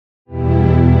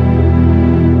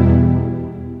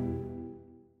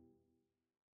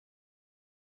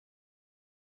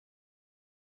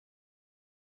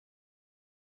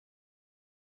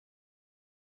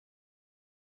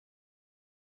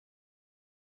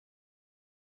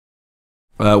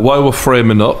While we're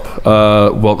framing up,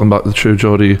 welcome back to the True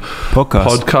Geordie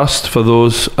Podcast. For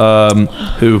those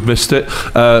who missed it,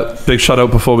 big shout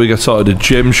out before we get started to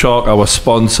Gymshark, our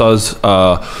sponsors.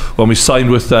 When we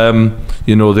signed with them,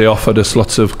 you know, they offered us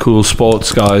lots of cool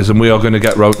sports guys, and we are going to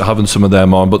get round to having some of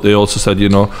them on. But they also said, you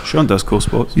know, Shaun does cool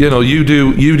sports. You know, you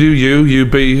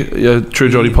be True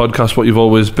Geordie Podcast, what you've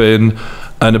always been,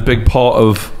 and a big part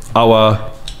of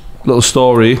our little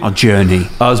story, our journey,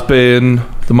 has been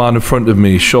the man in front of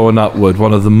me, Shaun Attwood,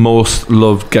 one of the most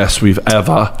loved guests we've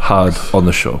ever had on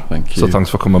the show. Thank you. So thanks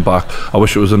for coming back. I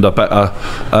wish it was under better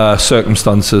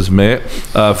circumstances, mate.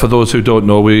 For those who don't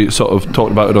know, we sort of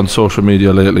talked about it on social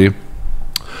media lately.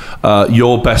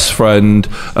 Your best friend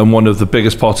and one of the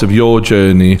biggest parts of your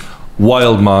journey,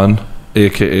 Wildman,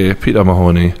 aka Peter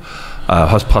Mahoney,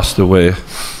 has passed away.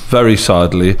 Very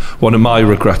sadly. One of my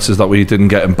regrets is that we didn't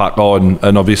get him back on,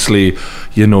 and obviously,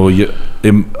 you know,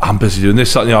 I'm busy doing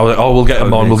this, you know, like, we'll get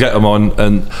him on,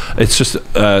 and it's just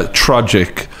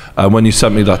tragic. When you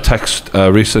sent me that text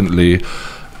recently,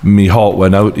 me heart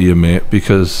went out to you, mate,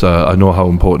 because I know how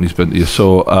important he's been to you.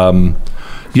 So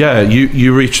yeah,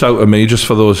 you reached out to me, just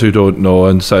for those who don't know,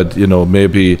 and said, you know,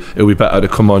 maybe it would be better to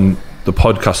come on the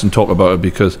podcast and talk about it,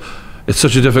 because it's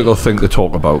such a difficult thing to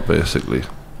talk about, basically.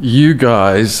 You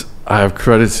guys, I have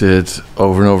credited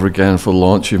over and over again for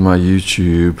launching my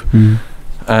YouTube,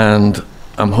 and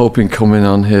I'm hoping coming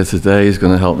on here today is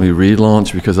going to help me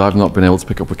relaunch, because I've not been able to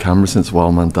pick up a camera since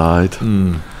Wildman died.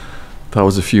 That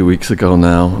was a few weeks ago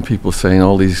now, and people saying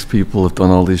all these people have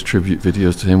done all these tribute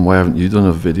videos to him, why haven't you done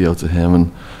a video to him?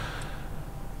 And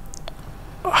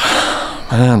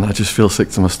man, I just feel sick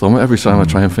to my stomach every time I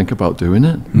try and think about doing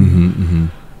it.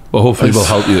 Well, hopefully we'll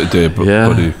help you today,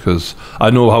 buddy, because I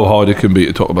know how hard it can be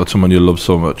to talk about someone you love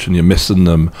so much and you're missing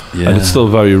them, and it's still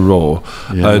very raw.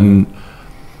 And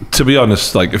to be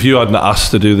honest, like, if you hadn't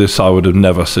asked to do this, I would have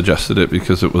never suggested it,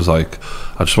 because it was like,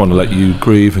 I just want to let you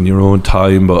grieve in your own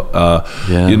time. But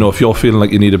you know, if you're feeling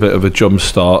like you need a bit of a jump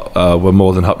start, we're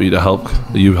more than happy to help.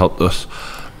 You helped us.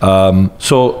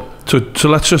 So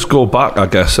let's just go back, I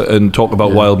guess, and talk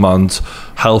about Wildman's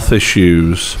health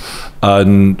issues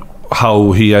and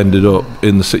how he ended up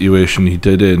in the situation he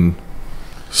did in.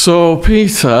 So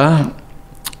Peter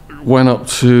went up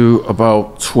to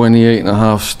about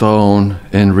 28.5 stone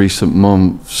in recent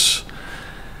months,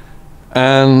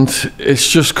 and it's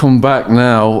just come back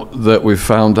now that we've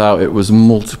found out it was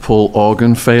multiple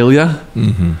organ failure.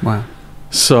 Wow.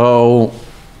 So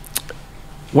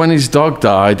when his dog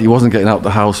died, he wasn't getting out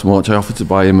the house much. I offered to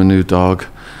buy him a new dog,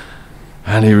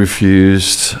 and he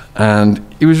refused. And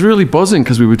he was really buzzing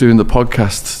because we were doing the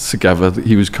podcast together.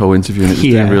 He was co-interviewing. It was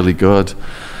doing really good.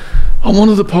 On one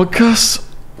of the podcasts,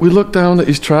 we look down at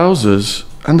his trousers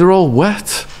and they're all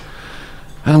wet.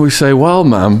 And we say, well,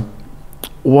 ma'am,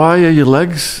 why are your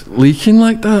legs leaking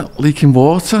like that? Leaking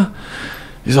water?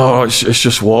 He's, oh, it's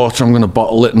just water. I'm going to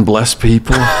bottle it and bless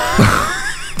people.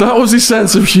 That was his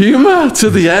sense of humour to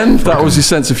the end. That was his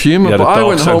sense of humour. But I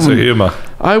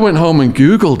went home and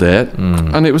Googled it,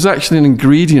 and it was actually an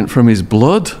ingredient from his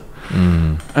blood.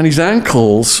 And his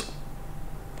ankles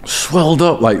swelled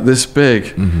up like this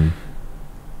big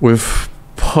with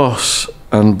pus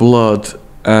and blood,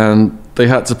 and they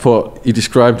had to put, he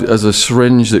described it as a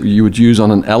syringe that you would use on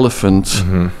an elephant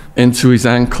into his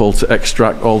ankle to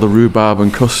extract all the rhubarb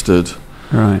and custard.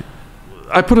 Right.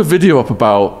 I put a video up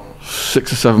about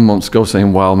 6 or 7 months ago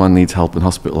saying Wildman needs help in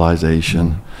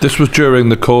hospitalisation. This was during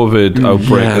the COVID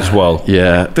outbreak as well.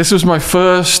 Yeah, this was my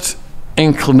first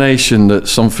inclination that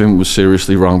something was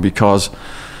seriously wrong, because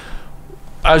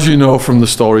as you know from the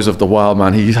stories of the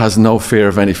Wildman, he has no fear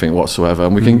of anything whatsoever,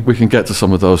 and we can get to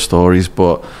some of those stories.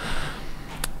 But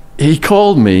he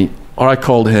called me, or I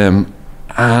called him,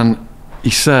 and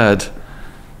he said,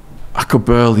 I could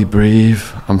barely breathe,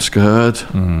 I'm scared.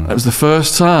 It was the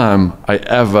first time I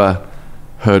ever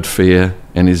heard fear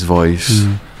in his voice.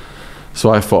 So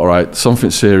I thought, all right,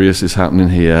 something serious is happening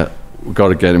here. We've got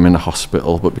to get him in the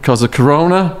hospital. But because of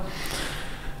Corona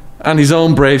and his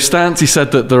own brave stance, he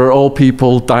said that there are all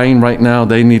people dying right now.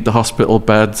 They need the hospital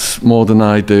beds more than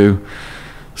I do.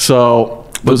 So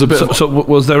there was a bit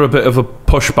was there a bit of a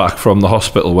pushback from the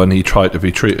hospital when he tried to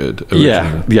be treated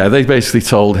originally? Yeah, they basically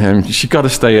told him, you've got to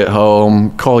stay at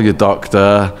home, call your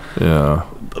doctor. Yeah.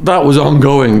 That was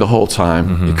ongoing the whole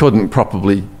time. He couldn't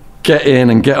properly get in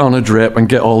and get on a drip and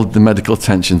get all the medical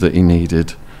attention that he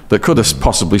needed that could have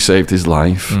possibly saved his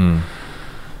life.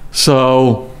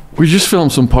 So we just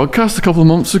filmed some podcasts a couple of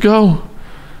months ago,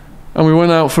 and we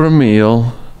went out for a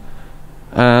meal,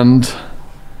 and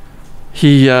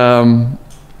he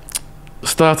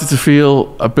started to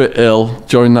feel a bit ill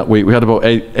during that week. We had about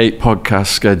eight podcasts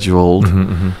scheduled.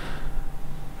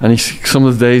 And some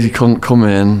of the days he couldn't come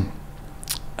in.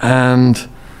 And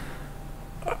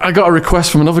I got a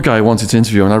request from another guy who wanted to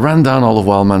interview him, and I ran down all of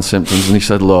Wildman's symptoms, and he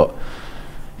said, look,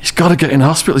 he's got to get in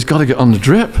hospital, he's got to get on the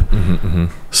drip.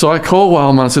 So I called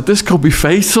Wildman and said, this could be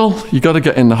fatal, you got to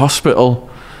get in the hospital.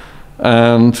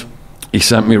 And he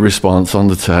sent me a response on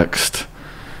the text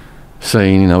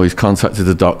saying, he's contacted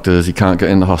the doctors, he can't get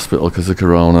in the hospital because of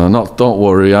corona. Don't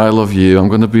worry, I love you, I'm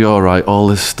going to be all right, all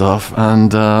this stuff.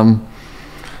 And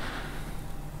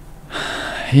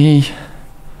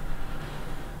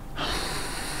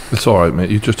It's all right, mate.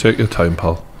 You just take your time,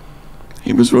 pal.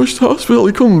 He was rushed to hospital,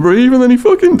 he couldn't breathe, and then he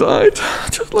fucking died.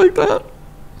 Just like that.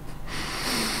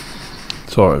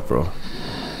 It's all right, bro.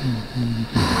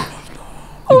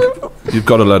 You've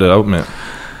got to let it out, mate.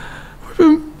 We've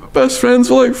been best friends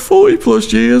for like 40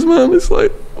 plus years, man. It's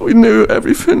like we knew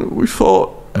everything. We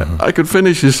thought I could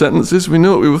finish his sentences. We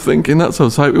knew what we were thinking. That's how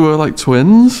tight we were, like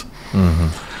twins.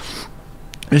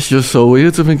 It's just so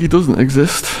weird to think he doesn't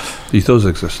exist. He does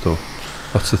exist, though.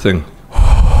 That's the thing.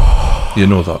 You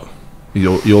know that.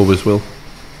 You always will.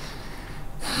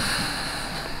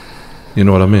 You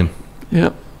know what I mean?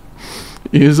 Yeah.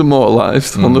 He is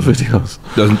immortalised on the videos.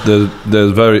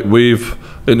 We've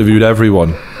interviewed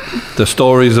everyone. The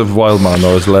stories of Wildman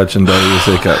are as legendary as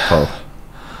they get, pal.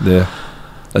 Yeah.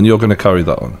 And you're going to carry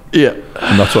that on. Yeah.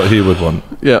 And that's what he would want.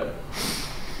 Yeah.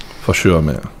 For sure,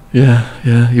 mate.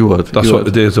 Yeah, he would. That's what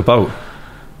the day's about.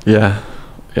 Yeah.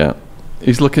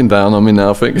 He's looking down on me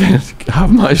now thinking,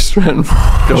 have my strength.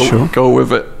 Go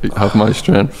with it. Have my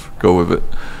strength. Go with it.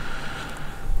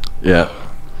 Yeah.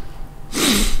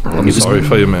 I'm sorry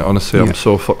for you, mate. Honestly, I'm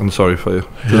so fucking sorry for you.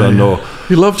 Because I know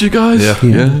he loved you guys.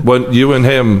 Yeah. When you and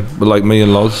him were like me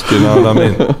and Loz, do you know what I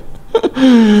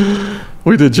mean?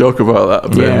 We did joke about that a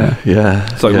bit. Yeah.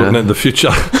 It's like looking at the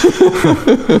future.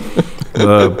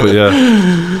 But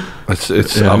yeah,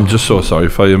 it's. I'm just so sorry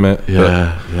for you, mate.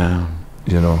 Yeah.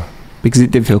 You know, because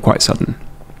it did feel quite sudden.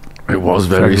 It was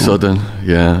very sudden.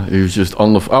 Yeah, he was just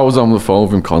on the. I was on the phone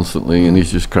with him constantly, and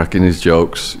he's just cracking his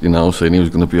jokes, saying he was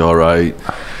going to be all right.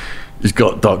 He's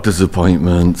got doctor's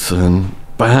appointments, and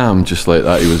bam, just like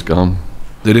that, he was gone.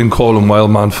 They didn't call him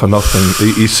Wildman for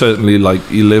nothing. He certainly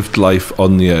he lived life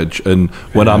on the edge. And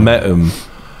when I met him,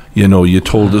 you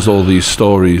told us all these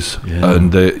stories,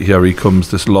 and here he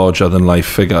comes, this larger than life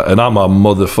figure, and I'm a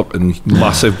motherfucking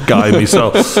massive guy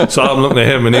myself. So I'm looking at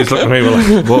him, and he's looking at me,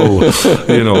 we're like,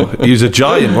 whoa, he's a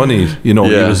giant, wasn't he? He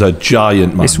was a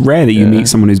giant, man. It's rare that you meet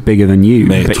someone who's bigger than you.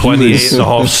 Mate, 28 and a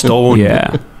half stone.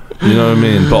 Yeah. You know what I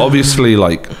mean? But obviously,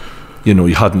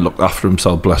 he hadn't looked after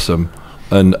himself, bless him.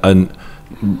 And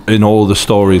in all the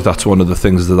stories, that's one of the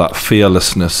things, that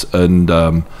fearlessness. And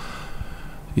I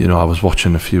was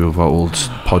watching a few of our old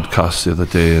podcasts the other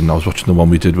day, and I was watching the one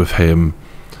we did with him,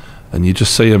 and you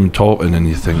just see him talking, and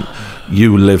you think,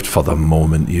 you lived for the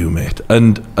moment, mate.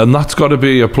 And that's got to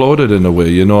be applauded in a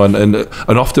way, and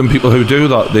often people who do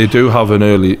that, they do have an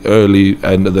early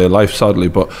end of their life, sadly,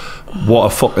 but what a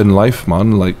fucking life,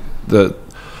 man. Like, the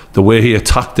way he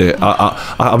attacked it.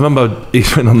 I remember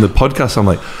even on the podcast, I'm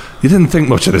like, you didn't think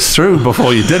much of this through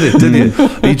before you did it, did you?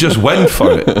 He just went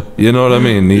for it. You know what I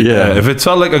mean? If it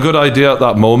felt like a good idea at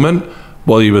that moment,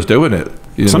 well, he was doing it.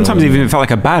 Sometimes even it felt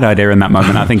like a bad idea in that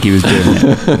moment. I think he was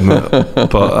doing it.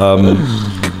 But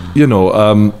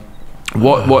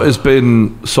what has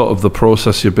been sort of the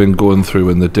process you've been going through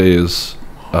in the days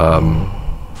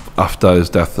after his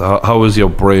death? How is your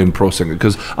brain processing it?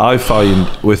 Because I find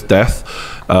with death,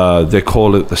 they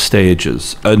call it the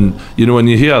stages, and when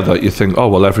you hear that, you think, oh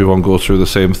well, everyone goes through the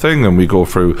same thing, and we go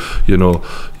through your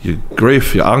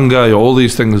grief, your anger, all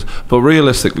these things, but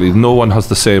realistically no one has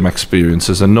the same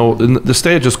experiences, and the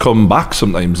stages come back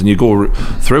sometimes, and you go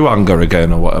through anger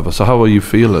again or whatever. So how are you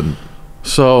feeling?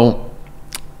 So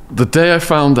the day I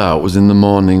found out was in the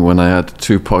morning, when I had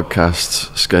 2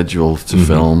 podcasts scheduled to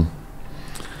film,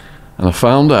 and I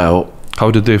found out. How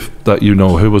did they let you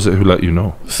know? Who was it who let you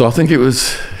know? So I think it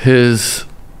was his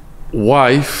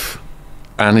wife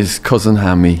and his cousin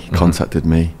Hammy contacted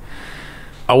me.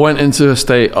 I went into a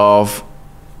state of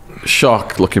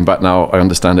shock. Looking back now, I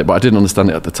understand it, but I didn't understand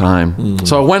it at the time.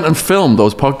 So I went and filmed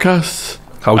those podcasts.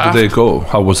 How did they go?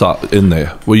 How was that in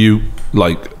there? Were you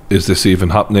like, is this even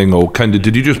happening? Or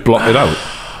did you just block it out?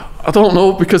 I don't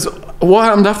know, because what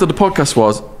happened after the podcast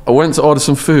was I went to order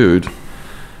some food,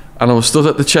 and I was stood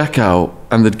at the checkout,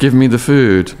 and they'd give me the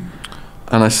food,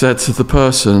 and I said to the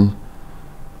person,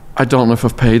 I don't know if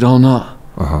I've paid or not.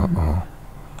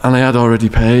 And I had already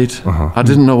paid. I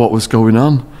didn't know what was going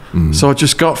on. So I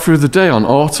just got through the day on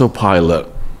autopilot.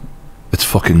 It's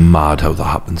fucking mad how that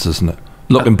happens, isn't it?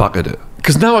 Looking back at it.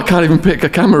 Because now I can't even pick a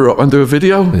camera up and do a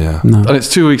video. Yeah. And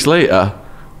it's 2 weeks later.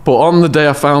 But on the day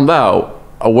I found out,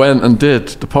 I went and did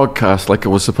the podcast like I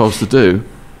was supposed to do.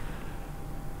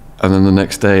 And then the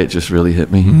next day, it just really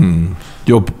hit me. Mm-hmm.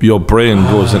 Your brain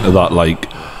goes into that like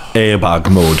airbag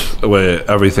mode where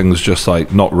everything's just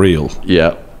like not real.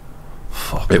 Yeah.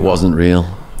 Fuck. It wasn't real.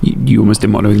 You almost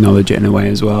didn't want to acknowledge it in a way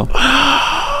as well.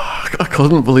 I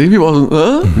couldn't believe he wasn't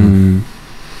there. Mm.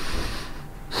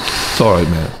 It's all right,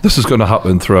 mate. This is going to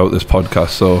happen throughout this podcast,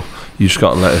 so you just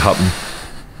got to let it happen.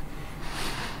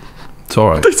 It's all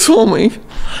right. They told me.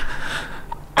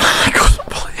 I couldn't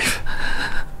believe.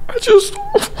 I just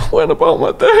went about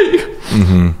my day.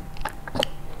 Mm-hmm.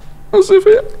 As if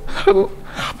it hadn't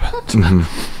happened. Mm-hmm.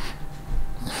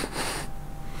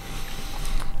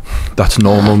 That's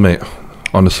normal, mate.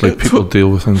 Honestly, people deal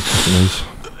with things different ways.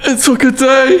 It took a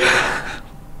day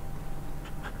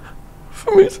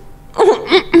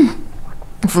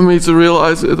for me to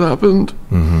realise it had happened.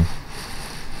 Mm-hmm.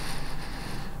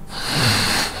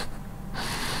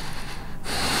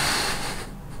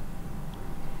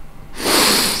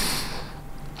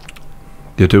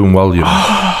 You're doing well, you know.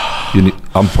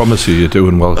 I promise you, you're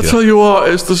doing well. I tell you what,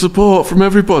 it's the support from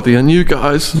everybody and you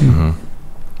guys, and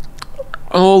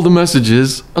all the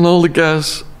messages and all the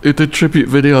guests who did tribute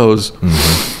videos.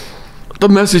 The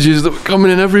messages that were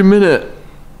coming in every minute.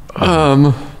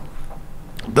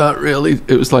 That really,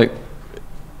 it was like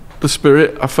the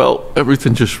spirit. I felt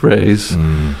everything just raise.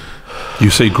 You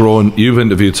see, you've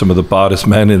interviewed some of the baddest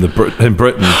men in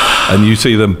Britain, and you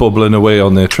see them bubbling away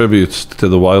on their tributes to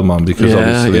the Wildman because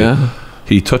obviously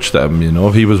he touched them. You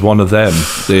know, he was one of them.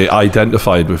 They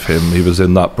identified with him. He was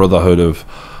in that brotherhood of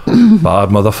bad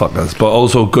motherfuckers, but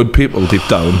also good people deep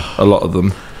down. A lot of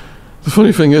them. The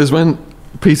funny thing is, when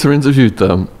Peter interviewed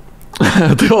them,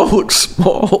 they all look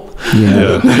small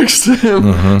next to him.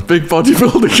 Big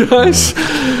bodybuilder guys.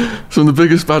 Some of the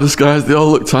biggest, baddest guys, they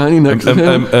all look tiny next to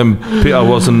him. Peter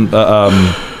wasn't a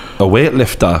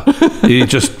weightlifter. He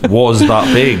just was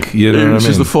that big. You know what I mean? Which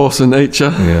is the force of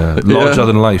nature. Yeah, larger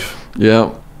than life.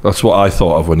 Yeah. That's what I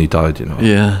thought of when he died, you know.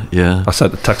 Yeah, yeah. I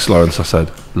said, text Lawrence, I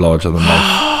said, larger than life.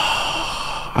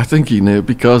 I think he knew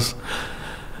because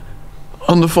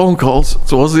on the phone calls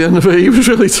towards the end of it, he was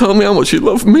really telling me how much he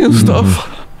loved me and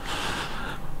stuff.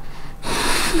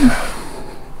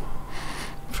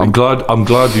 I'm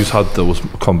glad you've had those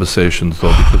conversations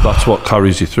though, because that's what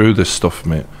carries you through this stuff,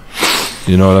 mate.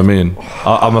 You know what I mean?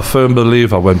 I'm a firm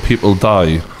believer when people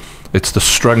die, it's the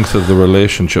strength of the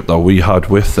relationship that we had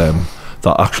with them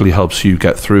that actually helps you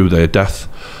get through their death.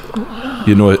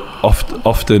 You know,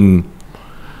 often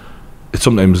it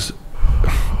sometimes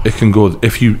it can go,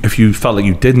 if you felt like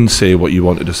you didn't say what you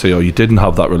wanted to say or you didn't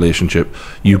have that relationship,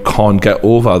 you can't get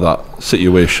over that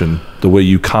situation the way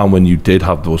you can when you did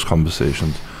have those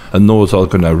conversations, and those are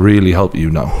going to really help you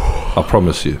now. I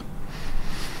promise you,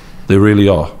 they really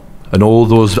are. And all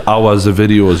those hours of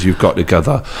videos you've got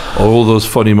together, all those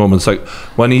funny moments, like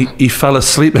when he fell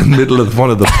asleep in the middle of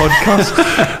one of the podcasts.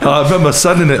 I remember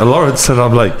sending it to Lawrence and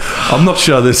I'm like, I'm not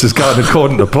sure this is going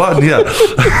according to plan yet.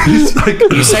 He's like,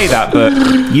 you say that, but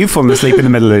you've fallen asleep in the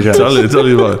middle of the show. Tell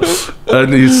you what.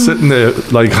 And he's sitting there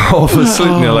like half asleep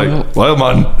and you're like, well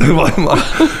man.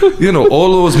 You know,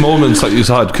 all those moments that you've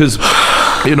had, because,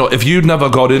 you know, if you'd never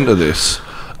got into this,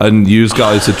 and you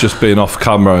guys had just been off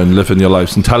camera and living your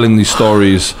lives and telling these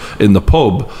stories in the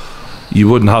pub, you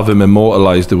wouldn't have him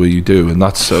immortalised the way you do, and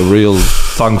that's a real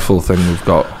thankful thing we've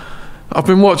got. I've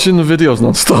been watching the videos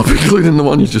non-stop, including the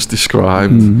one you just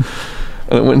described. And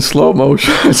it went in slow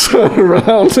motion. I turn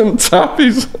around and tap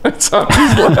his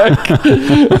leg.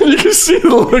 And you can see the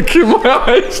look in my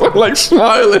eyes. I'm like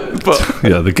smiling. But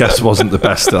yeah, the guest wasn't the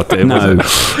best that day, was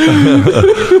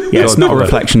it? Yeah, it's not a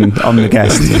reflection on the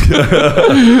guest.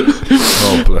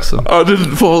 Oh, bless him. I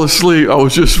didn't fall asleep. I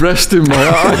was just resting my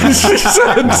eyes, he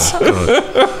said.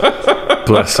 Oh,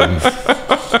 bless him.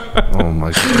 Oh,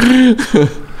 my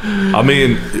God. I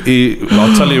mean,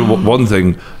 I'll tell you one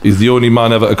thing, he's the only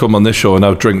man ever to come on this show and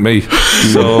outdrink me.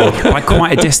 So by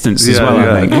quite a distance as well,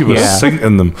 I think. He was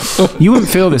sinking them. You wouldn't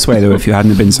feel this way though if you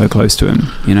hadn't been so close to him,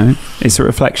 you know? It's a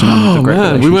reflection on the great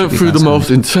relationship. We went through the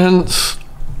most intense,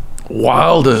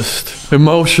 wildest,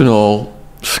 emotional,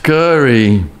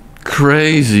 scary,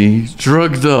 crazy,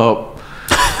 drugged up,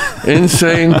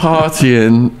 insane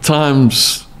partying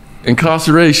times,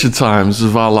 incarceration times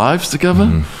of our lives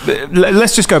together.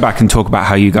 Let's just go back and talk about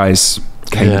how you guys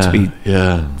came to be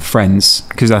friends,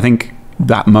 because I think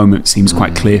that moment seems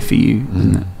quite clear for you,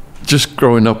 isn't it? Just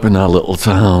growing up in our little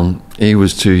town, he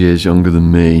was 2 years younger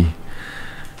than me,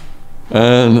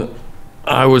 and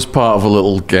I was part of a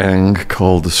little gang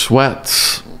called the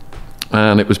Sweats,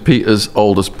 and it was Peter's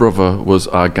oldest brother was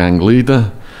our gang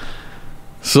leader.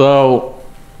 So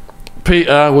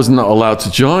Peter was not allowed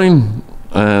to join,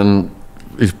 and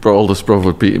his oldest brother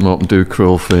would beat him up and do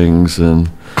cruel things, and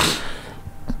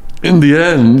in the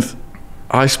end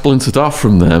I splintered off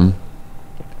from them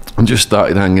and just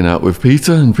started hanging out with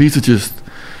Peter, and Peter just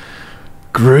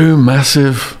grew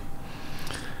massive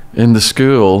in the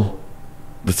school.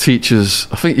 The teachers,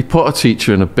 I think he put a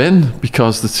teacher in a bin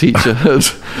because the teacher had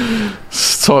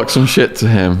talked some shit to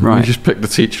him. Right. He just picked the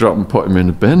teacher up and put him in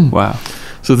a bin. Wow.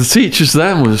 So the teachers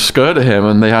then were scared of him,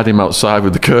 and they had him outside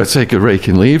with the caretaker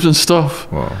raking leaves and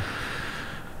stuff. Wow.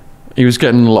 He was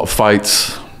getting in a lot of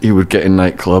fights. He would get in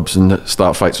nightclubs and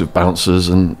start fights with bouncers,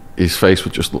 and his face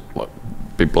would just look like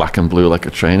be black and blue like a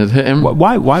train had hit him.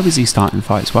 Why was he starting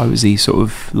fights? Why was he sort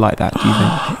of like that, do you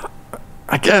think?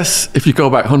 I guess if you go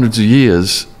back hundreds of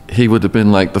years, he would have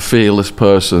been like the fearless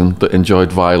person that enjoyed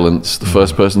violence, the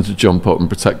first person to jump up and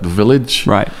protect the village.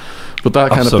 Right. But that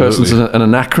kind Absolutely. of person's an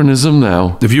anachronism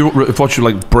now. If you watch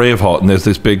like Braveheart and there's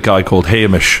this big guy called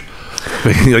Hamish,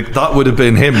 like that would have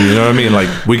been him, you know what I mean?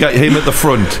 Like we got him at the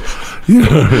front.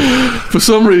 For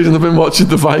some reason, I've been watching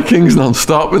the Vikings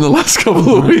non-stop in the last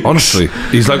couple of weeks. Honestly,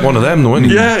 he's like one of them, though, isn't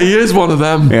he? Yeah, he is one of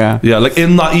them. Yeah. Yeah, like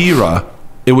in that era,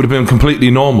 it would have been completely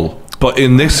normal. But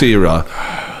in this era,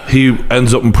 he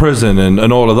ends up in prison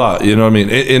and all of that, you know what I mean?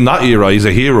 In that era, he's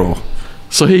a hero.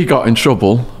 So he got in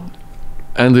trouble,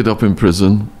 ended up in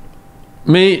prison.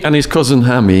 Me and his cousin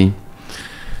Hammy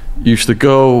used to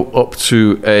go up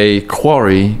to a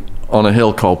quarry on a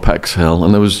hill called Peck's Hill,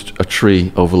 and there was a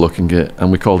tree overlooking it,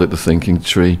 and we called it the Thinking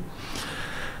Tree.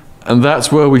 And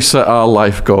that's where we set our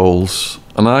life goals.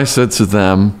 And I said to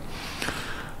them,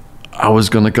 I was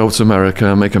going to go to America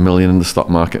and make $1 million in the stock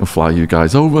market and fly you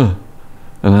guys over.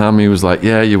 And Hammy was like,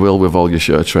 yeah, you will with all your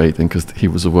shirt trading, because he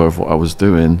was aware of what I was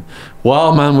doing.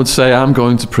 Wildman would say, I'm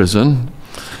going to prison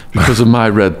because of my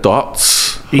red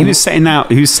dots. He was setting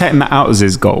that out as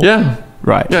his goal. Yeah.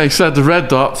 Right. Yeah, he said the red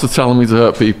dots are telling me to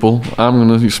hurt people. I'm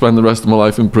going to spend the rest of my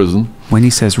life in prison. When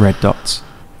he says red dots.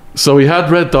 So he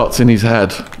had red dots in his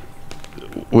head,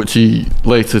 which he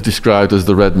later described as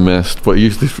the red mist, but he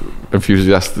used to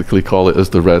enthusiastically call it as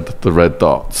the red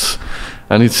dots.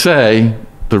 And he'd say,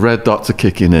 the red dots are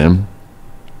kicking in,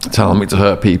 telling me to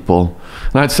hurt people.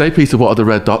 And I'd say, Peter, what are the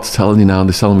red dots telling you now? And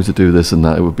they're telling me to do this and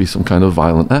that. It would be some kind of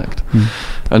violent act.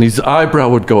 And his eyebrow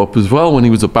would go up as well when he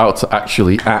was about to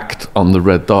actually act on the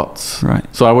red dots. Right.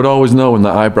 So I would always know when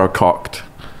that eyebrow cocked,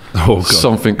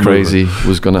 something crazy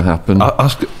was going to happen.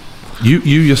 You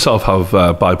yourself have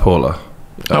bipolar.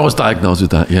 I was diagnosed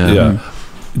with that, yeah. Yeah.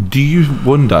 Do you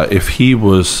wonder if he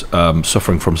was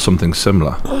suffering from something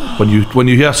similar? When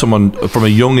you hear someone from a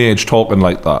young age talking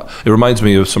like that, it reminds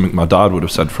me of something my dad would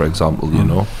have said, for example, you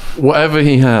know? Whatever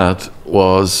he had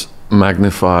was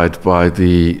magnified by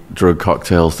the drug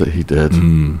cocktails that he did.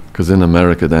 Because in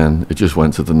America then, it just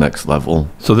went to the next level.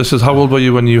 So this is, how old were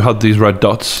you when you had these red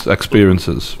dots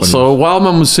experiences? So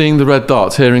Wildman was seeing the red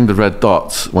dots, hearing the red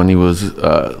dots when he was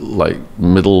like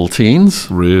middle teens.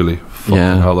 Really?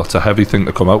 Yeah. Hell, that's a heavy thing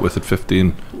to come out with at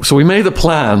 15. So we made a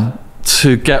plan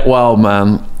to get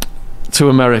Wildman to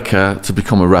America to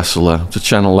become a wrestler, to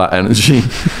channel that energy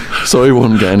so he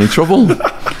wouldn't get any trouble.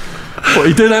 But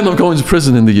he did end up going to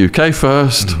prison in the UK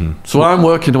first. So I'm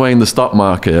working away in the stock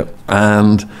market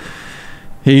and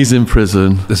he's in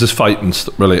prison. This is fighting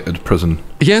related prison.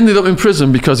 He ended up in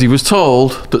prison because he was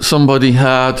told that somebody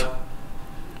had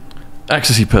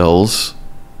ecstasy pills,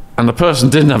 and the person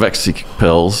didn't have ecstasy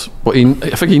pills, but I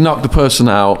think he knocked the person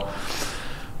out.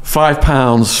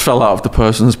 £5 fell out of the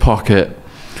person's pocket,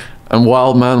 and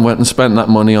Wildman went and spent that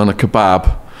money on a kebab,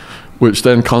 which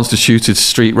then constituted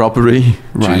street robbery.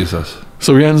 Right. Jesus.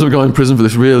 So he ends up going to prison for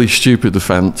this really stupid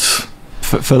offence.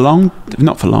 For long?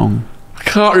 Not for long. I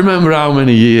can't remember how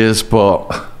many years,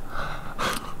 but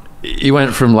he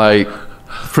went from like,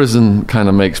 prison kind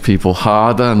of makes people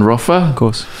harder and rougher. Of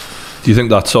course. Do you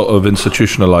think that sort of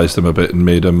institutionalized him a bit and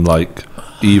made him like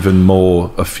even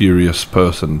more a furious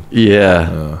person?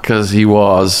 Yeah, because he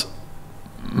was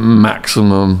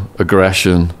maximum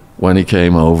aggression when he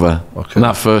came over. Okay. And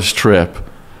that first trip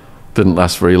didn't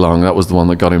last very long. That was the one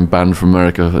that got him banned from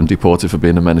America and deported for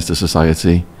being a menace to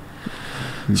society.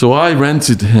 So I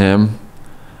rented him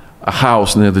a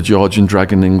house near the Georgian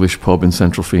Dragon English pub in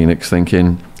Central Phoenix,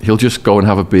 thinking he'll just go and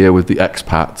have a beer with the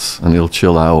expats and he'll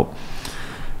chill out.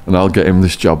 And I'll get him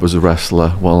this job as a wrestler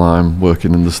while I'm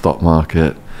working in the stock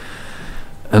market.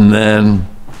 And then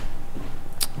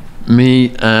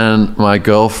me and my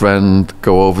girlfriend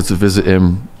go over to visit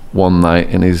him one night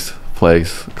in his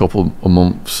place a couple of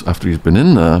months after he's been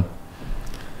in there.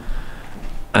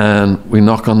 And we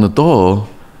knock on the door,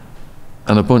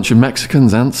 and a bunch of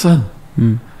Mexicans answer.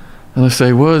 And I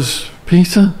say, "Where's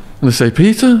Peter?" And they say,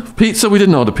 "Peter? Pizza? We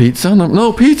didn't order pizza." And I'm,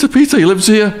 "No, Peter, he lives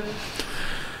here."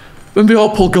 Then they all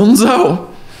pull guns out.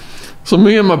 So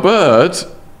me and my bird,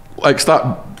 like, start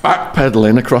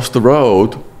backpedaling across the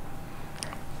road.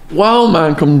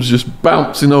 Wildman comes just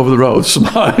bouncing over the road,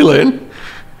 smiling.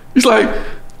 He's like,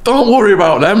 "Don't worry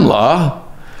about them, la.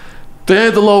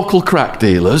 They're the local crack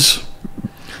dealers.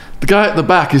 The guy at the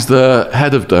back is the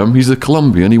head of them. He's a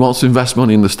Colombian. He wants to invest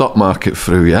money in the stock market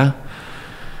through you.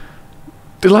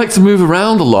 They like to move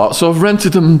around a lot, so I've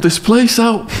rented them this place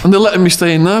out, and they're letting me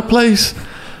stay in their place.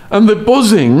 And they're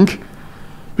buzzing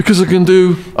because I can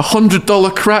do $100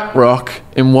 crack rock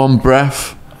in one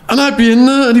breath." And I'd be in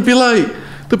there, and he'd be like,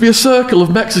 there'd be a circle of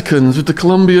Mexicans with the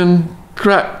Colombian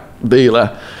crack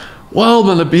dealer.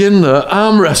 Wildman would be in there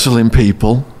arm wrestling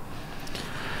people.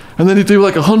 And then he'd do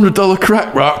like $100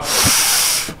 crack rock.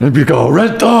 And he'd go,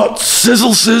 "Red dot,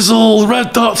 sizzle, sizzle,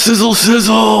 red dot, sizzle,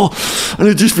 sizzle." And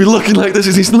he'd just be looking like this.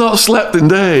 He's not slept in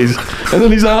days. And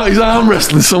then he's arm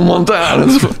wrestling someone down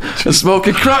and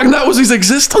smoking crack. And that was his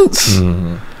existence.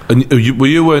 And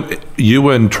you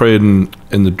weren't trading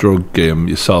in the drug game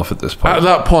yourself at this point? At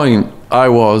that point, I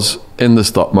was in the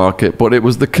stock market, but it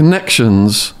was the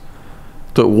connections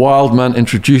that Wildman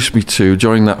introduced me to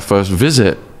during that first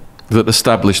visit that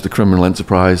established the criminal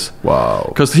enterprise. Wow.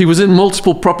 Because he was in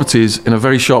multiple properties in a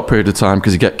very short period of time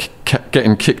because he kept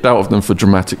getting kicked out of them for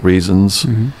dramatic reasons.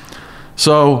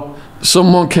 So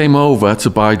someone came over to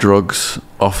buy drugs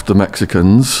off the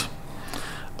Mexicans,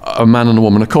 a man and a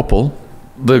woman, a couple.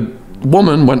 The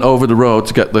woman went over the road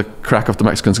to get the crack off the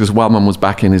Mexicans because Wildman was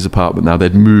back in his apartment now.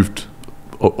 They'd moved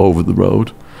over the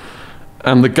road.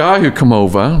 And the guy who come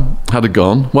over had a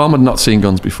gun. Wildman had not seen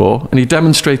guns before. And he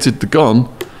demonstrated the gun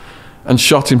and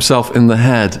shot himself in the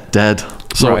head, dead.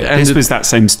 So right, this was that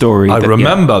same story. I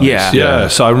remember this. Yeah.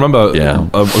 So I remember,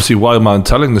 obviously, Wildman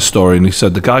telling the story, and he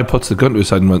said the guy puts the gun to his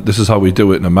head and went, "This is how we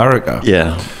do it in America."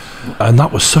 Yeah. And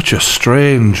that was such a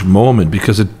strange moment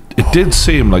because it did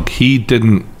seem like he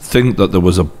didn't think that there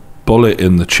was a bullet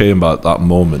in the chamber at that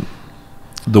moment,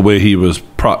 the way he was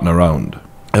prattling around.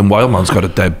 And Wildman's got a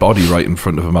dead body right in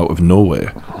front of him out of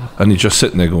nowhere. And he's just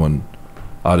sitting there going,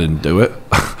 "I didn't do it."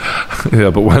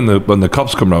 Yeah, but when the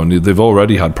cops come around, they've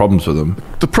already had problems with him.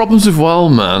 The problems with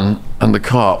Wildman and the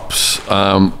cops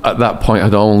at that point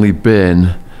had only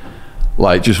been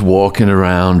like just walking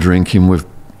around drinking with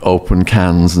open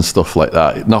cans and stuff like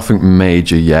that. Nothing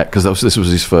major yet, because this was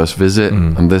his first visit,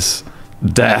 and this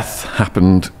death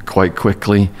happened quite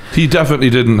quickly. He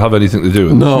definitely didn't have anything to do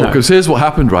with it. No, because here's what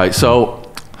happened, right? So,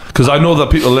 because I know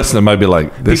that people listening might be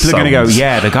like, this people are going to go,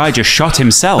 "Yeah, the guy just shot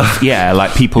himself." Yeah,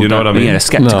 like people, you know what I mean? Yeah,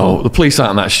 skeptical. No, the police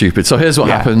aren't that stupid. So here's what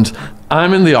happened.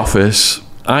 I'm in the office.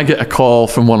 I get a call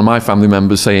from one of my family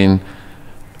members saying,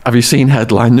 "Have you seen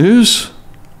headline news?"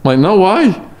 I'm like, "No,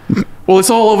 why?" "Well, it's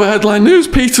all over headline news.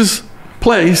 Peter's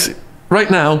place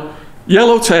right now,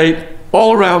 yellow tape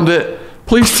all around it,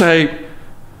 police tape.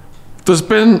 There's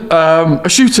been a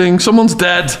shooting. Someone's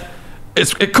dead.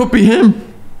 It could be him."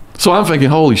 So I'm thinking,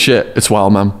 holy shit, it's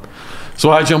Wildman. So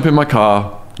I jump in my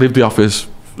car, leave the office,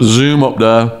 zoom up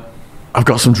there. I've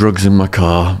got some drugs in my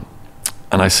car,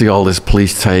 and I see all this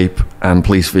police tape and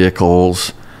police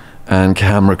vehicles and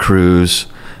camera crews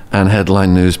and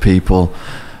headline news people.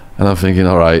 And I'm thinking,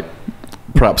 all right,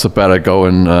 perhaps I better go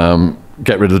and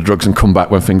get rid of the drugs and come back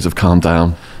when things have calmed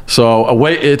down. So I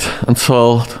waited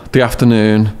until the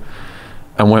afternoon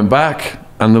and went back,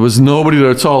 and there was nobody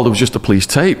there at all. There was just a police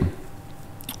tape.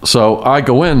 So I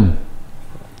go in,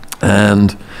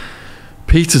 and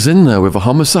Peter's in there with a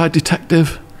homicide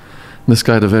detective. And this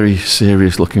guy had a very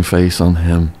serious looking face on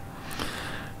him.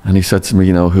 And he said to me,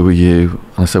 "Who are you?"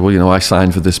 And I said, "Well, I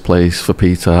signed for this place for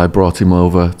Peter. I brought him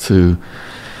over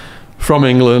from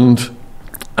England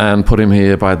and put him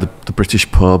here by the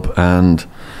British pub. And,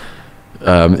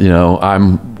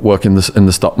 I'm working in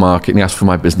the stock market." And he asked for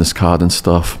my business card and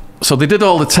stuff. So they did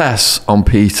all the tests on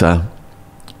Peter,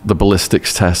 the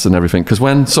ballistics tests and everything, because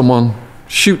when someone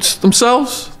shoots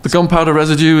themselves, the gunpowder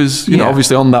residue is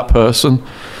obviously on that person.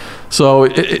 So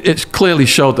it clearly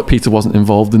showed that Peter wasn't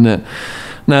involved in it.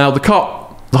 Now the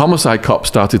homicide cop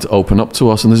started to open up to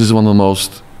us, and this is one of the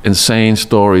most insane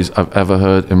stories I've ever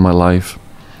heard in my life.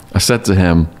 I said to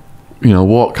him,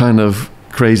 "What kind of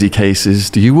crazy cases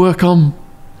do you work on?"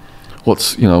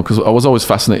 Because I was always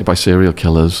fascinated by serial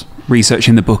killers.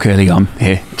 researching the book early on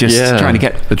here. Just trying to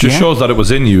get... It just shows that it was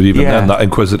in you even then, that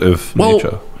inquisitive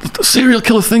nature. The serial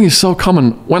killer thing is so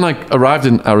common. When I arrived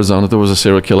in Arizona, there was a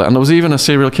serial killer, and there was even a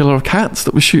serial killer of cats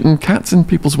that was shooting cats in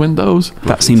people's windows.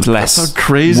 That seems less That's how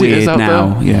crazy it is out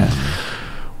now. there. Yeah.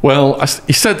 Well,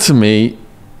 he said to me,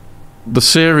 the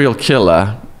serial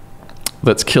killer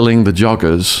that's killing the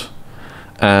joggers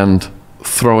and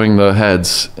throwing their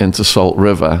heads into Salt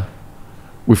River,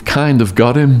 we've kind of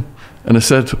got him. And I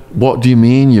said, what do you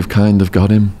mean you've kind of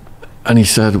got him? And he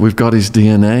said, we've got his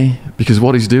DNA, because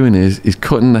what he's doing is he's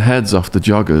cutting the heads off the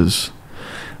joggers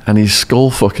and he's skull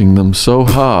fucking them so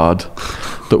hard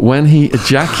that when he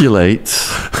ejaculates,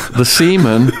 the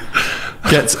semen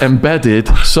gets embedded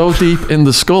so deep in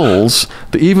the skulls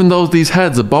that even though these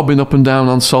heads are bobbing up and down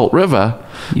on Salt River,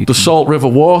 the Salt River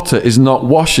water is not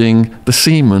washing the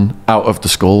semen out of the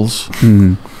skulls.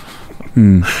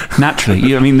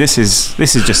 Naturally. I mean, this is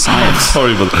just science.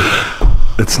 Sorry, but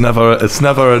it's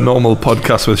never a normal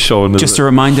podcast with Shaun. Just a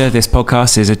reminder, this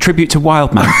podcast is a tribute to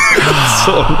Wildman.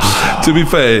 So, to be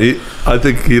fair, I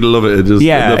think he'd love it. He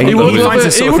finds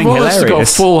this sort of thing hilarious. To go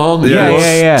full on.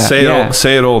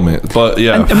 Say it all, mate. But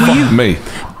fuck me.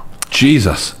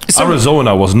 Jesus. So,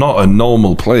 Arizona was not a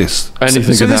normal place.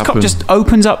 Anything so this cop just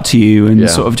opens up to you and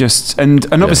sort of just... And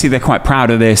obviously they're quite proud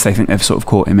of this. They think they've sort of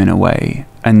caught him in a way.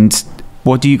 And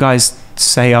what do you guys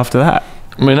say after that?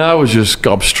 I mean, I was just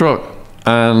gobstruck.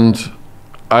 And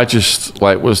I just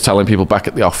was telling people back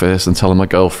at the office and telling my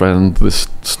girlfriend this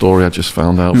story I just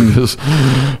found out because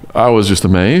I was just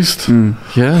amazed.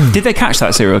 Yeah. Did they catch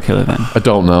that serial killer then? I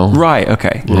don't know. Right,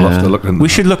 okay. We'll have to look in. We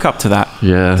should look up to that.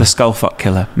 Yeah. The skullfuck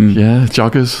killer. Yeah,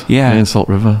 joggers. Yeah. In Salt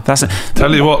River.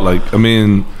 Tell you what, I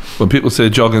mean, when people say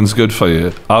jogging's good for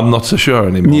you, I'm not so sure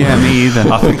anymore. Yeah, me either.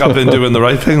 I think I've been doing the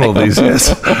right thing all these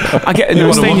years. I get. You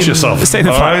want to watch yourself. Stay in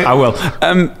the fight. I will.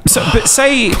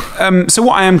 So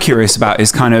what I am curious about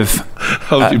is kind of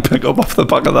how do you pick up off the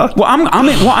back of that? What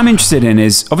I'm interested in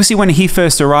is obviously when he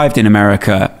first arrived in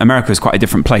America was quite a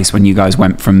different place when you guys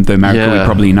went from the America we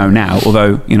probably know now.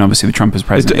 Although obviously with Trump as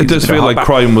president, it does feel like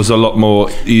crime was a lot more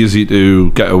easy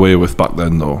to get away with back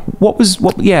then, though.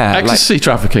 Ecstasy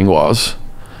trafficking was.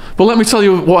 But let me tell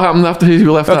you what happened after he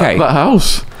left that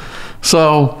house.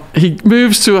 So he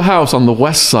moves to a house on the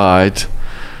west side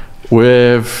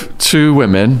with 2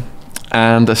 women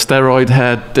and a steroid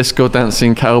head disco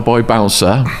dancing cowboy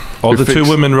bouncer. Are the 2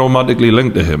 women romantically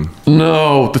linked to him?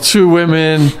 No, the 2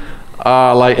 women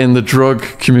are in the drug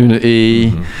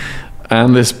community,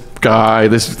 and this guy,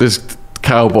 this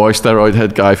cowboy steroid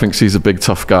head guy thinks he's a big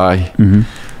tough guy.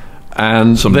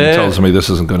 And something tells me this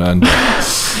isn't going to end.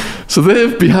 So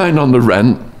they're behind on the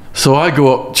rent. So I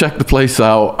go up, check the place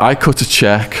out. I cut a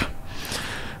check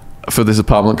for this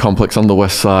apartment complex on the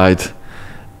west side,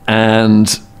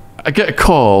 and I get a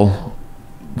call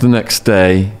the next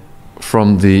day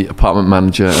from the apartment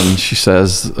manager, and she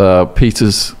says,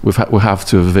 "Peter's, we have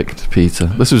to evict Peter."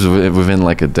 This was within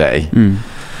a day.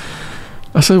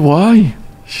 I said, "Why?"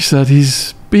 She said,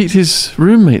 "He's beat his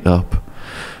roommate up."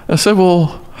 I said,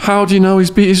 "Well, how do you know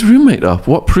he's beat his roommate up?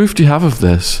 What proof do you have of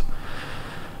this?"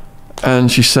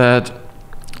 And she said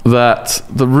that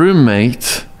the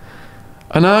roommate,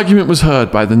 an argument was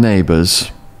heard by the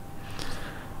neighbours,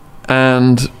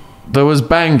 and there was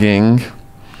banging,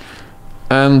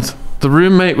 and the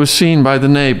roommate was seen by the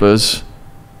neighbours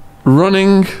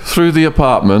running through the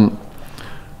apartment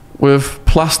with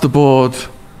plasterboard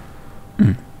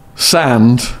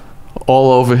sand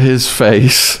all over his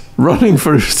face, running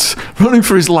for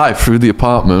his life through the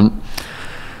apartment,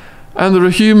 and there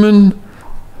are human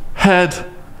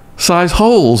head-sized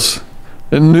holes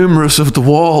in numerous of the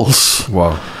walls.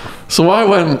 Wow. So I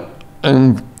went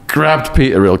and grabbed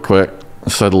Peter real quick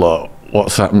and said, "Look,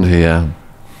 what's happened here?"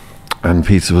 And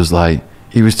Peter was like,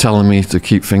 he was telling me to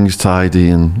keep things tidy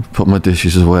and put my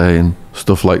dishes away and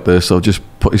stuff like this, so just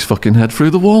put his fucking head through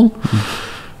the wall.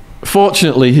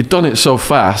 Fortunately, he'd done it so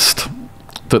fast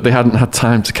that they hadn't had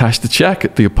time to cash the check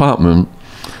at the apartment,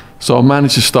 so I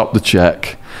managed to stop the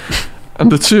check.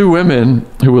 And the 2 women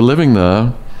who were living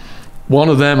there, one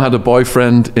of them had a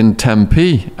boyfriend in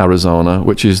Tempe, Arizona,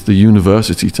 which is the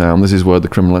university town. This is where the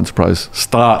criminal enterprise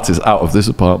starts, is out of this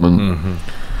apartment.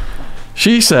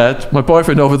 She said, "My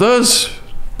boyfriend over there's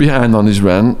behind on his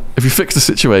rent. If you fix the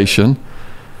situation,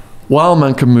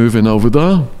 Wildman can move in over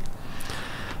there."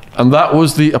 And that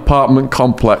was the apartment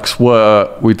complex where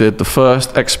we did the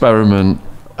first experiment.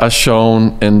 As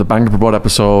shown in the Bang Up Abroad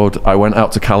episode, I went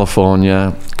out to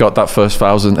California, got that first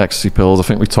 1,000 ecstasy pills. I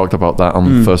think we talked about that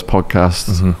on the first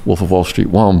podcast, Wolf of Wall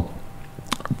Street 1.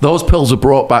 Those pills were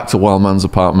brought back to Wildman's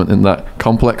apartment in that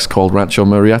complex called Rancho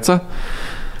Murrieta.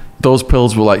 those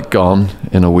pills were like gone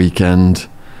in a weekend.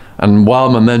 And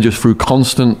Wildman then just threw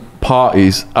constant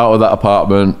parties out of that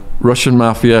apartment. Russian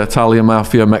mafia, Italian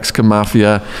mafia, Mexican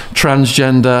mafia,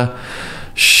 transgender,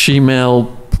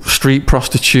 she-male street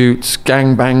prostitutes,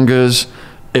 gangbangers.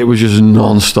 It was just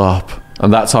non-stop.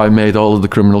 And that's how I made all of the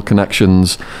criminal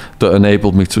connections that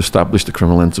enabled me to establish the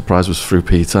criminal enterprise, was through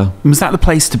Peter. Was that the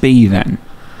place to be then?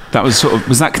 That was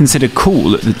was that considered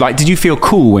cool? Like, did you feel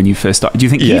cool when you first started? Do you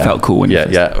think he felt cool when you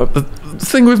first started? The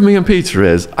thing with me and Peter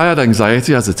is, I had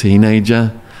anxiety as a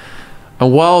teenager.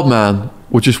 And Wildman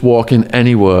would just walk in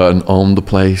anywhere and own the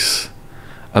place.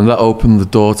 And that opened the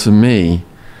door to me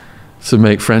to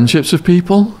make friendships with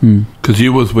people. Because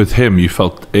you was with him, you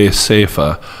felt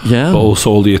safer. Yeah. But also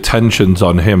all the attention's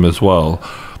on him as well.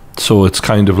 So it's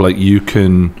kind of like you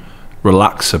can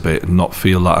relax a bit and not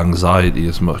feel that anxiety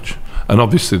as much. And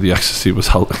obviously the ecstasy was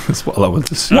helping as well, I would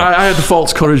assume. I had the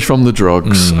false courage from the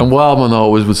drugs. And Wildman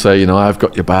always would say, you know, I've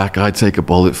got your back, I'd take a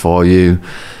bullet for you,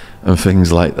 and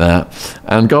things like that.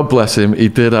 And God bless him, he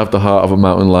did have the heart of a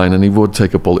mountain lion, and he would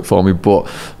take a bullet for me. But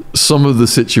some of the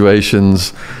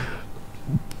situations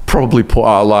probably put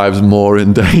our lives more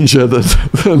in danger than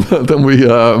we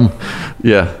we'll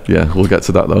get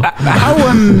to that though.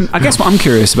 I guess what I'm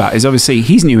curious about is, obviously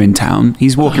he's new in town,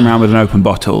 he's walking around with an open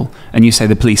bottle, and you say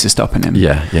the police are stopping him.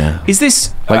 Is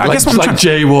this like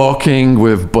jaywalking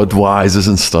with Budweisers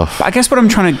and stuff? I guess what I'm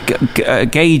trying to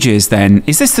gauge is then,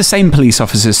 is this the same police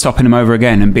officers stopping him over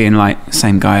again and being like,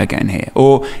 same guy again here?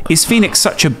 Or is Phoenix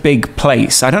such a big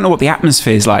place? I don't know what the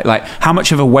atmosphere is like how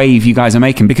much of a wave you guys are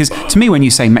making, because to me when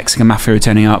you say Mexican mafia are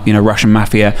turning up, you know, Russian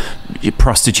mafia,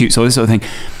 prostitutes, all this sort of thing,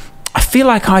 I feel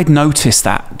like I'd notice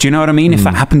that. Do you know what I mean? If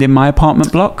that happened in my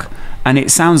apartment block. And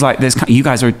it sounds like you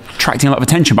guys are attracting a lot of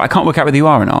attention, but I can't work out whether you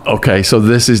are or not. Okay, so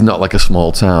this is not like a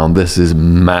small town. This is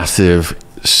massive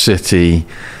city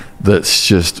that's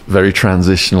just very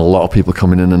transitional. A lot of people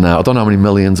coming in and out. I don't know how many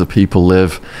millions of people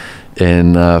live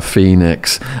in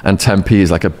Phoenix, and Tempe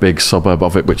is like a big suburb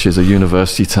of it, which is a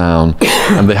university town.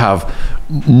 And they have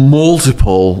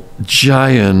multiple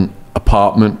giant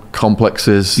apartment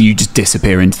complexes. You just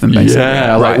disappear into them, basically.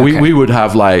 Yeah, right, we would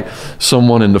have like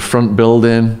someone in the front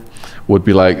building would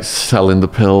be like selling the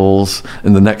pills.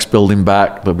 In the next building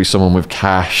back, there'll be someone with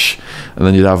cash, and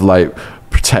then you'd have like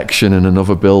protection in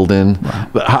another building.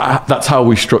 Right. That's how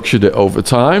we structured it over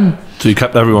time. So you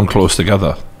kept everyone close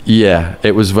together? Yeah,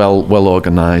 it was well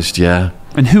organized, yeah.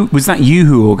 And who was that? You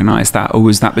who organised that, or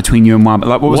was that between you and Wildman?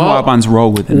 Like, what was Wildman's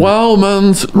role within it?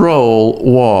 Wildman's role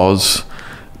was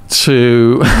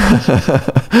to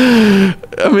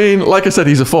I mean, like I said,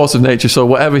 he's a force of nature, so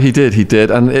whatever he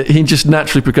did, and he just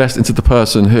naturally progressed into the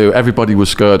person who everybody was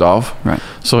scared of. Right.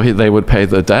 So they would pay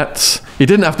their debts. He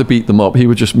didn't have to beat them up, he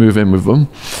would just move in with them.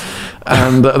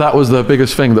 And that was the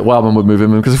biggest thing, that Wildman would move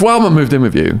in with, because if Wildman moved in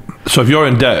with you... So if you're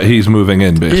in debt, he's moving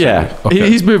in, basically? Yeah, okay.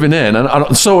 He's moving in,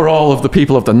 and so are all of the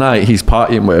people of the night he's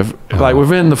partying with. Like,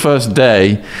 within the first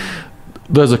day,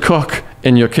 there's a cook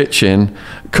in your kitchen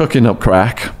cooking up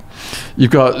crack.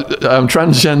 You've got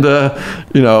transgender,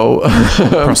 you know,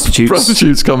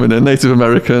 prostitutes coming in, Native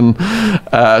American,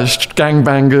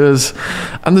 gangbangers,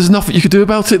 and there's nothing you could do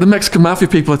about it. The Mexican mafia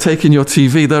people are taking your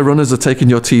TV, their runners are taking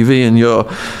your TV and your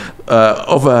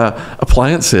other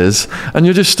appliances, and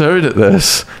you're just staring at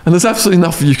this, and there's absolutely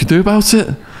nothing you can do about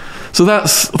it. So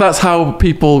that's how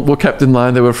people were kept in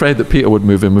line. They were afraid that Peter would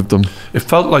move in with them. It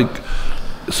felt like...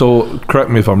 So, correct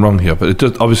me if I'm wrong here, but it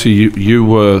does, obviously you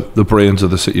were the brains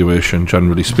of the situation,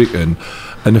 generally speaking,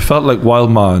 and it felt like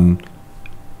Wildman,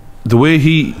 the way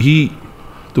he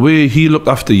looked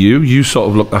after you sort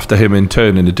of looked after him in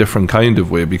turn in a different kind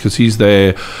of way, because he's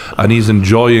there and he's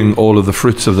enjoying all of the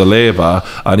fruits of the labour,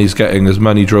 and he's getting as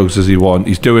many drugs as he wants,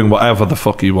 he's doing whatever the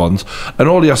fuck he wants, and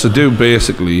all he has to do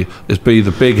basically is be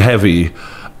the big heavy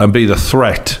and be the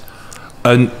threat,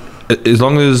 and as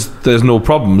long as there's no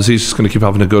problems, he's just going to keep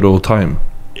having a good old time.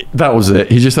 That was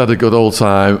it. He just had a good old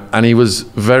time, and he was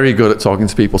very good at talking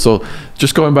to people. So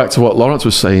just going back to what Lawrence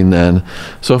was saying then,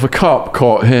 so if a cop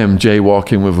caught him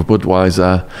jaywalking with a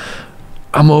Budweiser,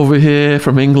 I'm over here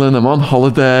from England, I'm on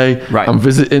holiday, right. I'm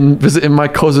visiting my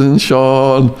cousin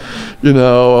Shaun, you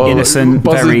know, innocent,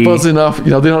 buzzing off, you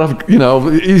know, they don't have, you know,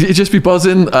 he'd just be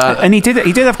buzzing. And he did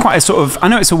have quite a sort of, I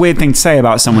know it's a weird thing to say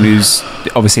about someone who's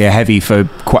obviously a heavy for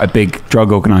quite a big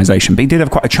drug organisation, but he did have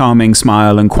quite a charming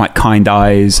smile and quite kind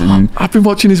eyes. And I've been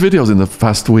watching his videos in the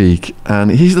past week,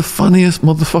 and he's the funniest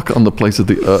motherfucker on the place of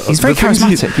the earth. He's very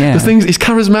charismatic, yeah. The things, he's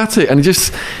charismatic, and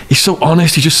he's so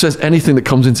honest, he just says anything that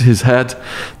comes into his head.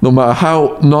 No matter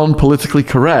how non-politically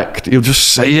correct, he'll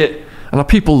just say it, And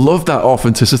people love that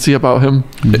authenticity about him.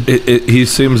 He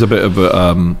seems a bit of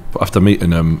a, after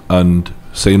meeting him and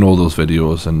seeing all those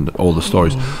videos and all the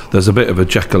stories, there's a bit of a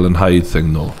Jekyll and Hyde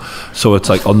thing though. So it's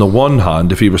like, on the one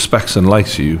hand, if he respects and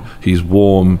likes you, he's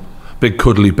warm, big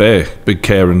cuddly bear, big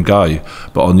caring guy.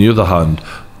 But on the other hand,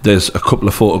 there's a couple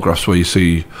of photographs where you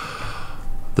see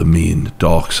the mean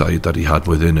dark side that he had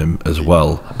within him as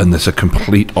well, and there's a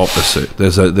complete opposite.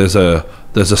 There's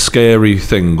a scary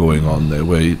thing going on there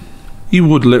where he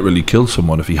would literally kill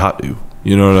someone if he had to.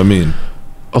 You know what I mean?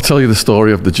 I'll tell you the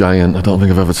story of the Giant. I don't think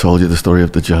I've ever told you the story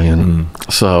of the Giant.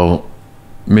 So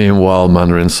me and Wildman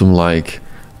are in some like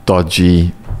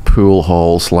dodgy pool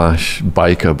hall /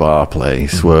 biker bar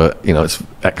place where, you know, it's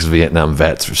ex-Vietnam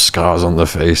vets with scars on their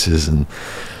faces and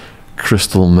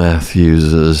crystal meth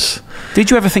users.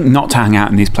 Did you ever think not to hang out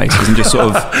in these places and just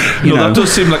sort of, you know? That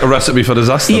does seem like a recipe for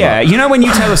disaster. Yeah, you know, when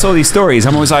you tell us all these stories,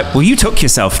 I'm always like, well, you took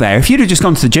yourself there. If you'd have just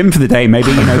gone to the gym for the day, maybe,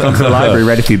 you know, gone to the library,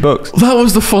 read a few books. That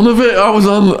was the fun of it. I was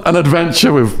on an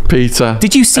adventure with Peter.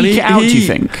 Did you seek it out, do you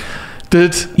think?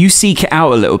 Did you seek it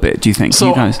out a little bit, do you think? So,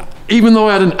 you guys? Even though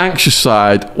I had an anxious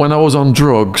side, when I was on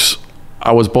drugs,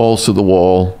 I was balls to the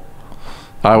wall.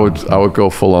 I would go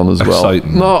full on as well.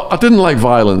 Exciting. No, I didn't like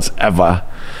violence ever.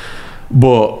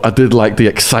 But I did like the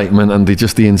excitement and the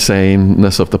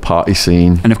insaneness of the party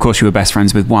scene. And of course you were best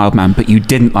friends with Wildman, but you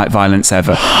didn't like violence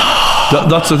ever.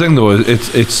 That's the thing though,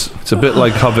 it's a bit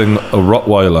like having a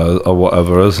Rottweiler or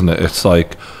whatever, isn't it? It's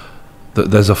like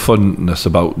there's a funness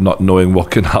about not knowing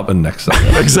what can happen next.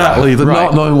 Exactly, the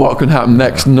not knowing what can happen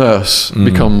next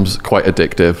becomes quite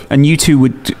addictive. And you two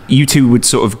would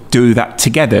sort of do that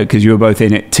together because you were both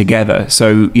in it together.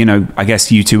 So, you know, I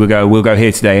guess you two would go, we'll go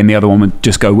here today, and the other one would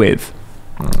just go with.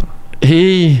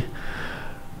 He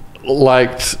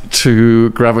liked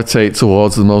to gravitate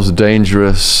towards the most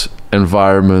dangerous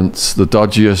environments, the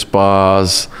dodgiest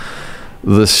bars,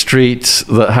 the streets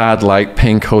that had like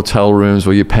pink hotel rooms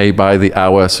where you pay by the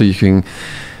hour so you can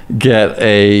get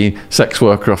a sex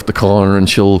worker off the corner and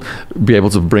she'll be able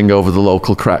to bring over the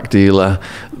local crack dealer.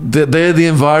 They're the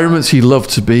environments he loved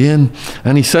to be in.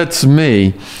 And he said to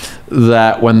me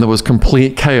that when there was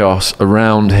complete chaos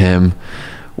around him,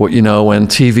 what, you know, when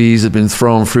TVs had been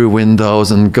thrown through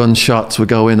windows and gunshots were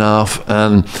going off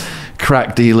and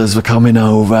crack dealers were coming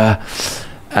over,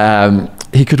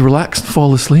 he could relax and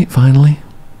fall asleep finally.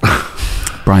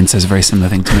 Brian says a very similar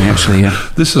thing to me, actually. Yeah.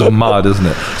 This is mad, isn't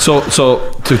it? So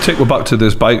to take me back to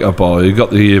this biker bar, you got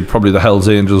probably the Hells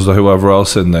Angels or whoever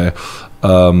else in there,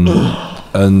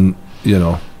 and you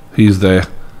know he's there.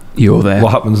 You're there.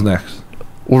 What happens next?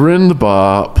 We're in the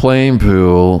bar playing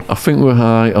pool. I think we're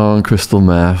high on crystal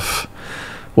meth.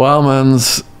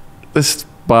 This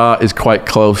bar is quite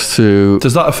close to...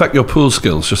 Does that affect your pool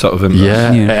skills, just out of interest?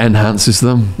 Yeah, it enhances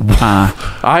them.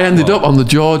 I ended up on the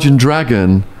Georgian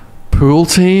Dragon pool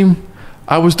team.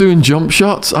 I was doing jump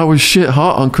shots. I was shit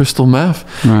hot on crystal meth.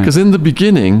 Because in the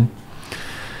beginning,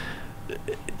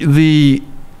 the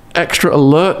extra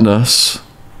alertness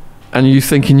and you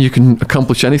thinking you can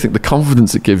accomplish anything, the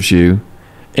confidence it gives you,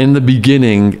 in the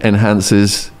beginning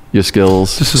enhances your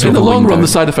skills. In the long run, the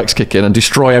side effects kick in and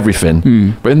destroy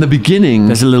everything. But in the beginning,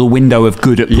 there's a little window of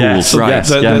good at pools. Yes, right?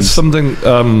 There's something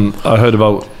I heard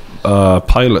about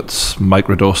pilots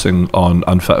microdosing on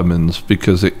amphetamines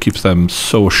because it keeps them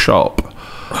so sharp,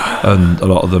 and a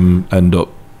lot of them end up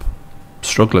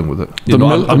struggling with it. The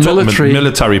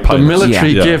military pilots. The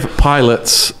military give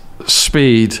pilots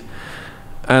speed.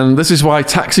 And this is why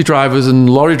taxi drivers and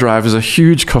lorry drivers are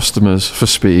huge customers for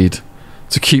speed,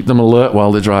 to keep them alert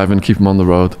while they drive and keep them on the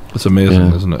road. It's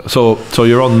amazing, isn't it? So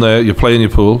you're on there, you're playing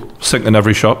your pool, sinking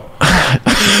every shot.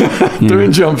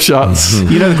 Doing jump shots.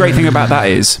 You know, the great thing about that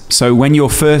is, so when you're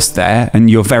first there and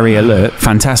you're very alert,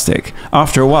 fantastic.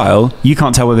 After a while, you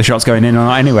can't tell whether the shot's going in or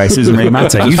not anyway, so it doesn't really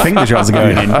matter. You think the shots are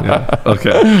going in. Yeah.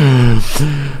 Okay.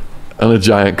 And a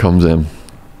giant comes in.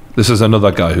 This is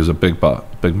another guy who's a big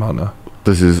man now.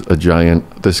 This is a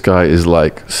giant. This guy is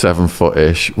like 7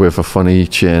 foot-ish with a funny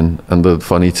chin and the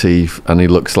funny teeth, and he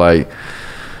looks like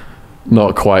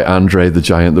not quite Andre the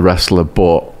Giant, the wrestler,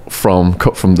 but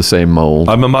cut from the same mold.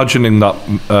 I'm imagining that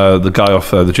the guy off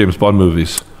the James Bond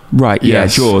movies. Right. Yeah.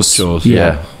 Jaws.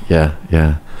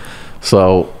 Yeah.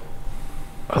 So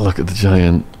I look at the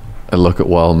giant. I look at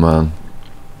Wildman,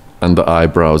 and the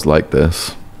eyebrows like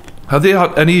this. Have they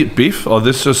had any beef, or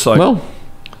this just like? No.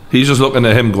 He's just looking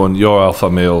at him going, you're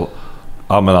alpha male,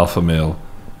 I'm an alpha male.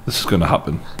 This is going to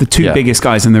happen. The two biggest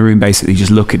guys in the room basically just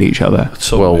look at each other.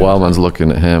 So Wildman's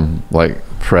looking at him like,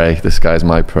 prey. This guy's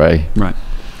my prey. Right.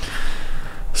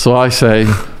 So I say,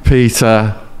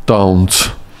 Peter,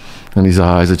 don't. And his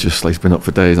eyes are just like, he's been up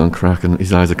for days on crack, and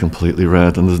his eyes are completely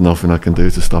red, and there's nothing I can do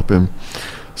to stop him.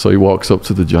 So he walks up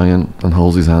to the giant and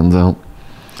holds his hands out.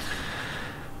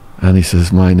 And he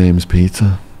says, "My name's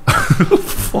Peter."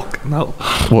 Fucking hell.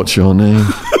 "What's your name?"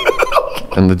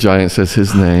 And the giant says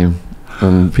his name.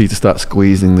 And Peter starts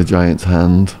squeezing the giant's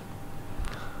hand.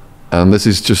 And this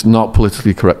is just not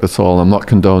politically correct at all. I'm not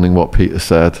condoning what Peter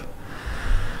said.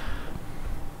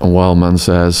 And Wildman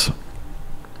says,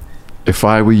 "If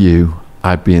I were you,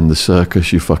 I'd be in the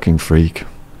circus, you fucking freak."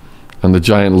 And the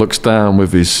giant looks down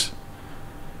with his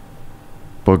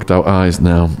bugged out eyes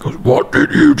now. Goes, "What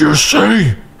did you just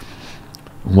say?"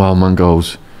 And Wildman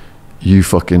goes, "You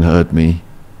fucking heard me.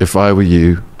 If I were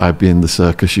you, I'd be in the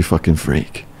circus, you fucking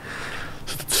freak."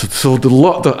 So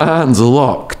the hands are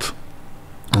locked.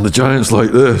 And the giant's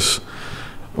like this.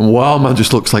 And Wildman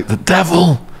just looks like the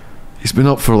devil. He's been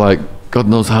up for like God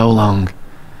knows how long.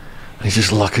 And he's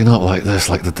just locking up like this,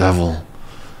 like the devil.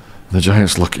 And the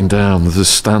giant's looking down. There's a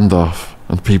standoff.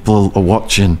 And people are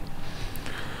watching.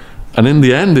 And in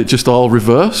the end, it just all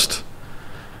reversed.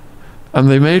 And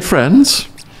they made friends.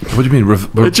 What do you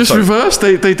mean? It just reversed.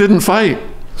 They didn't fight.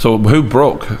 So who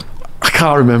broke? I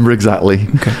can't remember exactly.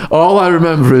 Okay. All I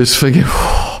remember is thinking,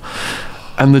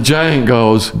 and the giant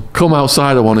goes, "Come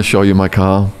outside, I want to show you my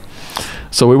car."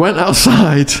 So we went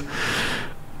outside,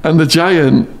 and the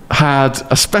giant had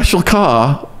a special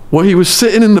car where he was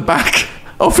sitting in the back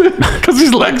of it because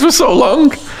his legs were so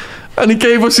long. And he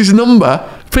gave us his number.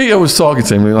 Peter was talking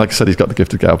to him, like I said, he's got the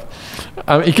gift of gab.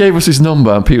 He gave us his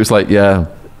number, and Peter was like, "Yeah,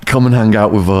 come and hang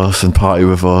out with us and party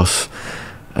with us.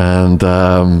 And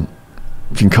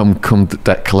you can come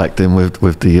debt collecting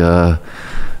with the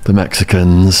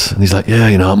Mexicans." And he's like, "Yeah,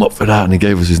 I'm up for that." And he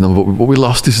gave us his number, but we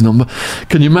lost his number.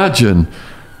 Can you imagine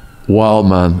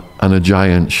Wildman and a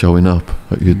giant showing up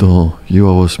at your door? "You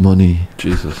owe us money."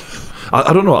 Jesus.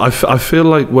 I don't know. I feel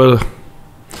like we're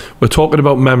talking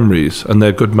about memories, and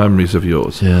they're good memories of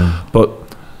yours. Yeah. But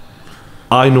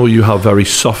I know you have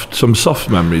some soft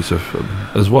memories of him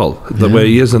as well. The way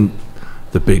he isn't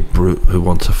the big brute who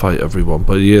wants to fight everyone,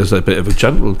 but he is a bit of a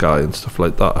gentle guy and stuff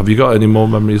like that. Have you got any more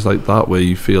memories like that where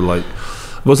you feel like,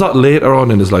 was that later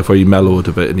on in his life where he mellowed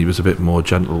a bit and he was a bit more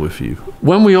gentle with you?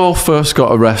 When we all first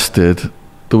got arrested,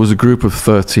 there was a group of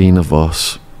 13 of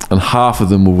us, and half of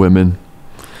them were women.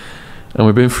 And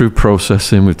we've been through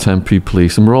processing with Tempe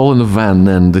police, and we're all in a van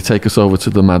then. They take us over to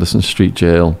the Madison Street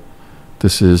jail.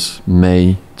 This is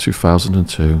May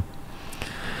 2002.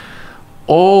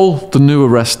 All the new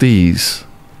arrestees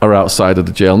are outside of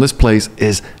the jail, and this place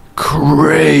is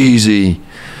crazy.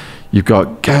 You've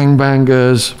got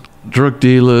gangbangers, drug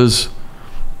dealers,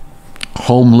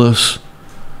 homeless,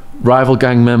 rival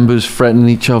gang members threatening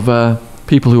each other,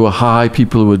 people who are high,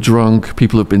 people who are drunk,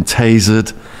 people who have been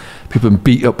tasered, people who have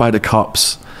been beat up by the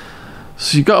cops.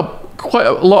 So you've got quite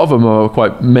a lot of them are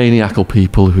quite maniacal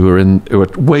people who are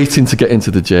waiting to get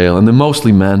into the jail, and they're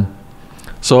mostly men.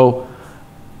 So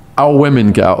our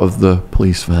women get out of the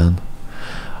police van,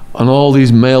 and all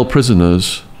these male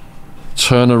prisoners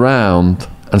turn around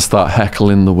and start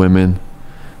heckling the women,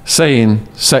 saying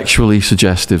sexually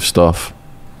suggestive stuff.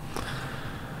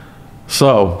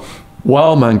 So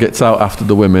Wildman gets out after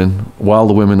the women while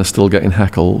the women are still getting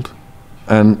heckled,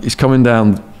 and he's coming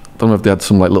down. I don't know if they had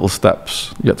some like little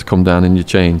steps you had to come down in your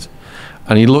chains,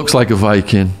 and he looks like a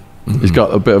Viking. Mm-hmm. He's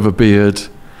got a bit of a beard,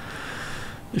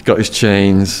 he's got his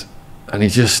chains, and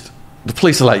the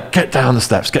police are like, get down the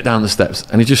steps,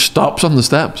 and he just stops on the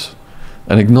steps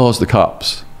and ignores the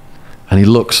cops, and he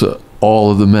looks at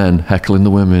all of the men heckling the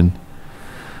women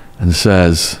and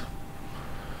says,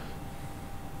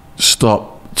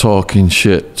 "Stop talking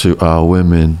shit to our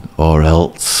women or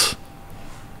else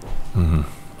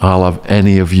I'll have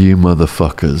any of you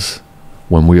motherfuckers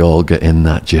when we all get in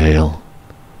that jail."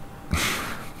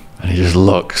 And he just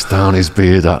looks down his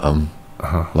beard at them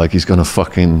like he's gonna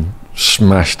fucking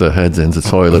smash their heads into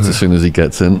toilets as soon as he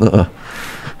gets in there.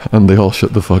 And they all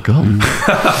shut the fuck up.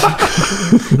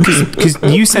 Because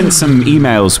you sent some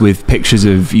emails with pictures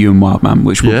of you and Wildman,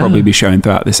 which will probably be shown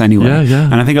throughout this anyway. Yeah.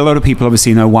 And I think a lot of people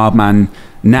obviously know Wildman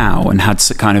now and had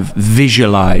to kind of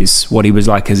visualize what he was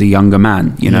like as a younger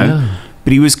man, Yeah.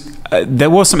 But he was,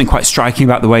 there was something quite striking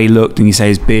about the way he looked, and you say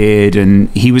his beard, and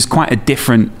he was quite a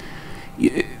different,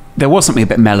 there was something a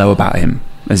bit mellow about him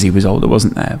as he was older,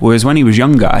 wasn't there? Whereas when he was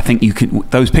younger, I think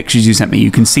those pictures you sent me,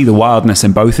 you can see the wildness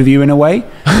in both of you in a way.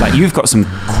 Like, you've got some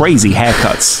crazy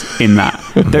haircuts in that.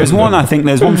 There's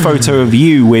one photo of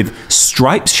you with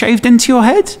stripes shaved into your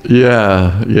head.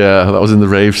 Yeah, that was in the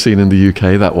rave scene in the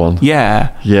UK, that one. Yeah.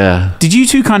 Did you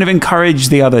two kind of encourage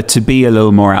the other to be a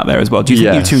little more out there as well? Do you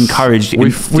think you two encouraged?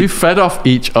 We fed off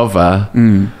each other,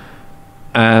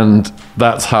 And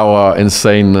that's how our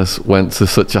insaneness went to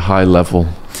such a high level.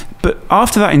 But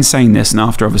after that insaneness, and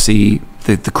after obviously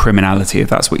the criminality, if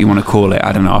that's what you want to call it,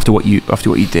 I don't know, after what you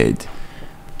did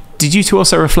you two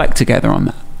also reflect together on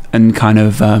that and kind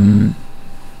of I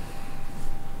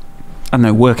don't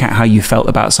know, work out how you felt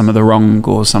about some of the wrong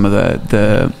or some of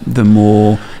the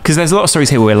more, because there's a lot of stories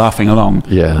here where we're laughing along,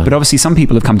 but obviously some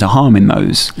people have come to harm in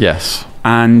those. Yes.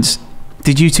 And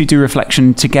did you two do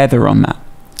reflection together on that?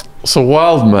 So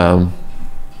Wildman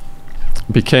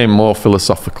became more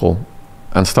philosophical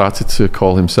and started to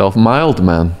call himself Mild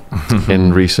Man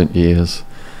in recent years.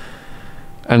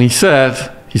 And he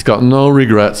said he's got no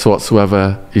regrets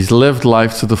whatsoever. He's lived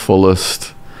life to the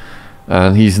fullest,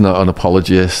 and he's not an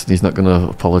apologist. He's not going to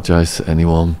apologize to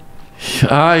anyone.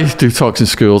 I do talks in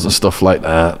schools and stuff like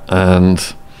that,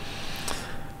 and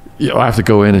I have to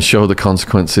go in and show the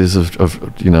consequences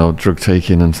of drug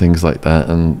taking and things like that.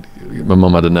 And my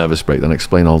mum had a nervous breakdown,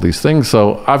 explain all these things.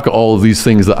 So I've got all of these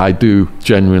things that I do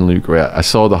genuinely regret. I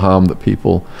saw the harm that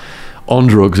people on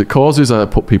drugs it causes. I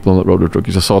put people on the road of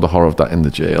drugs. I saw the horror of that in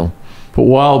the jail. But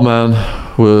Wildman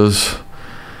was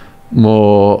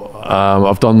more,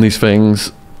 I've done these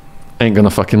things, ain't gonna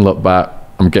fucking look back.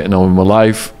 I'm getting on with my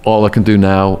life. All I can do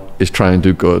now is try and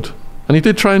do good. And he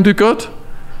did try and do good.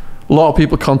 A lot of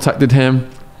people contacted him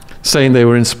saying they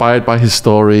were inspired by his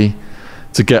story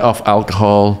to get off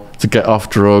alcohol, to get off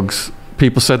drugs.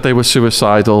 People said they were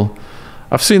suicidal.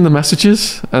 I've seen the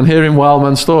messages, and hearing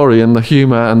Wildman's story and the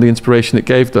humour and the inspiration it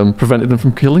gave them prevented them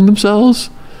from killing themselves.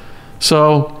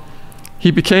 So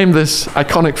he became this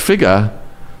iconic figure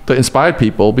that inspired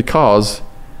people because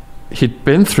he'd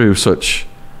been through such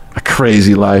a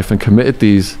crazy life and committed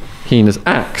these heinous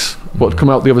acts, but come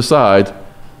out the other side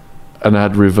and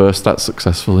had reversed that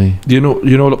successfully. You know,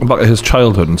 looking back at his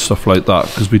childhood and stuff like that,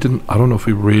 because I don't know if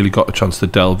we really got a chance to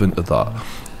delve into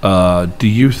that. Do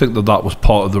you think that was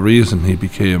part of the reason he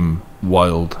became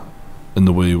wild in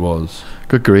the way he was?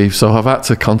 Good grief. So I've had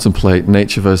to contemplate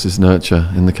nature versus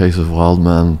nurture in the case of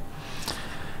Wildman.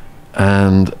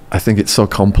 And I think it's so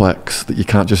complex that you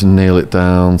can't just nail it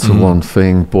down to one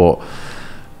thing, but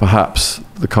perhaps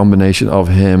the combination of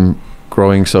him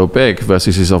growing so big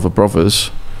versus his other brothers.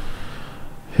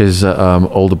 His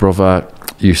older brother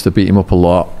used to beat him up a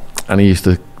lot, and he used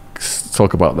to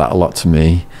talk about that a lot to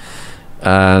me.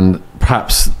 And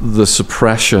perhaps the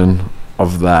suppression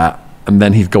of that, and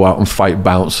then he'd go out and fight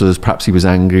bouncers. Perhaps he was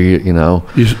angry,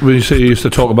 When you say he used to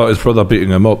talk about his brother beating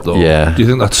him up, though, yeah. Do you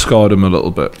think that scarred him a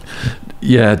little bit?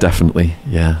 Yeah, definitely,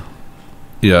 yeah.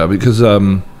 Yeah, because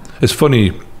it's funny,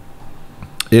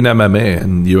 in MMA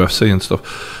and UFC and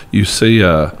stuff, you see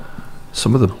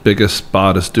some of the biggest,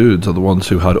 baddest dudes are the ones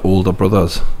who had older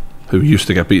brothers who used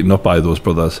to get beaten up by those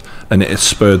brothers, and it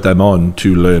spurred them on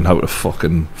to learn how to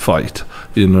fucking fight.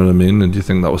 You know what I mean? And do you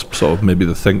think that was sort of maybe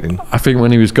the thinking? I think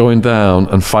when he was going down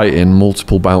and fighting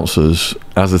multiple bouncers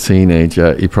as a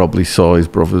teenager, he probably saw his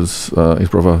brother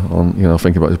on,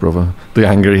 thinking about his brother, the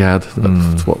anger he had.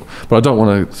 But I don't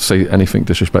want to say anything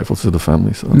disrespectful to the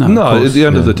family. So. No, at the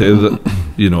end of the day,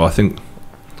 I think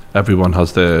everyone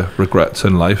has their regrets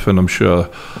in life, and I'm sure,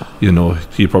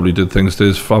 he probably did things to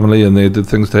his family and they did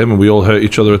things to him, and we all hurt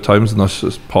each other at times, and that's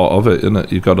just part of it, isn't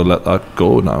it? You've got to let that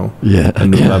go now,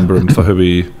 and remember him for who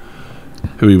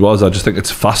he was. I just think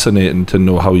it's fascinating to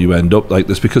know how you end up like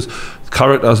this, because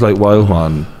characters like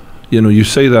Wildman, you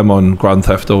see them on Grand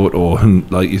Theft Auto, and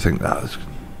like you think that's a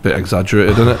bit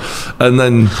exaggerated, isn't it? And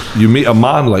then you meet a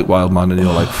man like Wildman, and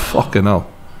you're like, fucking hell.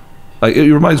 Like,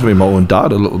 it reminds me of my own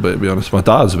dad a little bit, to be honest. My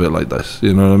dad's a bit like this,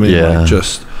 you know what I mean? Yeah. Like,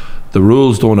 just, the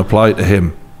rules don't apply to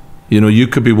him. You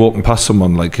could be walking past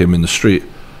someone like him in the street.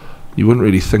 You wouldn't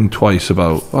really think twice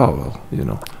about,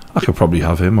 I could probably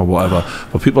have him or whatever.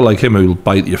 But people like him who'll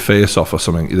bite your face off or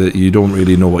something, you don't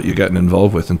really know what you're getting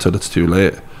involved with until it's too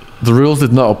late. The rules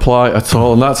did not apply at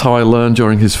all, and that's how I learned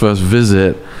during his first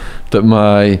visit that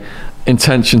my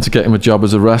intention to get him a job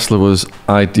as a wrestler was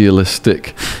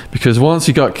idealistic, because once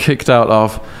he got kicked out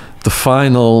of the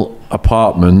final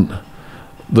apartment,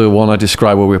 the one I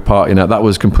described where we were partying at, that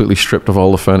was completely stripped of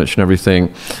all the furniture and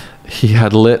everything. He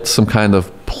had lit some kind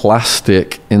of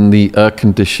plastic in the air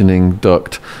conditioning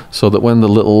duct so that when the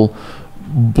little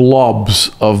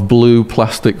blobs of blue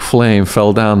plastic flame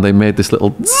fell down, they made this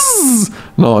little zzz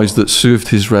noise that soothed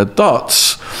his red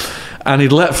dots. And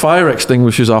he'd let fire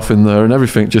extinguishers off in there and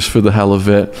everything just for the hell of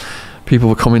it. People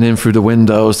were coming in through the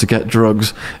windows to get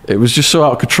drugs. It was just so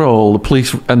out of control. The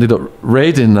police ended up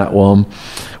raiding that one.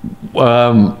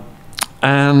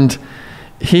 And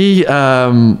he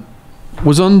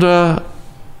was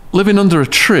living under a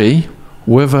tree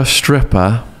with a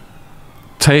stripper,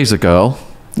 Taser Girl,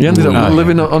 He ended up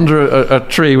living under a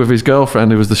tree with his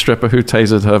girlfriend, who was the stripper who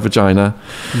tasered her vagina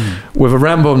with a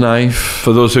Rambo knife.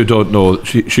 For those who don't know,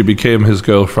 she became his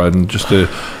girlfriend,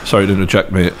 sorry to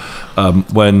interject, mate,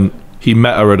 when he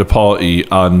met her at a party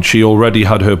and she already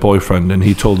had her boyfriend, and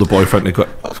he told the boyfriend to go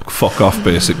fuck off,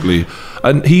 basically.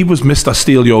 And he was Mr.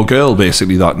 Steal Your Girl,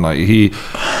 basically, that night. He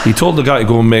told the guy to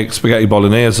go and make spaghetti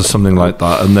bolognese or something like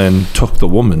that, and then took the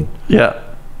woman. Yeah.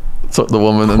 Took the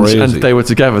woman, and they were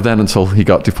together then until he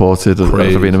got deported for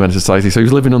being a menace to society. So he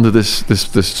was living under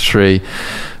this tree.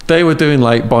 They were doing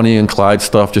like Bonnie and Clyde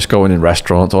stuff, just going in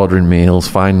restaurants, ordering meals,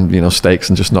 fine, steaks,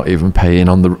 and just not even paying,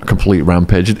 on the complete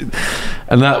rampage.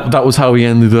 And that was how he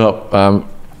ended up.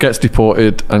 Gets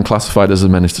deported and classified as a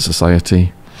menace to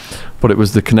society. But it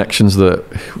was the connections that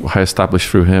I established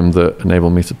through him that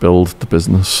enabled me to build the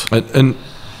business. And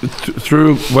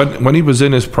through when he was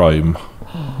in his prime,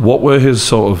 what were his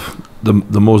sort of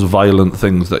the most violent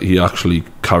things that he actually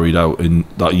carried out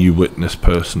that you witnessed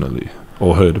personally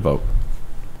or heard about?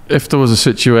 If there was a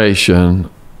situation,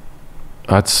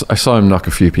 I saw him knock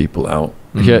a few people out.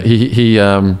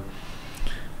 Mm-hmm.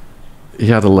 He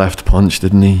had a left punch,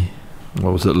 didn't he?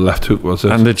 What was it? Left hook, was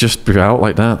it? And they'd just be out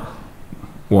like that.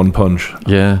 One punch.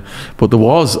 Yeah. But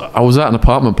I was at an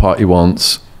apartment party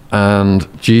once, and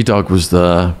G-Dog was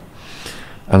there,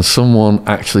 and someone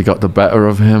actually got the better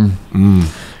of him.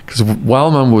 Because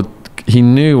Wildman he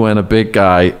knew when a big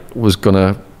guy was going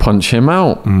to punch him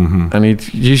out. Mm-hmm. And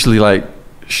he'd usually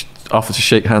offer to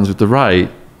shake hands with the right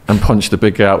and punch the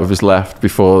big guy out with his left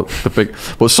before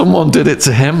but someone did it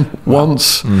to him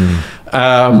once.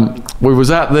 We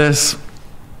was at this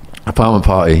apartment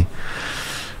party.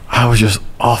 I was just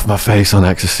off my face on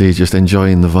ecstasy, just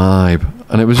enjoying the vibe.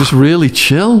 And it was just really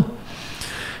chill.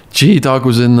 G-Dog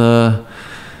was in there,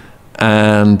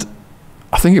 and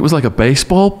I think it was like a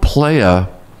baseball player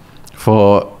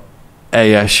for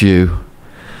ASU,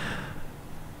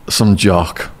 some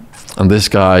jock. And this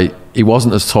guy, he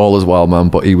wasn't as tall as Wildman,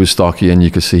 but he was stocky, and you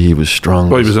could see he was strong.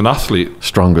 Well, he was an athlete.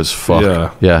 Strong as fuck.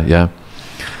 Yeah. Yeah.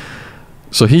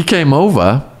 So he came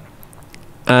over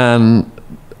and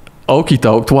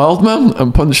okey-doked Wildman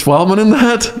and punched Wildman in the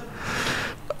head.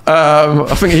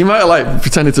 I think he might have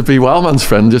pretended to be Wildman's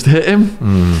friend, just hit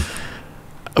him.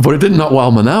 But it didn't knock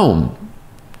Wildman out.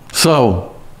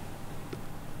 So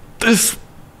this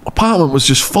apartment was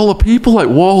just full of people, like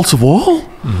wall to wall.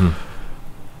 Mm-hmm.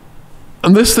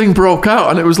 And this thing broke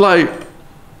out, and it was like,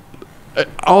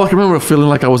 all I can remember feeling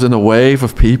like I was in a wave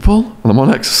of people, and I'm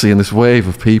on ecstasy in this wave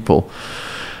of people.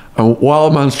 And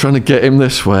Wildman's trying to get him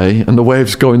this way, and the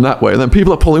wave's going that way. And then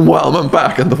people are pulling Wildman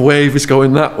back, and the wave is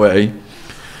going that way.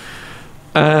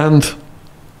 And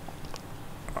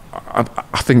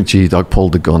I think G-Dog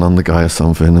pulled the gun on the guy or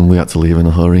something, and we had to leave in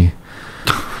a hurry.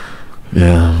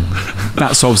 Yeah.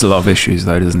 That solves a lot of issues,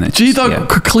 though, doesn't it? G-Dog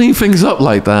could clean things up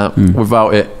like that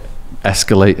without it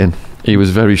escalating. He was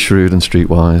very shrewd and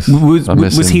streetwise.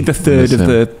 Was he the third of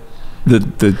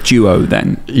the duo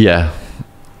then? Yeah,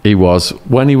 he was.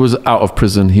 When he was out of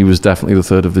prison, he was definitely the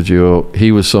third of the duo.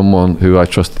 He was someone who I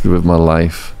trusted with my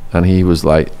life, and he was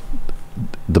like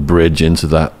the bridge into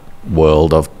that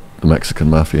world of the Mexican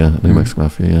Mafia, New Mexican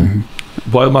Mafia, yeah.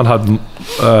 Mm-hmm. Wildman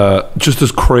had just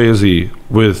as crazy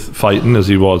with fighting as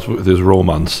he was with his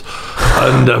romance.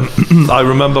 And I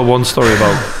remember one story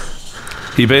about,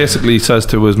 he basically says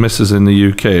to his missus in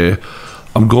the UK,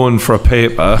 I'm going for a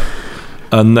paper,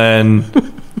 and then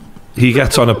he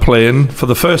gets on a plane for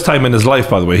the first time in his life,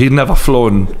 by the way. He'd never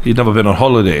been on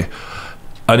holiday,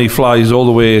 and he flies all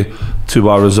the way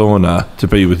to Arizona to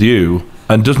be with you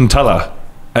and doesn't tell her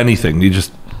anything. He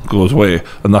just goes away,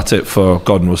 and that's it for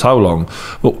God knows how long.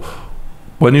 But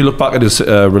when you look back at his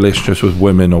relationships with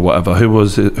women or whatever, who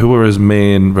were his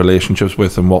main relationships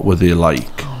with, and what were they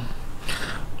like?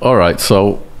 All right,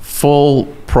 so full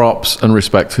props and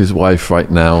respect to his wife right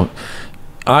now.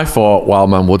 I thought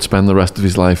Wildman would spend the rest of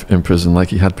his life in prison, like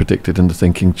he had predicted in the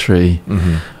Thinking Tree.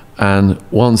 Mm-hmm. And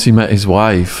once he met his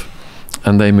wife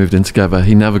and they moved in together,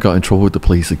 he never got in trouble with the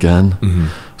police again. Mm-hmm.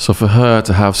 So for her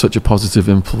to have such a positive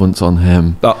influence on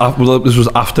him... well, this was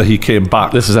after he came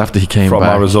back. This is after he came from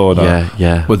back. Arizona.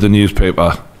 Yeah. With the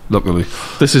newspaper, luckily.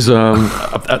 This is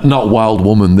not Wild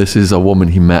Woman. This is a woman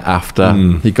he met after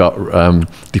he got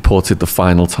deported the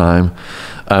final time.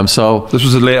 So this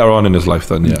was later on in his life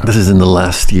then, yeah. This is in the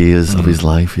last years of his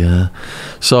life, yeah.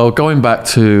 So going back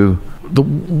to the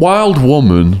Wild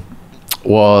Woman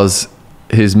was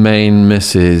his main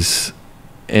missus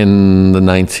in the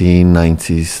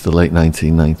 1990s, the late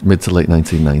 1990s, mid to late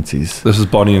 1990s. This is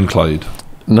Bonnie and Clyde.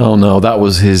 No, that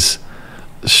was his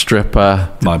stripper.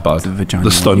 My bad. The vagina.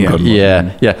 The stun gun.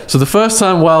 Yeah. So the first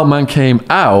time Wildman came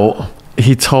out,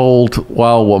 he told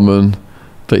Wildwoman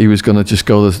that he was going to just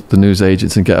go to the news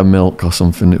agents and get a milk or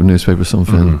something, a newspaper or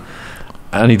something.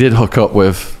 And he did hook up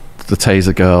with the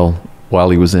Taser girl while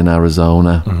he was in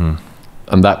Arizona.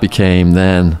 And that became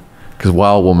then, because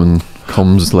Wildwoman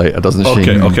comes later, doesn't she?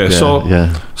 Okay.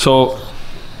 So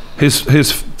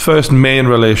his first main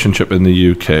relationship in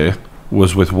the UK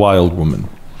was with Wildwoman.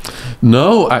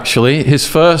 No, actually, his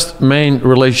first main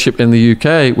relationship in the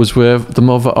UK was with the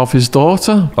mother of his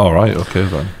daughter. All right, okay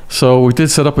then. So we did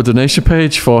set up a donation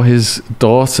page for his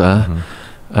daughter,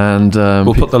 and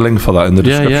we'll put the link for that in the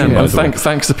description. And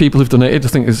thanks to people who've donated. I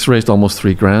think it's raised almost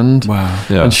 $3,000. Wow!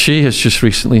 Yeah. And she has just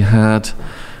recently had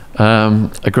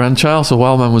a grandchild, so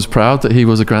Wildman was proud that he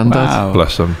was a granddad. Wow.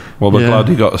 Bless him. Well, we're glad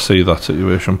he got to see that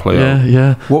situation play out.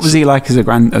 Yeah. What was he like as a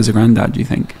granddad, do you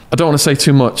think? I don't want to say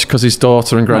too much because his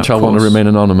daughter and grandchild want to remain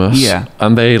anonymous. Yeah.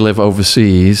 And they live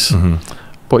overseas.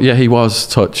 But yeah, he was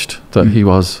touched that he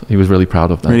was really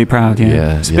proud of that. Really proud,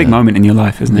 yeah. It's a big moment in your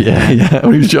life, isn't it? Yeah.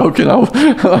 When he was joking, I'm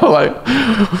like,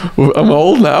 I'm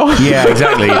old now. Yeah,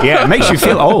 exactly. Yeah, it makes you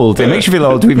feel old. It makes you feel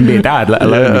old to even be a dad, let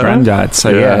alone a granddad.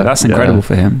 So that's incredible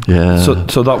for him. Yeah.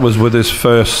 So that was with his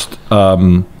first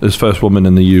woman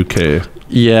in the UK.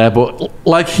 Yeah, but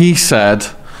like he said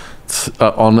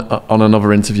on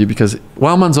another interview, because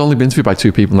Wildman's only been interviewed by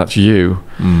two people, and that's you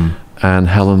and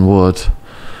Helen Wood.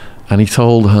 And he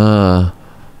told her,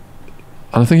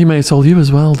 and I think he may have told you as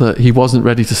well, that he wasn't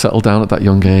ready to settle down at that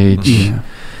young age. Yeah.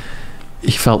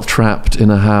 He felt trapped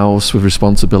in a house with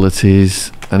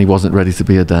responsibilities, and he wasn't ready to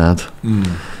be a dad.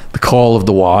 The call of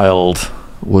the wild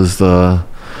was there.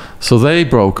 So they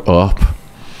broke up,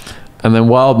 and then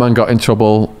Wildman got in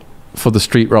trouble for the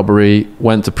street robbery,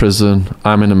 went to prison.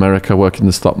 I'm in America working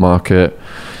the stock market.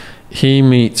 He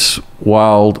meets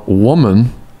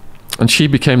Wildwoman, and she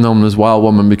became known as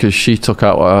Wildwoman because she took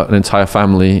out an entire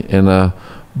family in a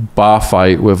bar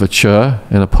fight with a chair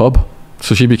in a pub.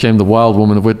 So she became the Wild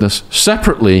Woman of Widnes,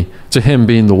 separately to him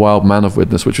being the Wild Man of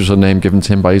Widnes, which was a name given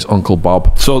to him by his uncle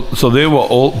Bob. So they were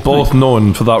both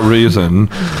known for that reason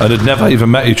and had never even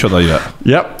met each other yet.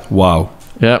 Yep. Wow.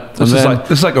 Yep. This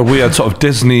is like a weird sort of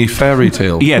Disney fairy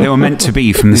tale. Yeah, they were meant to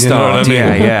be from the start. You know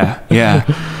what I mean?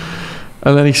 Yeah.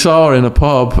 And then he saw her in a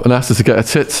pub and asked her to get her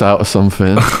tits out or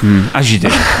something. As you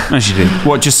did.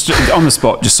 What, just on the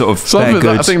spot, just sort of something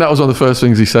I think that was one of the first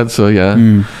things he said, so yeah.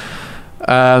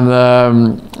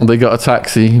 And they got a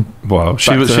taxi. Wow.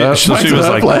 She was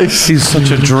like, place. He's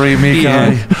such a dreamy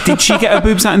guy. Did she get her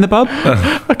boobs out in the pub?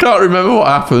 I can't remember what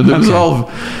happened. It was all...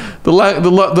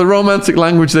 The romantic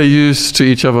language they used to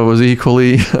each other was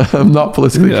equally not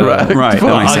politically correct. Right,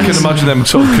 I can imagine them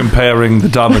sort of comparing the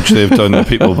damage they've done to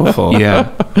people before.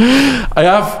 Yeah. I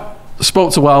have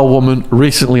spoke to Wildwoman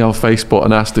recently on Facebook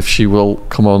and asked if she will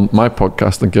come on my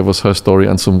podcast and give us her story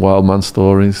and some Wildman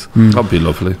stories. That'd be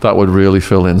lovely. That would really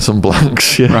fill in some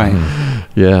blanks. Yeah. Right.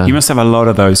 Yeah. You must have a lot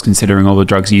of those considering all the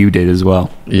drugs you did as well.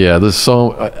 Yeah, there's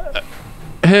so...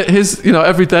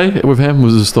 every day with him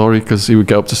was a story because he would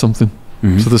get up to something.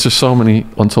 So there's just so many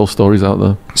untold stories out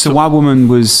there. So Wildwoman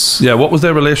was... Yeah, what was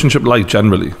their relationship like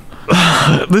generally?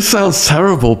 This sounds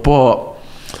terrible, but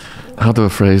how do I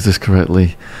phrase this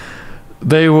correctly?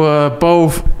 They were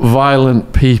both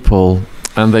violent people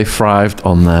and they thrived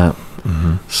on that.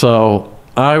 So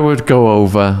I would go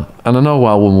over, and I know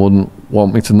Wildwoman wouldn't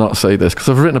want me to not say this because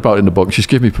I've written about it in the book. She's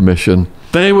given me permission.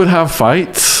 They would have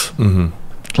fights.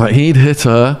 Like he'd hit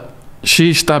her,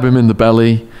 she'd stab him in the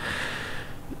belly,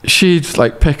 she'd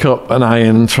like pick up an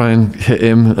iron and try and hit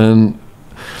him, and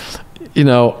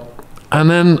and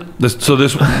then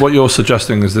what you're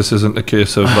suggesting is this isn't a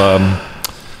case of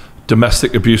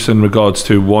domestic abuse in regards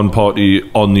to one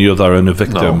party on the other and a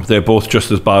victim. No. They're both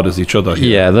just as bad as each other here.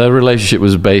 Yeah, their relationship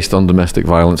was based on domestic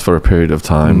violence for a period of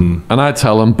time, and I'd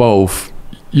tell them both,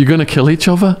 you're gonna kill each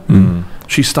other.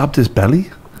 She stabbed his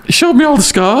belly? He showed me all the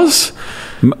scars.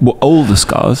 All the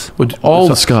scars? All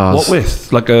the scars. What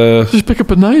with? Like a... Just pick up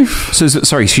a knife. So,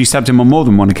 sorry, she stabbed him on more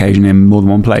than one occasion in more than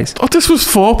one place? Oh, this was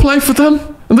foreplay for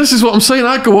them. And this is what I'm saying.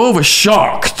 I'd go over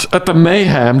shocked at the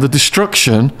mayhem, the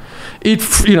destruction. He'd,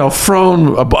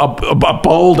 thrown a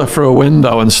boulder through a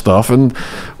window and stuff, and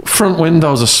front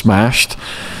windows are smashed.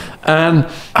 And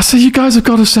I said, you guys have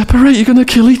got to separate. You're going to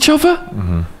kill each other?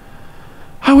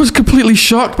 I was completely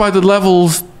shocked by the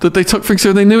levels that they took things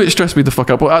to. They knew it stressed me the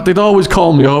fuck out, but they'd always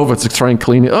call me over to try and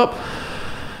clean it up.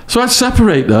 So I'd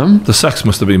separate them. The sex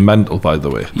must have been mental, by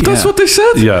the way. Yeah. That's what they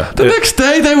said. Yeah. The next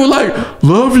day they were like,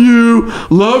 love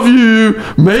you,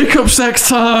 makeup sex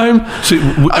time. See,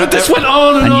 this went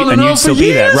on and on and on you'd still for be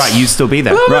years. there, right? You'd still be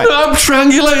there, right? I'm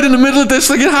strangulated in the middle of this,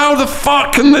 thinking, how the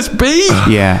fuck can this be?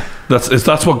 Yeah.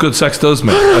 That's what good sex does,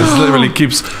 mate. It literally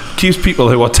keeps people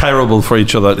who are terrible for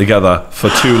each other together for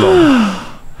too long.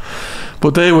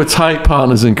 But they were tight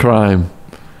partners in crime.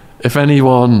 If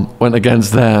anyone went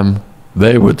against them,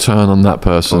 they would turn on that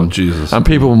person. Oh, Jesus. And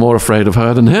people were more afraid of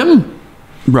her than him.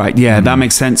 Right, yeah, that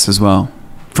makes sense as well,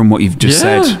 from what you've just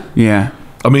said. Yeah.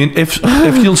 I mean, if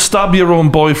you'll stab your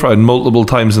own boyfriend multiple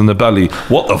times in the belly,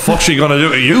 what the fuck's she gonna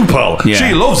do to you, pal? Yeah.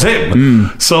 She loves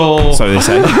him. So they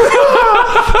say.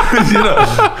 you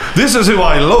know, this is who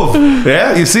I love.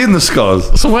 Yeah, you seen the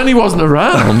scars. So when he wasn't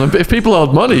around, if people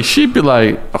owed money, she'd be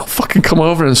like, "I'll fucking come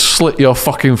over and slit your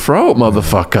fucking throat,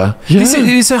 motherfucker." Yeah.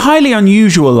 It's a highly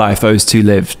unusual life those two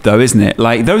lived, though, isn't it?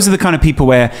 Like, those are the kind of people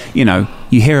where, you know,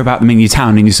 you hear about them in your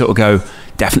town and you sort of go,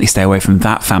 definitely stay away from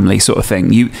that family sort of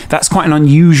thing. That's quite an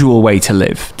unusual way to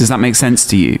live. Does that make sense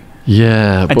to you?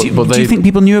 Yeah, do you think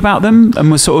people knew about them and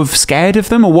were sort of scared of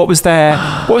them, or what was their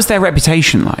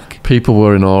reputation like? People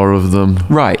were in awe of them,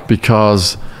 right?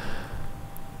 Because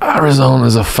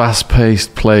Arizona's a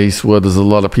fast-paced place where there's a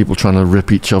lot of people trying to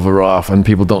rip each other off, and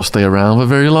people don't stay around for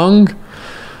very long.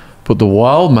 But the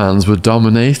Wildmans were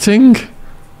dominating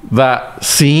that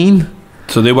scene.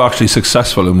 So they were actually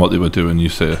successful in what they were doing, you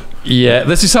say? Yeah,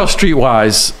 this is how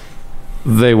streetwise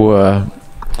they were.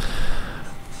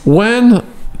 When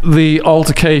the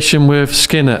altercation with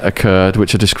Skinner occurred,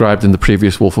 which I described in the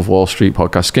previous Wolf of Wall Street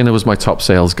podcast, Skinner was my top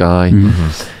sales guy.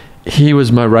 Mm-hmm. He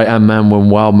was my right-hand man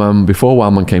before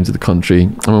Wildman came to the country.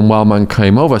 And when Wildman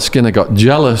came over, Skinner got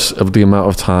jealous of the amount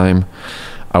of time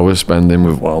I was spending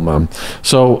with Wildman.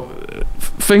 So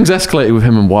things escalated with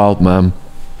him and Wildman.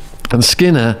 And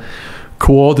Skinner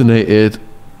coordinated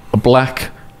a black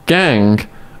gang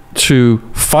to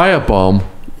firebomb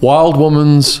Wild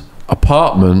Woman's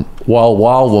apartment while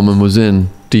Wild Woman was in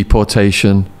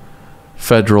deportation,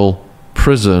 federal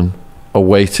prison,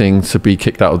 awaiting to be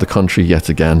kicked out of the country yet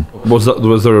again. Was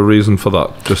there a reason for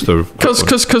that? Just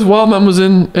because Wildman was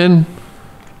in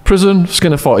prison,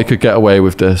 Skinner thought he could get away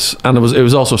with this, and it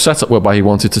was also set up whereby he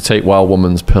wanted to take Wild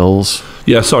Woman's pills.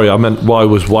 Yeah, sorry, I meant why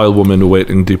was Wild Woman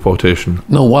awaiting deportation?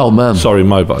 No, Wild Man. Sorry,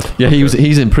 my bad. Yeah, okay.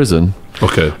 He's in prison.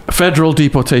 Okay. Federal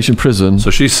deportation prison. So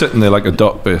she's sitting there like a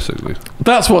duck, basically.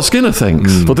 That's what Skinner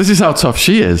thinks. But this is how tough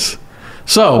she is.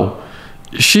 So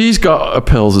she's got her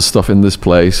pills and stuff in this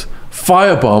place.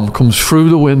 Firebomb comes through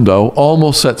the window,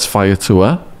 almost sets fire to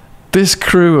her. This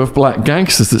crew of black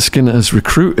gangsters that Skinner has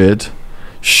recruited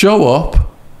show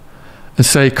up and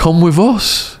say, "Come with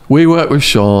us. We work with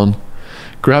Shaun.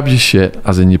 Grab your shit,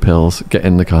 as in your pills. Get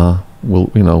in the car. We'll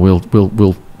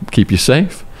keep you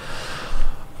safe."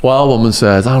 Wild Woman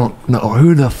says, "I don't know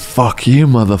who the fuck you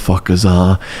motherfuckers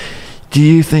are. Do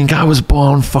you think I was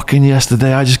born fucking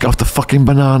yesterday? I just got off the fucking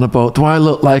banana boat. Do I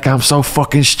look like I'm so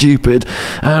fucking stupid?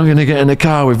 I'm gonna get in the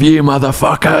car with you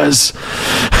motherfuckers."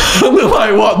 And they're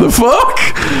like, "What the fuck?"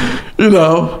 You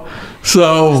know?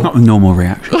 So it's not the normal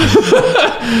reaction.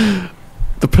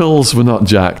 The pills were not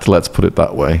jacked, let's put it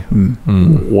that way.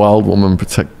 Wild Woman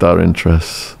protected our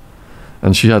interests.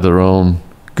 And she had her own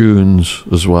goons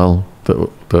as well that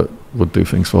would do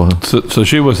things for her. So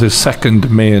she was his second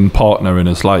main partner in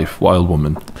his life, Wild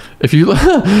Woman. If you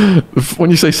when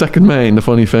you say second main, the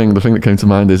thing that came to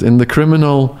mind is in the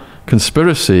criminal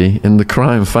conspiracy, in the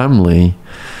crime family,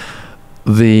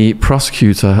 the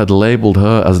prosecutor had labelled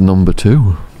her as number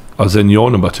 2. As in your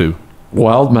number 2?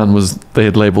 Wildman they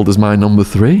had labelled as my number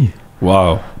 3.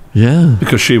 Wow. Yeah.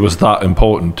 Because she was that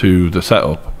important to the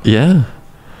setup. Yeah.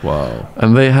 Wow.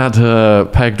 And they had her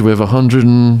pegged with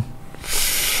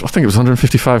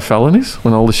 155 felonies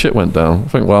when all the shit went down. I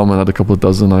think Wildman had a couple of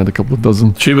dozen, I had a couple of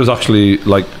dozen. She was actually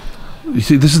like, you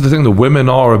see, this is the thing, the women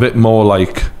are a bit more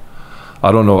like,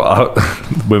 I don't know,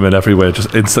 women everywhere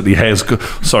just instantly hairs go,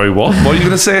 sorry, what are you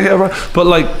going to say here? But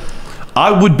like, I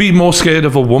would be more scared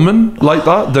of a woman like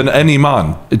that than any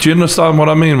man. Do you understand what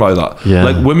I mean by that? Yeah.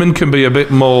 Like, women can be a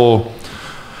bit more,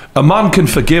 a man can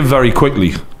forgive very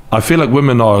quickly. I feel like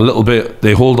women are a little bit,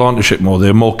 they hold on to shit more.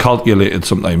 They're more calculated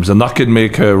sometimes, and that can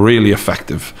make her really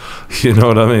effective. You know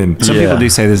what I mean? Some people do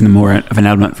say there's more of an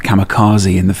element of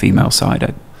kamikaze in the female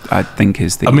side, I think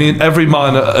is the... I mean, every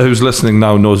man who's listening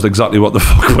now knows exactly what the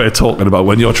fuck we're talking about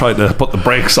when you're trying to put the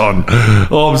brakes on.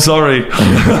 Oh, I'm sorry.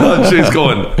 She's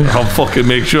going, I'll fucking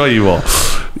make sure you are.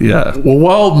 Yeah. Well,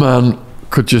 Wildman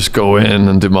could just go in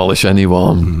and demolish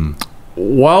anyone.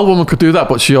 Wild Woman could do that,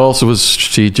 but she also was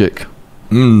strategic.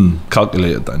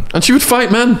 Calculated then. And she would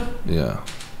fight men. Yeah.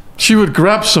 She would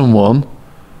grab someone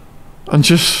and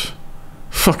just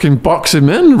fucking box him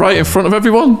in right in front of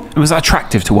everyone. Was that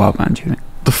attractive to Wildman, do you think?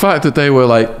 The fact that they were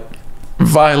like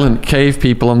violent cave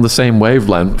people on the same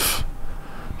wavelength,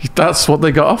 that's what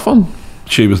they got off on.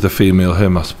 She was the female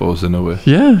him, I suppose, in a way.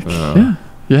 Yeah.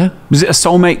 Was it a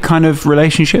soulmate kind of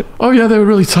relationship? Oh yeah, they were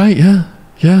really tight.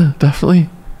 Yeah, definitely.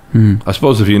 I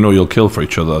suppose if you know you'll kill for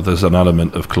each other, there's an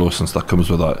element of closeness that comes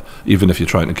with that, even if you're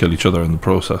trying to kill each other in the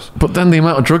process. But then the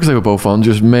amount of drugs they were both on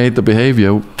just made the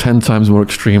behaviour 10 times more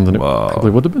extreme than it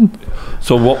probably would have been.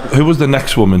 So who was the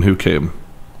next woman who came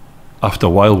after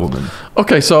Wildwoman?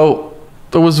 Okay, so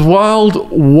there was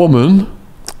Wildwoman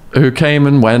who came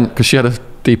and went because she had a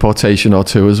deportation or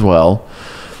two as well.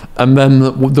 And then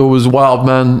there was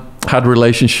Wildman, had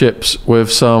relationships with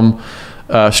some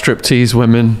striptease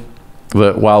women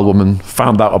that Wildwoman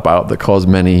found out about that caused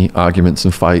many arguments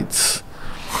and fights,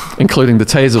 including the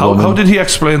taser woman. How did he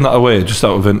explain that away, just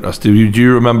out of interest? Do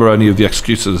you remember any of the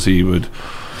excuses he would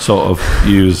sort of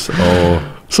use? Or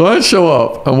So I'd show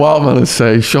up and Wildman would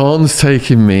say, Shaun's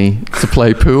taking me to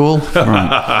play pool.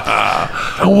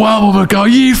 And Wildman would go,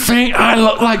 you think I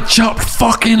look like chopped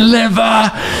fucking liver?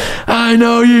 I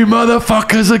know you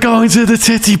motherfuckers are going to the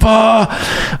titty bar.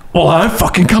 Well, I'm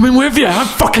fucking coming with you. I'm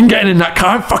fucking getting in that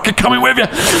car. I'm fucking coming with you.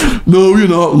 No, you're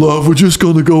not, love. We're just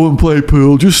going to go and play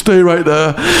pool. Just stay right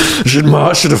there. I should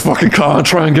march to the fucking car and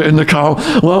try and get in the car.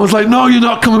 Well, I was like, no, you're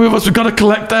not coming with us. We've got to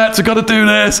collect that. We've got to do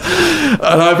this. And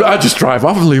I just drive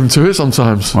off and leave them to it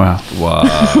sometimes. Wow.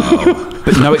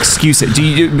 But no excuse.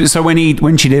 So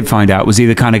when she did find out, was he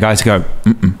the kind of guy to go,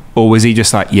 mm-mm, or was he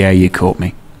just like, yeah, you caught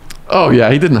me? Oh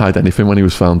yeah, he didn't hide anything when he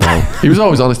was found out. He was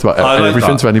always honest about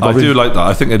everything to anybody. I do like that.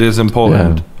 I think it is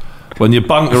important. When you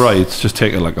bank your rights, just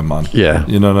take it like a man. Yeah.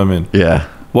 You know what I mean? Yeah.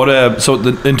 What?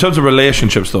 In terms of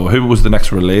relationships, though, who was the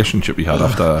next relationship he had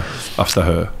after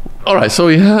her? All right, so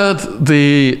he had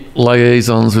the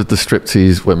liaisons with the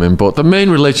striptease women, but the main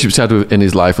relationships he had in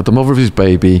his life were the mother of his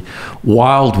baby,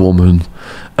 Wildwoman,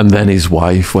 and then his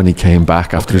wife when he came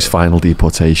back after his final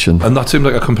deportation. And that seemed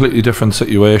like a completely different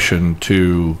situation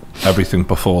to everything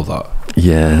before that.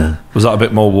 Yeah. Was that a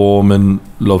bit more warm and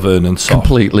loving and soft?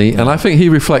 Completely. And I think he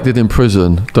reflected in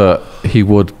prison that he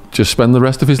would just spend the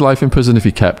rest of his life in prison if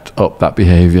he kept up that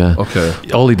behaviour. Okay.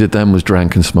 All he did then was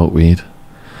drank and smoke weed.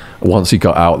 Once he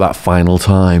got out that final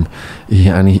time, he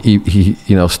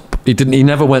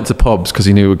never went to pubs because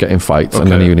he knew he would get in fights,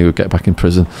 and then he knew he would get back in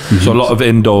prison. So a lot of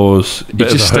indoors. He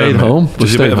just stayed home.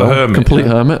 Was he a bit of a hermit? Complete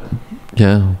hermit.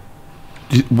 Yeah.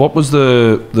 What was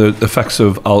the effects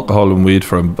of alcohol and weed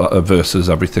for him versus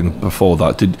everything before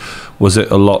that? Was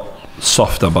it a lot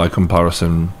softer by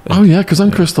comparison? Oh yeah, because on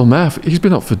crystal meth, he's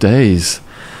been up for days,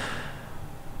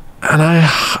 and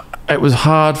it was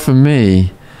hard for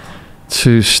me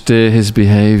to steer his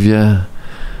behaviour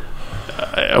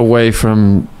away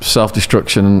from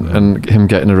self-destruction and him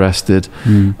getting arrested.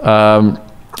 I'll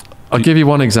give you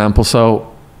one example.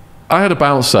 So I had a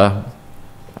bouncer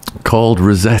called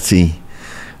Rossetti.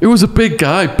 He was a big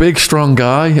guy, big, strong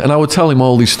guy, and I would tell him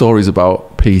all these stories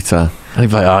about Peter. And he'd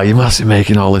be like, oh, you must be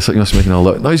making all this up, you must be making all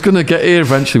that. No, he's going to get here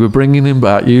eventually. We're bringing him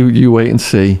back. You wait and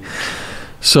see.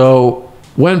 So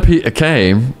when Peter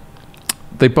came,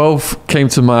 they both came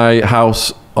to my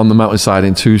house on the mountainside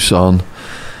in Tucson,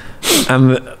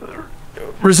 and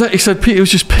Rossetti said, Peter was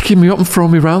just picking me up and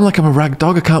throwing me around like I'm a rag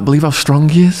dog. I can't believe how strong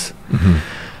he is. Mm-hmm.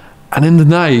 And in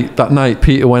that night,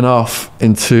 Peter went off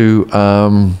into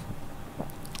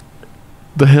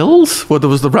the hills where there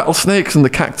was the rattlesnakes and the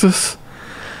cactus.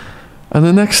 And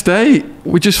the next day,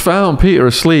 we just found Peter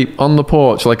asleep on the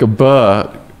porch like a bird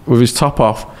with his top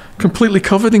off, completely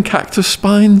covered in cactus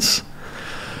spines.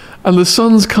 And the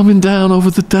sun's coming down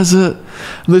over the desert,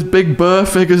 and there's big burr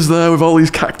figures there with all these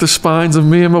cactus spines,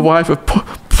 and me and my wife are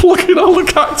plucking all the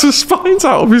cactus spines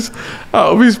out of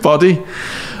his body.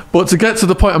 But to get to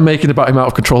the point of making about him out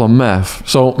of control on meth,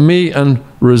 so me and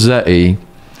Rossetti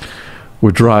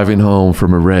were driving home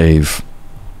from a rave,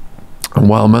 and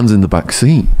Wildman's in the back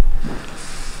seat,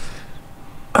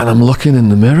 and I'm looking in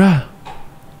the mirror,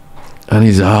 and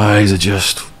his eyes are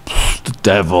just the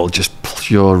devil, just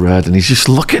pure red, and he's just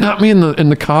looking at me in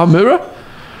the car mirror.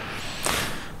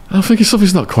 And I'm thinking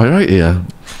something's not quite right here.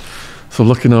 So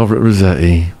looking over at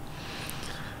Rossetti,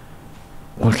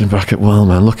 looking back at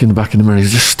Wildman, looking back in the mirror,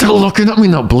 he's just still looking at me,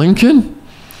 not blinking.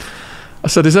 I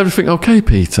said, is everything okay,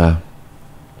 Peter?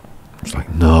 He's like,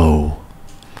 no.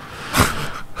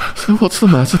 So what's the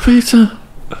matter, Peter?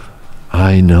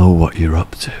 I know what you're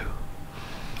up to.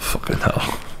 Fucking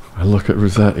hell. I look at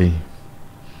Rossetti.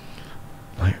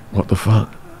 Like, what the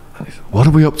fuck? And he said, what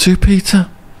are we up to, Peter?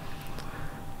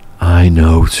 I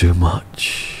know too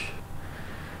much.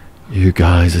 You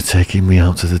guys are taking me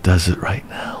out to the desert right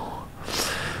now.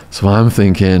 So I'm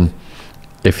thinking,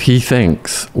 if he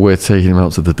thinks we're taking him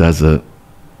out to the desert,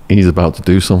 he's about to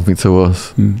do something to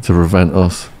us to prevent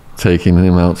us taking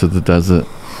him out to the desert.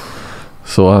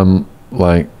 So I'm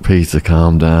like, Peter,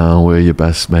 calm down. We're your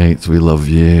best mates. We love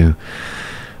you.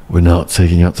 We're not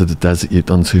taking you out to the desert. You've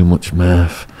done too much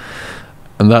meth.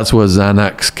 And that's where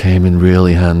Xanax came in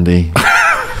really handy.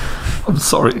 I'm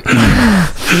sorry.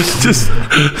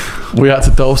 We had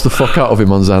to dose the fuck out of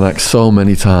him on Xanax so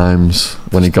many times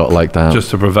when he got like that. Just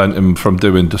to prevent him from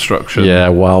doing destruction. Yeah,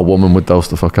 Wildman would dose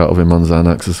the fuck out of him on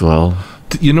Xanax as well.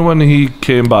 You know, when he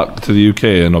came back to the UK,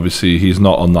 and obviously he's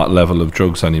not on that level of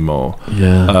drugs anymore.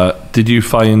 Yeah. Did you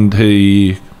find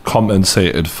he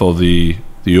compensated for the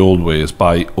old ways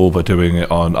by overdoing it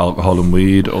on alcohol and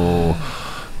weed, or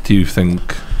do you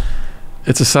think?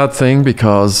 It's a sad thing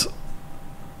because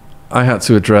I had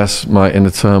to address my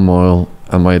inner turmoil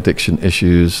and my addiction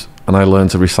issues, and I learned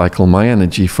to recycle my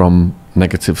energy from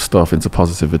negative stuff into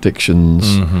positive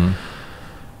addictions. Mm-hmm.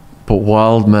 But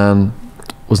Wildman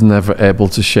was never able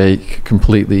to shake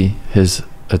completely his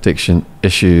addiction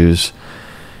issues.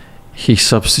 He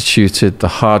substituted the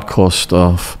hardcore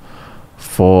stuff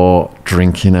for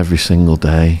drinking every single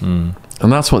day. And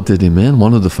that's what did him in,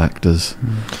 one of the factors.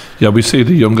 Yeah, we see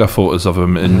the younger photos of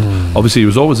him, and obviously he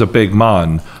was always a big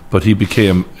man, but he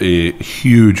became a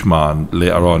huge man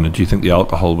later on. And do you think the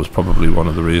alcohol was probably one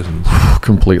of the reasons?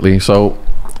 Completely. So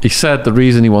he said the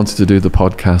reason he wanted to do the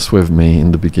podcast with me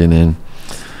in the beginning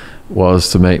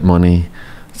was to make money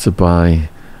to buy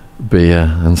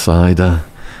beer and cider.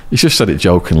 He just said it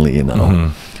jokingly, you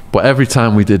know. But every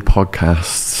time we did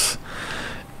podcasts,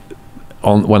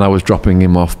 when I was dropping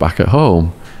him off back at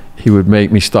home, he would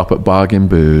make me stop at Bargain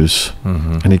Booze,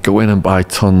 and he'd go in and buy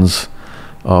tons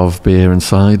of beer and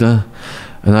cider.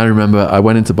 And I remember I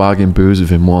went into Bargain Booze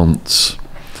with him once,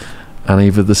 and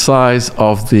either the size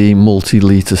of the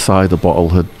multi-litre cider bottle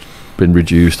had been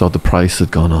reduced or the price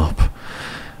had gone up,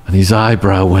 and his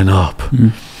eyebrow went up,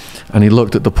 and he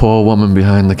looked at the poor woman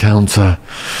behind the counter,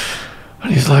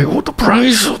 and he's like, "What the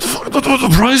price? What the fuck? The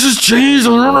price has changed."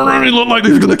 And he looked like he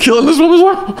was going to kill her. This woman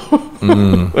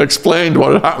was like, explained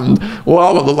what had happened.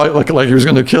 Well, it looked like he was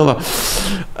going to kill her.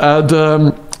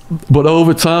 And but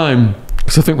over time,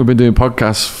 because I think we've been doing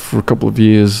podcasts for a couple of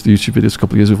years, YouTube videos, a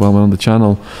couple of years with Wildman on the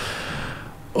channel.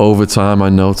 Over time, I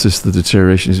noticed the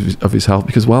deterioration of his health,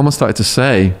 because Wildman started to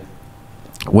say,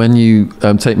 "When you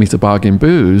take me to Bargain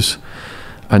Booze,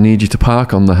 I need you to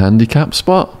park on the handicap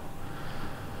spot,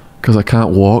 because I can't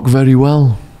walk very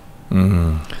well."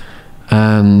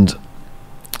 And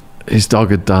his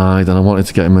dog had died, and I wanted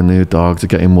to get him a new dog to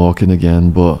get him walking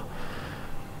again, but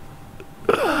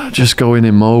just going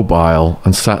immobile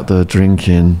and sat there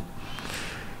drinking,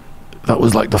 that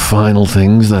was like the final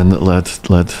things then that led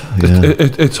yeah.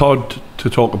 It's hard to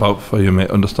talk about for you,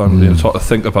 mate, understandably, and sort of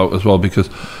think about as well, because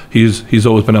he's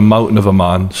always been a mountain of a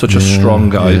man, such a strong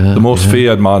guy, the most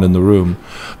feared man in the room.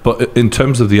 But in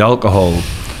terms of the alcohol,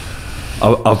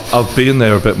 I've been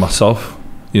there a bit myself,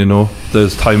 you know.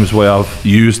 There's times where I've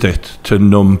used it to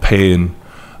numb pain,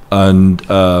 and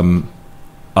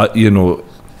you know,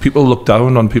 people look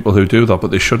down on people who do that,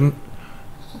 but they shouldn't,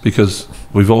 because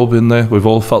we've all been there, we've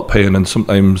all felt pain, and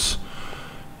sometimes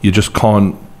you just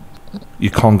can't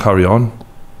carry on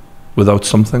without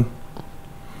something.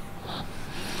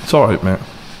 It's all right, mate.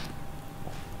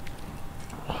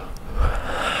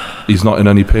 He's not in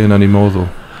any pain anymore, though.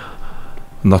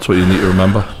 And that's what you need to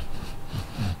remember.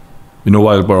 You know,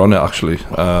 while we're on it, actually,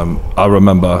 I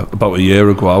remember about a year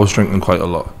ago, I was drinking quite a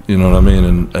lot, you know what I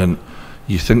mean? And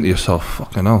you think to yourself,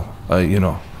 fucking hell, you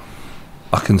know,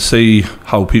 I can see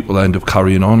how people end up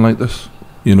carrying on like this,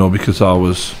 you know, because I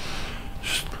was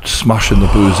smashing the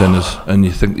booze in us, and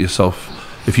you think to yourself,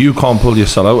 if you can't pull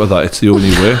yourself out of that, it's the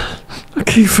only way. I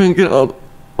keep thinking,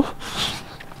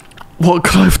 what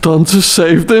could I have done to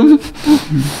save them?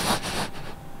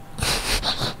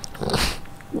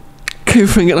 Keep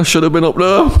thinking I should have been up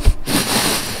there,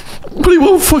 but he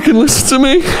won't fucking listen to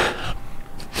me.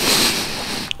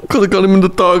 Could have got him in the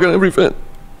dog and everything.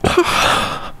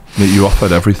 Mate, you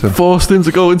offered everything. Forced him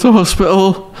to go into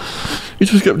hospital. He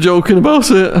just kept joking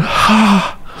about it.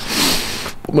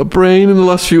 But my brain in the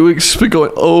last few weeks has been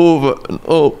going over and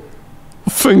over,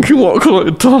 thinking what could I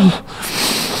have done.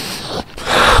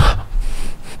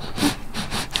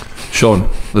 Shaun,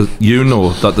 you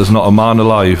know that there's not a man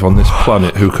alive on this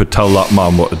planet who could tell that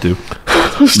man what to do.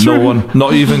 That's true. No one,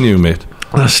 not even you, mate.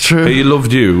 That's true. He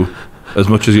loved you as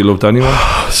much as he loved anyone.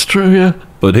 That's true, yeah.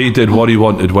 But he did what he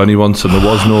wanted when he wanted, and there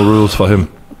was no rules for him.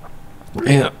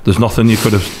 Yeah. There's nothing you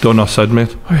could have done or said,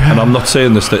 mate. Oh, yeah. And I'm not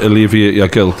saying this to alleviate your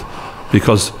guilt,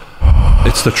 because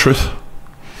it's the truth.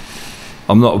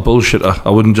 I'm not a bullshitter. I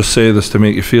wouldn't just say this to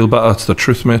make you feel better. It's the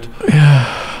truth, mate. Yeah.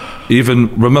 Even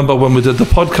remember when we did the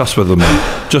podcast with him,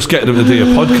 mate? Just getting him to do a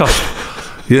podcast.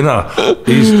 You know,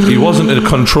 he wasn't a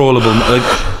controllable.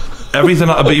 Like everything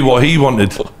had to be what he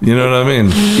wanted. You know what I mean?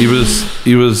 He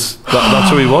was. That's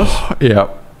who he was. Yeah.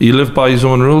 He lived by his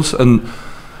own rules, and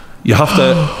you have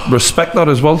to respect that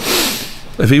as well.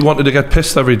 If he wanted to get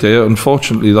pissed every day,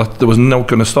 unfortunately, there was no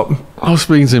going to stop him. I was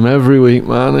speaking to him every week,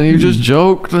 man, and he just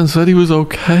joked and said he was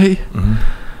okay.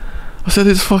 I said,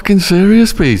 it's fucking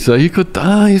serious, Peter. You could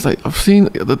die. He's like, I've seen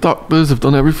the doctors have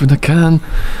done everything they can.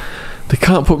 They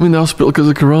can't put me in the hospital because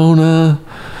of corona.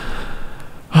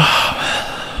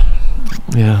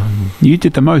 Yeah. You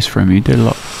did the most for him. You did a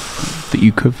lot that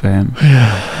you could for him.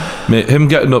 Yeah. Mate, him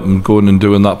getting up and going and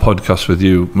doing that podcast with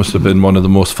you must have been one of the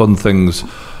most fun things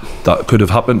that could have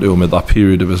happened to him at that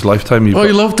period of his lifetime. He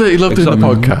loved it. He loved doing the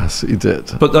Exactly. podcast. He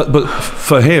did. But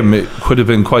for him, it could have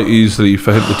been quite easily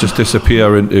for him to just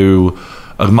disappear into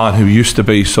a man who used to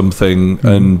be something,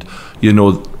 and you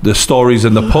know, the stories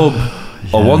in the pub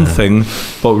are one thing,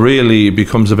 but really it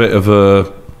becomes a bit of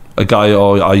a guy.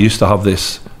 Oh, I used to have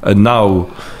this, and now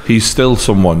he's still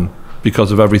someone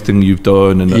because of everything you've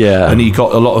done, and he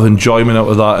got a lot of enjoyment out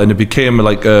of that, and it became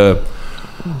like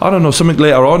I don't know, something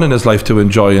later on in his life to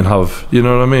enjoy and have, you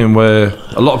know what I mean, where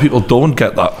a lot of people don't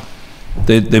get that.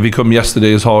 They become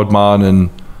yesterday's hard man,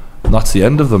 and that's the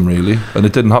end of them, really. And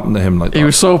it didn't happen to him like that. He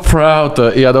was so proud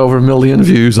that he had over 1 million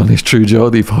views on his True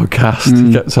Geordie podcast.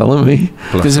 He kept telling me.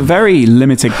 There's a very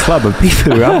limited club of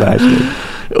people who have that, actually.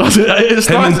 Him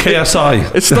and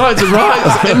KSI. It started to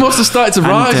rise. It must have started to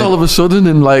rise all of a sudden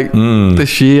in like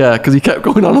this year, because he kept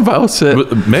going on about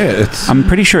it. Mate, I'm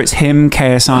pretty sure it's him,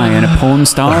 KSI, and a porn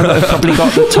star that have probably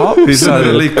got the top. he's in the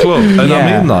elite club, and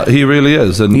I mean that, he really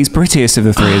is. And he's prettiest of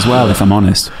the three as well, if I'm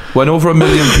honest. when over 1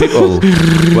 million people,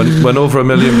 when over 1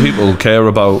 million people care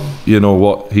about, you know,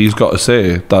 what he's got to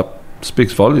say, that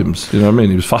speaks volumes. You know what I mean?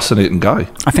 He was a fascinating guy.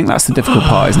 I think that's the difficult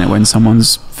part, isn't it? When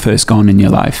someone's first gone in your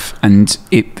life, and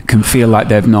it can feel like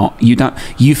they've not.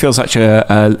 You feel such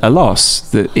a loss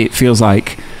that it feels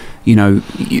like, you know,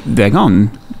 they're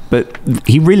gone. But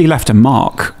he really left a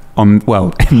mark on,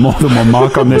 well, more than one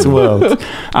mark on this world.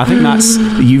 I think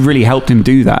you really helped him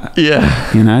do that.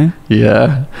 Yeah. You know?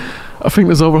 Yeah. I think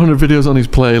there's over 100 videos on his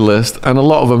playlist, and a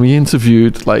lot of them he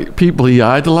interviewed like people he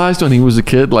idolised when he was a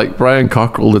kid, like Brian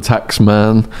Cockrell, the tax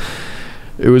man,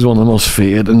 who was one of the most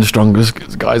feared and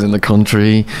strongest guys in the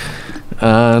country.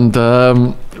 And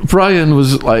Brian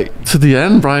was like, to the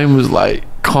end, Brian was like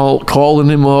calling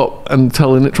him up and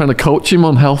trying to coach him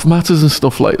on health matters and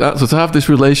stuff like that. So to have this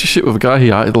relationship with a guy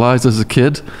he idolised as a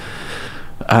kid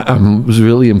was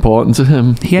really important to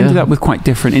him. He ended up with quite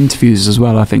different interviews as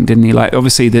well, I think, didn't he? Like,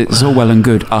 obviously, it's all well and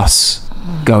good us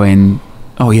going,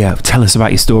 oh yeah, tell us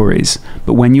about your stories.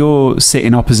 But when you're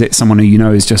sitting opposite someone who you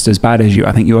know is just as bad as you,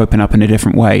 I think you open up in a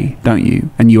different way, don't you?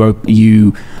 And you I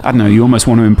don't know, you almost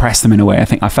want to impress them in a way.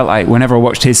 I felt like whenever I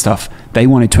watched his stuff, they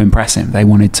wanted to impress him. They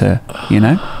wanted to, you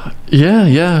know?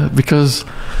 Yeah, because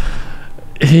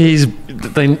you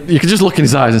can just look in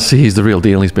his eyes and see he's the real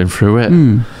deal. He's been through it.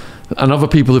 And other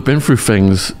people who've been through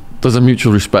things, there's a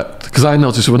mutual respect. Because I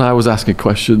noticed when I was asking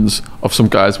questions of some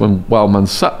guys when Wildman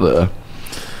sat there,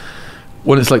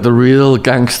 when it's like the real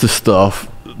gangster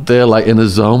stuff, they're like in a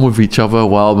zone with each other,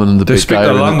 Wildman and the They big speak guy.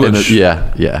 their language.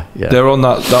 Yeah. They're on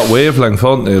that wavelength,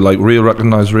 aren't they? Like, real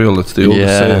recognise real. It's the old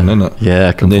saying, isn't it?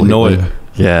 Yeah, completely. And they know it.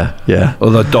 Yeah.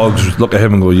 Other dogs look at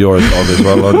him and go, "You're a dog as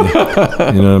well, aren't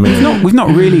you?" You know what I mean? We've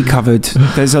not really covered.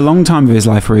 There's a long time of his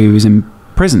life where he was in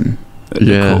prison.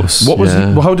 Of course. What was?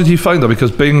 How did he find that?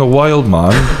 Because being a wild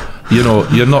man, you know,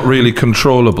 you're not really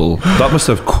controllable. That must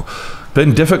have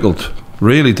been difficult,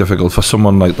 really difficult for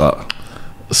someone like that.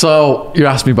 So you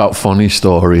asked me about funny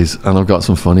stories, and I've got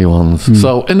some funny ones.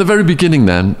 So in the very beginning,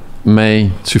 then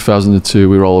May 2002,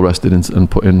 we were all arrested and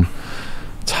put in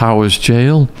Towers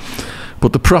jail.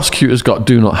 But the prosecutors got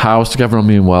do not house together on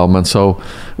me and Wildman, so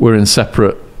we're in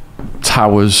separate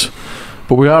towers.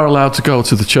 But we are allowed to go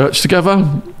to the church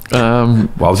together.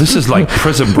 Wow, this is like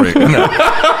Prison Break, isn't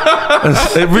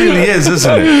it? It really is,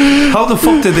 isn't it? How the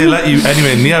fuck did they let you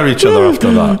anywhere near each other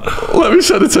after that? Let me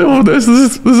set the table for this.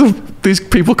 These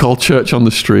people called Church on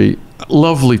the Street.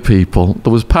 Lovely people.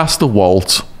 There was Pastor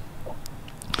Walt,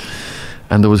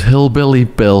 and there was Hillbilly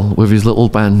Bill with his little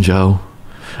banjo.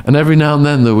 And every now and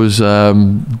then there was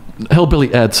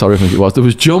Hillbilly Ed, sorry, I think it was. There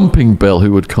was Jumping Bill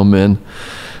who would come in.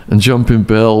 And Jumping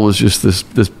Bill was just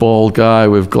this bald guy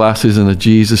with glasses and a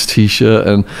Jesus t-shirt,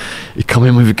 and he'd come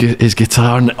in with his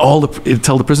guitar, and he'd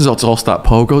tell the prisoners to all start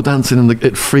pogo dancing, and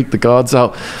it freaked the guards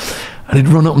out. And he'd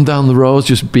run up and down the rows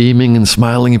just beaming and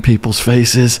smiling in people's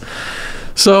faces.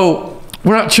 So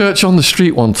we're at church on the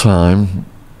street one time.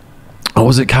 Or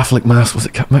was it Catholic Mass?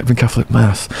 Might have been Catholic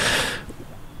Mass.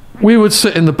 we would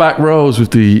sit in the back rows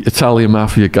with the Italian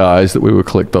mafia guys that we were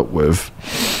clicked up with,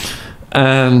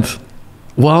 and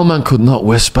Wildman could not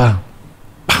whisper.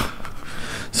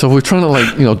 So we're trying to,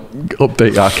 like, you know,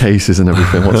 update our cases and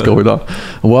everything, what's going on.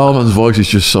 And Wildman's voice is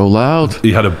just so loud.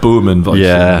 He had a booming voice.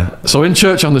 Yeah. So in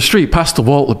church on the street, Pastor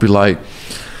Walt would be like,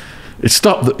 it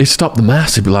stopped the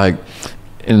mass. He'd be like,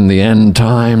 in the end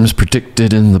times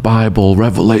predicted in the Bible,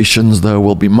 Revelations, there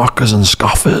will be mockers and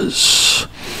scoffers.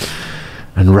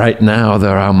 And right now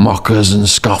there are mockers and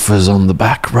scoffers on the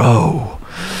back row.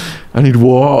 And he'd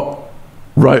walk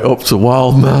right up to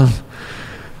Wildman.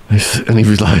 And he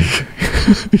was like,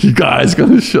 you guys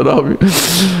gonna shut up? And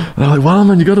I'm like, wow,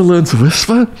 man, you gotta learn to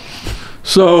whisper.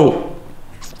 So,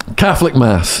 Catholic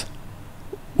Mass,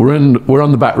 we're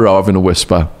on the back row having a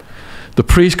whisper. The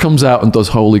priest comes out and does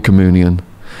Holy Communion.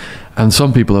 And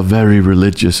some people are very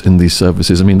religious in these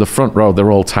services. I mean, the front row, they're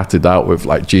all tatted out with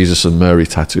like Jesus and Mary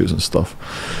tattoos and stuff.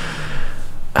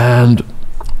 And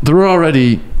they're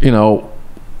already, you know,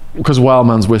 because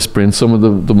Wildman's whispering, some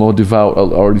of the more devout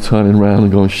are already turning around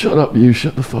and going, shut up, you,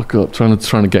 shut the fuck up, trying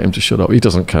to get him to shut up. He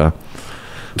doesn't care.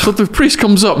 So the priest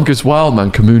comes up and gives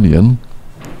Wildman communion.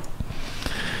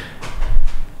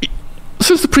 As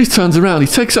soon as the priest turns around, he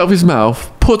takes it out of his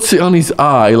mouth, puts it on his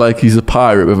eye like he's a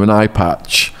pirate with an eye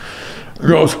patch. He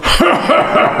goes, ha,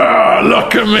 ha, ha,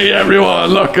 look at me,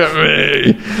 everyone, look at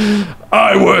me.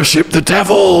 I worship the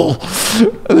devil.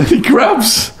 And then he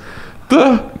grabs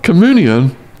the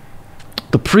communion.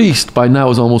 The priest by now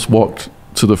has almost walked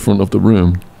to the front of the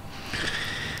room.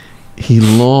 He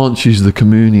launches the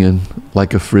communion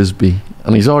like a frisbee,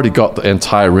 and he's already got the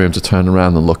entire room to turn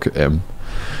around and look at him.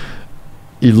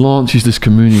 He launches this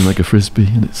communion like a frisbee,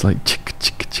 and it's like chicka,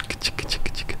 chicka, chicka, chicka,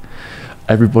 chicka, chicka.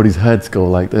 Everybody's heads go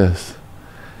like this,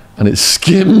 and it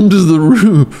skims the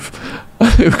roof.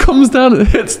 It comes down and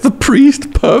hits the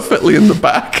priest perfectly in the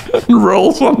back and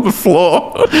rolls on the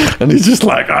floor. And he's just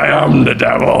like, I am the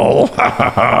devil.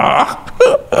 I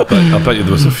bet you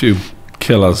there was a few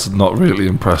killers not really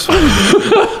impressed with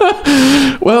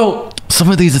him. Well,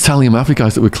 some of these Italian mafia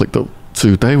guys that we clicked up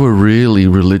to, they were really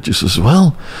religious as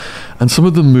well. And some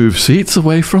of them moved seats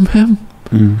away from him.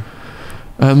 Mm.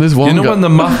 And there's one. You know, when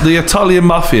the Italian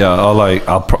mafia are like,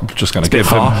 just going to give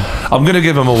him. I'm going to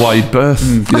give him a wide berth.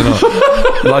 You know,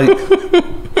 like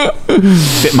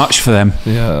bit much for them.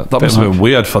 Yeah, that must have been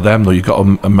weird for them though. You got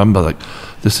to remember, like,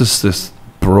 this is this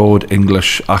broad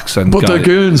English accent. But guy. the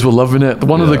goons were loving it.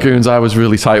 One of the goons I was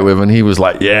really tight with, and he was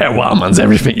like, "Yeah, Wildman's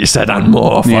everything you said and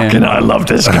more. Fucking, I love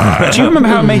this guy." Do you remember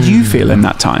how it made you feel in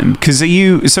that time? Because are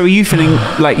you feeling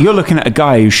like you're looking at a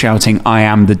guy who's shouting, "I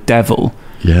am the devil"?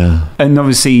 Yeah. And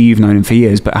obviously you've known him for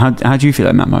years, but how do you feel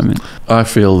in that moment? I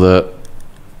feel that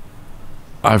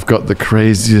I've got the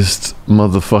craziest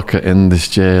motherfucker in this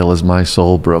jail as my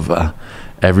soul brother.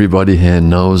 Everybody here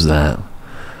knows that.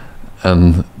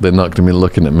 And they're not going to be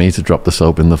looking at me to drop the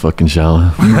soap in the fucking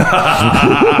shower.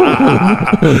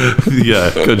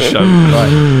 Yeah, good shout.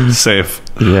 Right. Safe.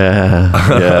 Yeah,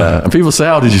 yeah. And people say,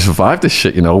 how did you survive this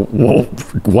shit? You know,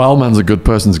 Wildman's a good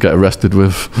person to get arrested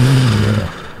with.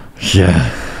 Yeah.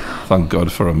 Thank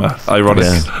God for him. Ironic.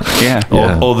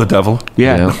 Yeah. Or the devil.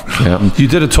 Yeah. You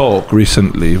did a talk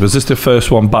recently. Was this the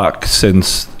first one back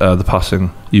since the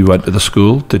passing? You went to the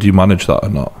school. Did you manage that or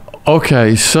not?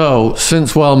 Okay, so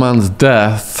since Wildman's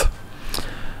death,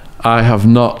 I have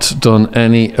not done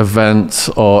any events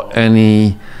or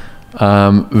any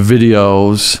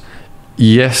videos.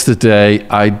 Yesterday,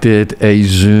 I did a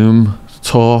Zoom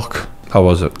talk. How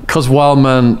was it? Because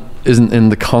Wildman isn't in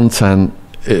the content,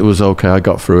 it was okay. I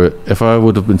got through it. If I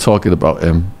would have been talking about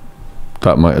him,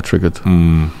 that might have triggered.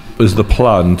 Was the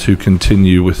plan to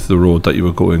continue with the road that you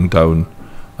were going down?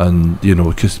 And, you know,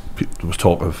 because there was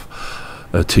talk of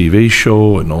a TV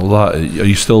show and all that. Are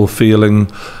you still feeling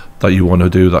that you want to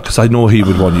do that? Because I know he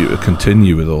would want you to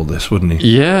continue with all this, wouldn't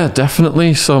he? Yeah,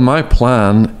 definitely. So my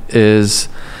plan is,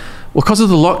 well, because of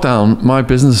the lockdown, my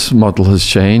business model has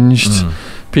changed.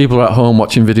 People are at home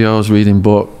watching videos, reading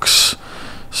books.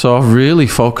 So I've really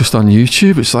focused on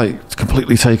YouTube. It's like it's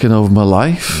completely taken over my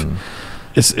life.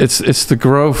 It's the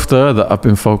growth there that I've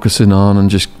been focusing on, and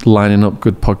just lining up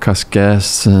good podcast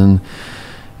guests and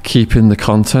keeping the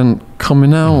content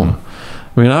coming out.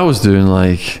 I mean, I was doing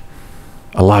like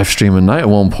a live stream at night at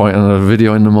one point and a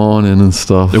video in the morning and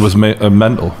stuff. It was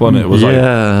mental, wasn't it? It was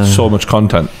like so much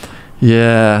content.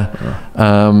 Yeah.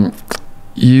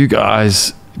 You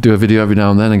guys do a video every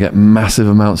now and then and get massive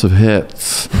amounts of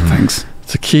hits. Thanks.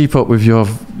 To keep up with your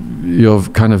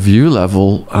kind of view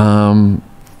level, I'm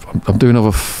doing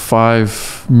over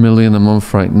 5 million a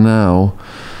month right now.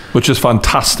 Which is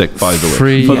fantastic, by the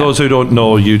way. For those who don't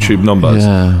know YouTube numbers,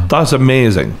 that's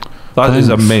amazing. That is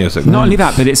amazing. Not only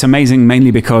that, but it's amazing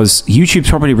mainly because YouTube's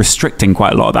probably restricting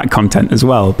quite a lot of that content as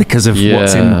well because of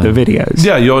what's in the videos.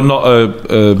 Yeah, you're not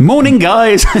a morning,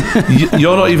 guys.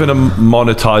 You're not even a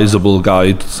monetizable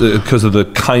guy because of the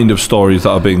kind of stories that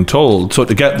are being told. So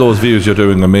to get those views, you're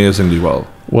doing amazingly well.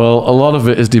 Well, a lot of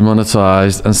it is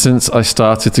demonetized, and since I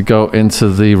started to go into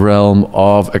the realm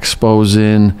of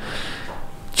exposing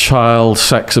child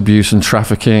sex abuse and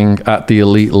trafficking at the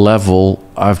elite level,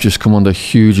 I've just come under a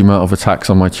huge amount of attacks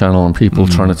on my channel and people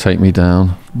trying to take me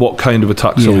down. What kind of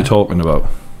attacks are we talking about?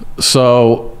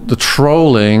 So the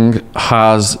trolling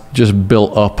has just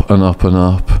built up and up and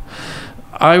up.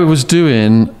 I was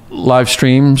doing live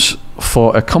streams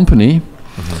for a company,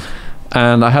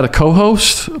 and I had a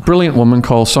co-host, a brilliant woman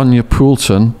called Sonia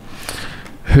Poulton,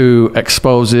 who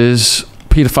exposes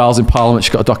paedophiles in Parliament.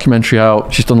 She's got a documentary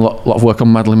out. She's done a lot of work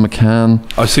on Madeleine McCann.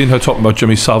 I've seen her talking about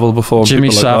Jimmy Savile before.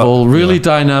 Jimmy Savile, really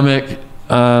dynamic.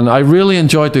 And I really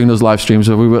enjoyed doing those live streams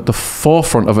where we were at the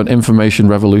forefront of an information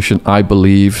revolution, I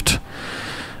believed.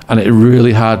 And it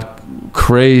really had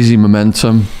crazy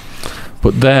momentum.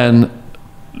 But then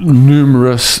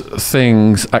numerous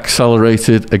things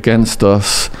accelerated against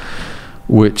us,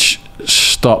 which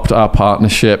stopped our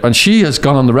partnership. And she has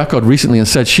gone on the record recently and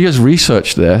said she has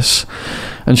researched this,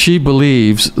 and she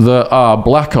believes that our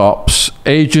black ops,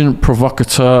 agent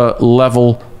provocateur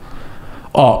level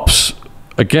ops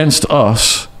against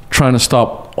us, trying to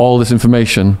stop all this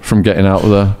information from getting out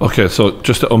there. Okay, so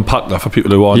just to unpack that for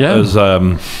people who aren't as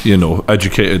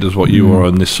educated as what you are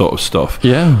on this sort of stuff.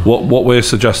 Yeah. What we're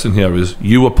suggesting here is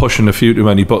you were pushing a few too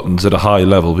many buttons at a high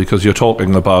level, because you're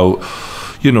talking about,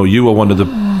 you were one of the,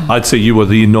 I'd say you were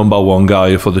the #1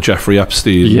 guy for the Jeffrey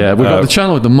Epstein. Yeah, we've got the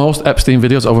channel with the most Epstein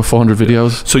videos, over 400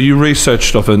 videos. So you research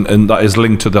stuff, and that is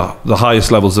linked to the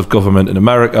highest levels of government in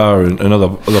America and other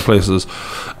places.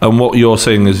 And what you're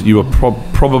saying is you were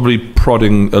probably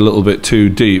prodding a little bit too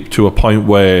deep, to a point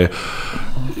where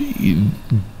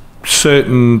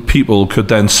certain people could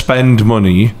then spend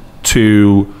money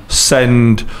to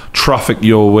send traffic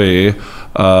your way,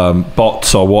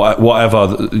 bots or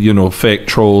whatever, fake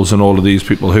trolls and all of these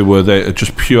people who were there to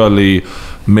just purely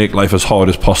make life as hard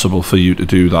as possible for you to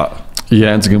do that.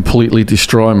 Yeah, and to completely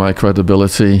destroy my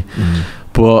credibility.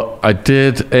 But I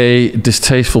did a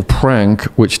distasteful prank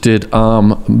which did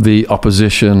arm the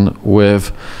opposition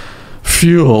with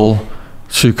fuel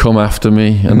to come after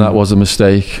me, and that was a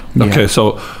mistake. Okay,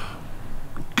 so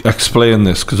explain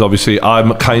this, because obviously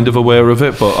I'm kind of aware of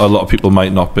it, but a lot of people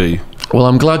might not be. Well,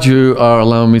 I'm glad you are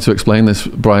allowing me to explain this,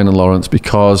 Brian and Lawrence,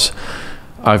 because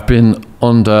I've been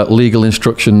under legal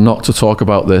instruction not to talk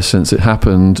about this since it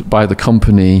happened by the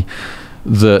company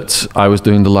that I was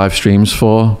doing the live streams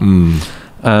for.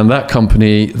 And that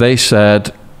company, they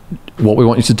said, what we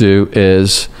want you to do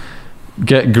is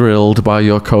get grilled by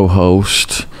your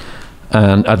co-host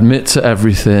and admit to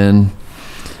everything,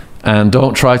 and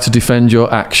don't try to defend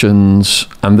your actions,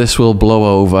 and this will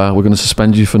blow over. We're going to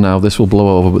suspend you for now. This will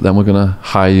blow over, but then we're going to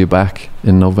hire you back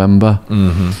in November,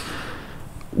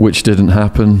 which didn't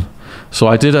happen. So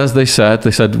I did as they said. They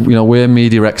said, we're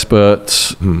media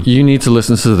experts. You need to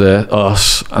listen to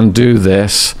us and do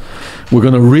this. We're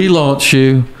going to relaunch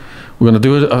you. We're going to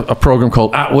do a program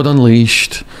called Attwood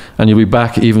Unleashed, and you'll be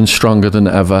back even stronger than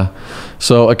ever.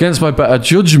 So against my better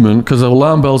judgment, because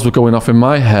alarm bells were going off in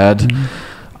my head,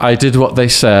 I did what they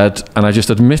said, and I just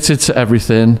admitted to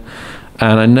everything,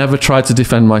 and I never tried to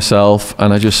defend myself,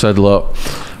 and I just said, look,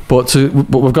 but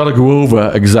we've got to go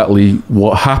over exactly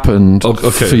what happened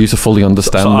for you to fully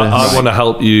understand this. I want to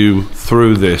help you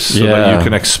through this so that you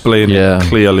can explain it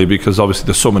clearly, because obviously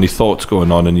there's so many thoughts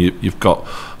going on, and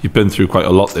you've been through quite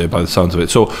a lot there by the sounds of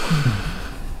it. So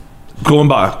going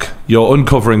back, you're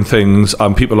uncovering things,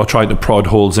 and people are trying to prod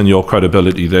holes in your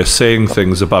credibility. They're saying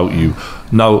things about you.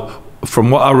 Now,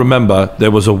 from what I remember, there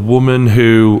was a woman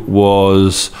who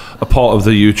was a part of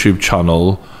the YouTube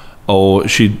channel, or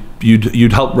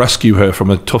you'd help rescue her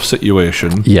from a tough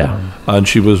situation. Yeah. And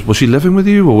was she living with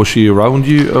you, or was she around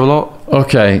you a lot?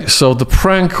 Okay, so the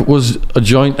prank was a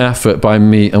joint effort by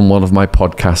me and one of my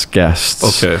podcast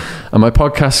guests. Okay. And my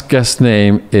podcast guest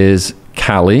name is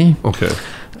Callie. Okay.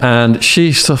 And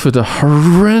she suffered a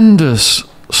horrendous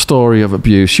story of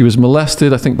abuse. She was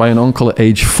molested, I think, by an uncle at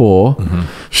age 4.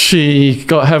 She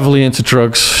got heavily into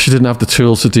drugs. She didn't have the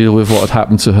tools to deal with what had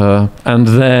happened to her. And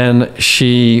then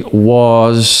she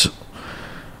was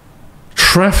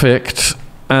trafficked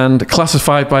and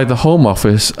classified by the Home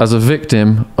Office as a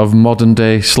victim of modern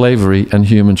day slavery and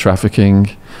human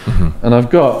trafficking. And I've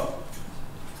got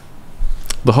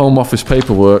the Home Office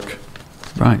paperwork.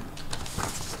 Right.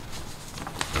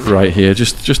 right here.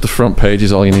 Just the front page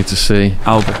is all you need to see.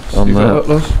 On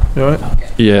that. You all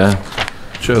right? Yeah.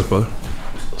 Cheers, brother.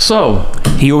 So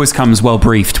he always comes well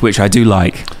briefed, which I do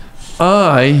like.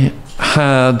 I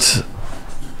had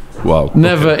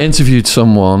never interviewed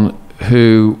someone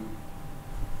who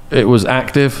it was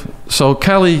active. So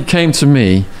Callie came to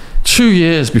me 2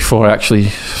 years before I actually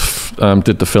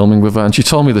did the filming with her, and she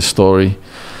told me this story.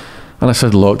 And I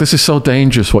said, look, this is so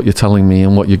dangerous what you're telling me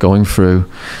and what you're going through.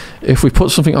 If we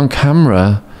put something on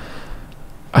camera,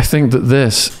 I think that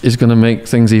this is going to make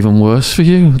things even worse for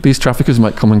you. These traffickers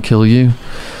might come and kill you.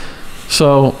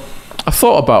 So I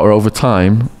thought about her over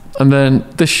time. And then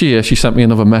this year she sent me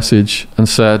another message and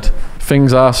said,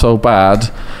 things are so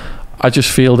bad. I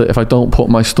just feel that if I don't put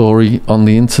my story on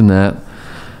the internet,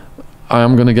 I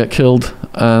am going to get killed.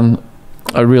 And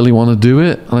I really want to do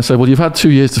it. And I said, well, you've had 2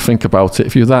 years to think about it.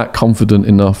 If you're that confident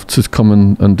enough to come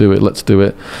and do it, let's do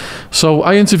it. So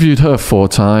I interviewed her 4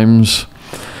 times,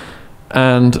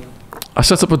 and I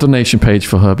set up a donation page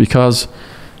for her because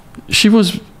she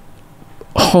was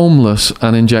homeless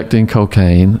and injecting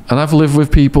cocaine. And I've lived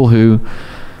with people who,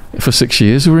 for 6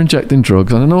 years, who were injecting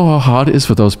drugs. And I know how hard it is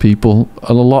for those people.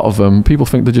 And a lot of them, people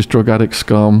think they're just drug addict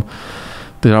scum.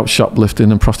 They're out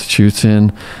shoplifting and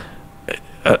prostituting.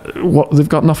 They've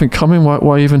got nothing coming.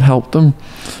 Why even help them?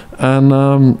 And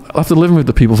after living with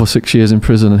the people for 6 years in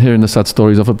prison and hearing the sad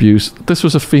stories of abuse, this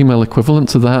was a female equivalent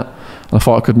to that. And I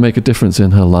thought I could make a difference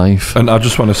in her life. And I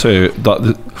just want to say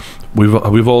that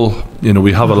we've all,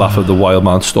 we have a laugh at the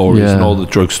Wildman stories and all the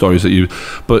drug stories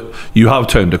but you have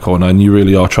turned a corner and you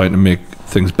really are trying to make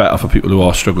things better for people who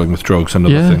are struggling with drugs and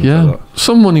other things like that.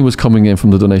 Some money was coming in from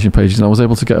the donation pages, and I was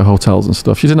able to get her hotels and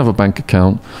stuff. She didn't have a bank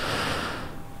account,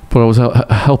 but I was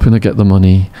helping her get the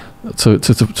money so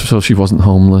she wasn't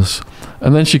homeless.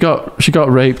 And then she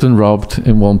got raped and robbed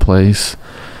in one place.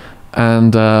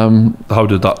 And how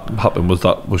did that happen?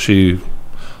 Was she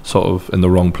sort of in the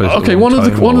wrong place? Okay, one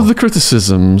of the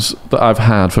criticisms that I've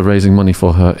had for raising money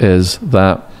for her is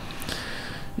that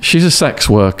she's a sex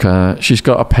worker. She's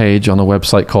got a page on a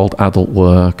website called Adult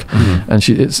Work, and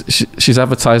she's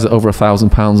advertised at over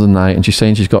 £1,000 a night, and she's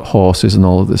saying she's got horses and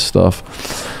all of this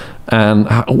stuff. And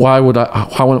why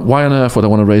on earth would I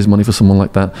want to raise money for someone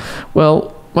like that?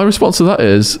 Well, my response to that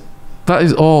is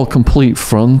all complete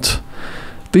front.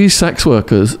 These sex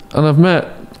workers, and I've met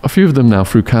a few of them now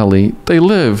through Callie, they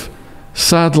live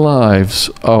sad lives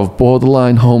of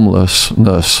borderline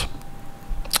homelessness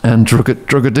and drug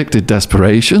addicted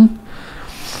desperation.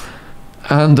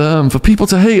 And for people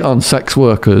to hate on sex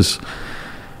workers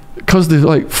because they're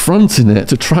like fronting it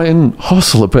to try and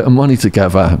hustle a bit of money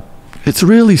together, it's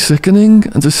really sickening.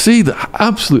 And to see the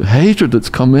absolute hatred that's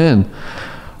come in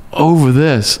over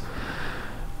this.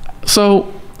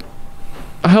 So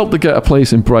I helped her get a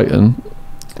place in Brighton.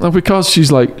 And because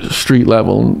she's like street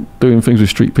level and doing things with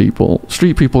street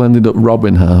people ended up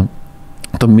robbing her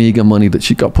the meager money that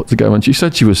she got put together, and she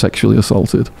said she was sexually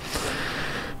assaulted.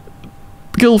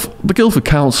 The Guildford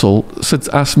Council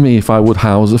asked me if I would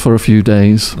house her for a few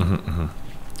days.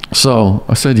 So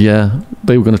I said yeah,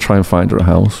 they were going to try and find her a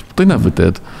house. They never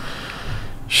did.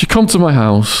 She come to my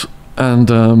house, and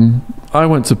I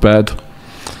went to bed.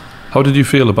 How did you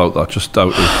feel about that? Just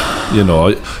out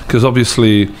of, because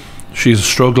obviously she's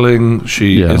struggling,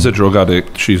 she is a drug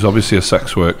addict, she's obviously a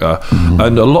sex worker,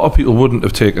 and a lot of people wouldn't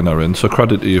have taken her in, so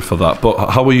credit to you for that.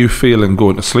 But how are you feeling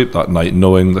going to sleep that night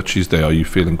knowing that she's there? Are you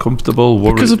feeling comfortable,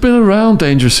 worried? Because I've been around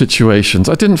dangerous situations,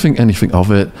 I didn't think anything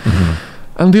of it.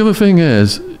 And the other thing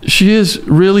is, she is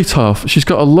really tough. She's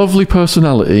got a lovely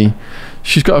personality.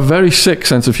 She's got a very sick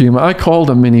sense of humour. I called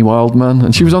her Mini Wildman,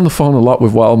 and she was on the phone a lot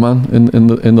with Wildman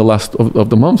in the last of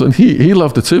the months, and he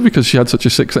loved her too because she had such a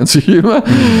sick sense of humour.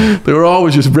 They were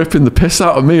always just ripping the piss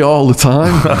out of me all the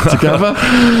time together.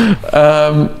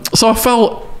 So I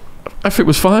felt it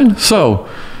was fine. So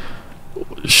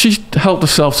she helped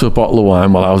herself to a bottle of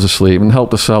wine while I was asleep, and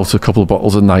helped herself to a couple of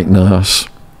bottles of Night Nurse,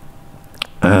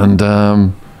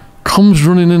 and comes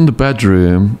running in the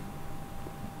bedroom,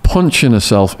 punching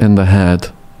herself in the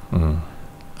head,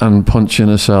 and punching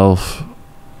herself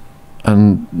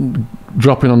and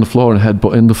dropping on the floor and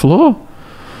headbutting the floor.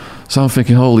 So I'm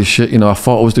thinking, holy shit, I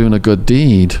thought I was doing a good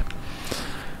deed.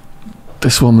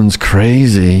 This woman's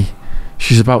crazy.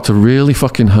 She's about to really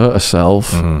fucking hurt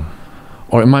herself.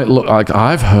 Or it might look like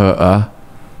I've hurt her.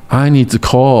 I need to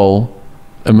call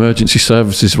emergency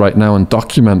services right now and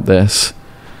document this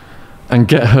and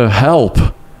get her help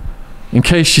in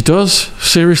case she does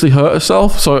seriously hurt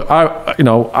herself. So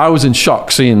I was in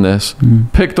shock seeing this.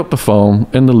 Picked up the phone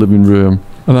in the living room,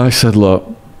 and I said, look,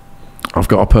 I've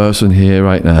got a person here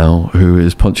right now who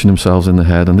is punching themselves in the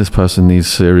head, and this person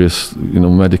needs serious,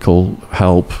 medical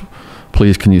help.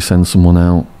 Please, can you send someone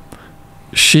out?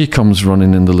 She comes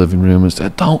running in the living room and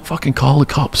said, don't fucking call the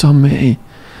cops on me.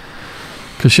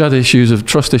 Because she had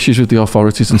trust issues with the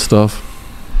authorities and stuff.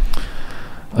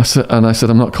 I said,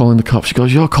 I'm not calling the cops. She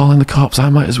goes, you're calling the cops, I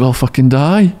might as well fucking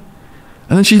die.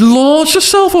 And then she launched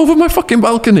herself over my fucking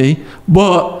balcony,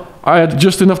 but I had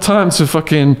just enough time to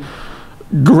fucking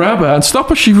grab her and stop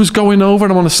her. She was going over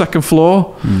and I'm on the second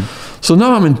floor. So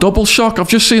now I'm in double shock. I've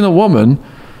just seen a woman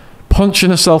punching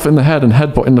herself in the head and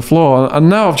headbutting the floor, and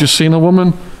now I've just seen a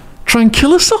woman try and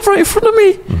kill herself right in front of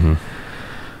me.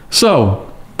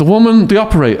 So the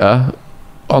operator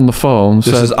on the phone This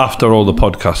is after all the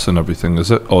podcasts and everything,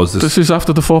 is it? Or is this... This is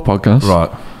after the 4 podcasts.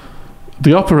 Right.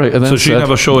 The operator then So she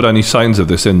never showed any signs of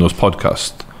this in those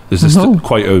podcasts? Is this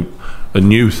quite a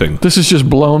new thing? This is just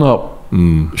blown up.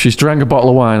 She's drank a bottle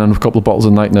of wine and a couple of bottles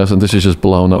of night nurse, and this is just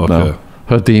blown up now.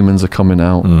 Her demons are coming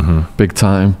out big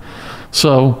time.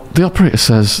 So the operator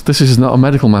says, this is not a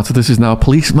medical matter, this is now a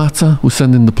police matter. We're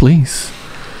sending the police.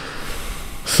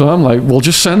 So I'm like, well,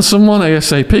 just send someone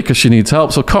ASAP because she needs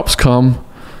help. So cops come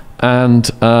and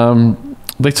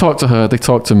they talk to her, they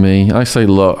talk to me. I say,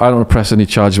 look, I don't want to press any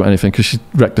charges or anything because she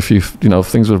wrecked a few,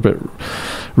 things were a bit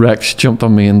wrecked. She jumped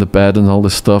on me in the bed and all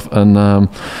this stuff. And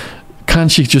can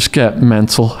she just get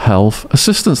mental health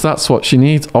assistance? That's what she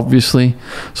needs, obviously.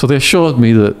 So they assured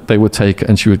me that they would take it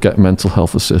and she would get mental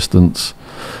health assistance.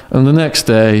 And the next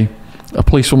day, a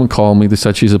policewoman called me. They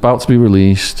said she's about to be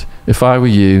released. If I were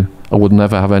you, I would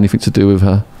never have anything to do with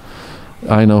her.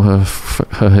 I know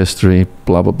her history,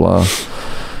 blah, blah, blah.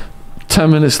 10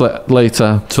 minutes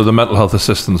later... So the mental health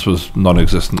assistance was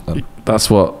non-existent then? That's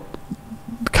what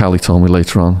Callie told me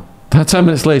later on. 10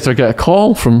 minutes later, I get a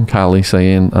call from Callie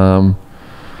saying, I'm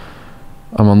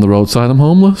on the roadside, I'm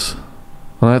homeless.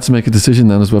 And I had to make a decision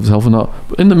then as whether to help or not.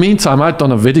 But in the meantime, I'd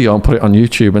done a video and put it on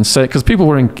YouTube and say, because people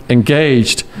were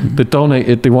engaged, they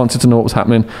donated, they wanted to know what was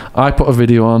happening. I put a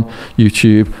video on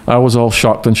YouTube. I was all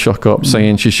shocked and shook up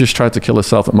saying she's just tried to kill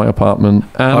herself at my apartment.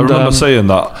 And I remember saying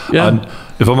that. Yeah. And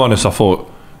if I'm honest, I thought,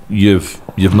 you've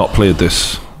not played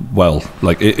this well.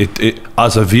 Like, it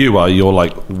as a viewer, you're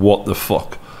like, what the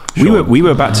fuck? Sure. We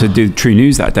were about to do True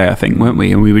News that day, I think, weren't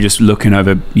we? And we were just looking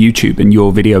over YouTube, and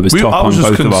your video was top on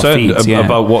both of our feeds. I was just concerned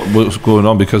about what was going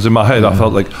on, because in my head I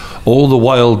felt like all the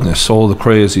wildness, all the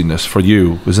craziness for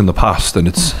you was in the past, and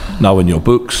it's now in your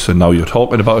books, and now you're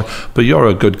talking about it. But you're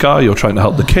a good guy. You're trying to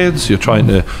help the kids. You're trying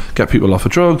to get people off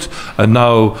of drugs, and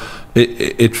now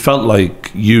it felt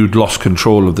like you'd lost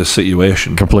control of this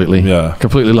situation. Completely. Yeah.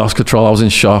 Completely lost control. I was in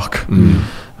shock.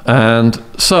 And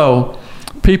so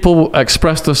people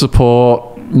expressed their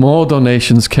support, more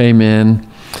donations came in,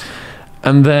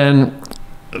 and then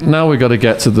now we got to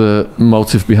get to the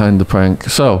motive behind the prank.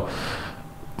 So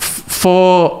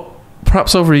for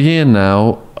perhaps over a year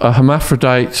now, a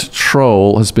hermaphrodite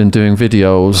troll has been doing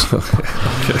videos.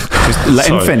 Just let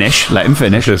him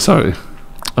finish. Okay, sorry.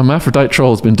 A hermaphrodite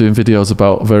troll has been doing videos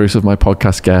about various of my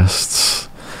podcast guests.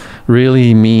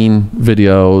 Really mean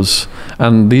videos,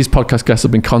 and these podcast guests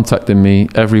have been contacting me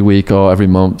every week or every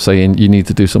month saying, you need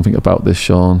to do something about this,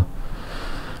 Shaun.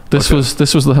 This was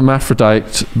the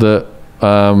hermaphrodite that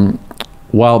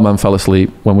Wildman fell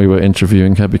asleep when we were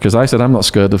interviewing her, because I said, I'm not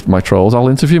scared of my trolls, I'll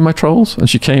interview my trolls, and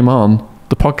she came on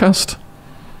the podcast.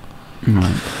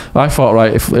 I thought,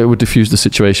 right, if it would diffuse the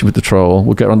situation with the troll,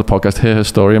 we'll get her on the podcast, hear her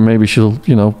story, and maybe she'll,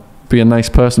 be a nice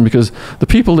person, because the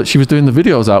people that she was doing the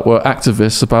videos at were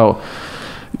activists about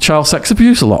child sex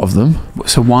abuse, a lot of them.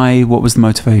 So what was the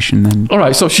motivation then? All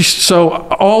right, so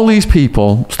all these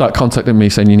people start contacting me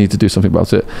saying you need to do something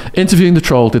about it. Interviewing the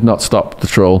troll did not stop the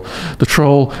troll. The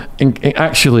troll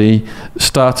actually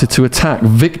started to attack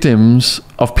victims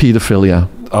of paedophilia.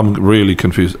 I'm really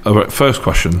confused. All right, first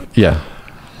question. Yeah.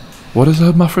 What is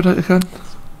a hermaphrodite again?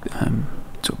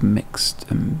 Sort of mixed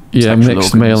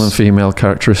mixed male and female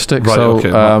characteristics. Right, so,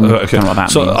 okay. Kind of what that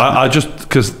so means. I just,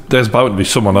 because there's bound to be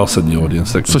someone else in the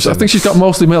audience that can I think she's got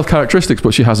mostly male characteristics,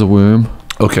 but she has a womb.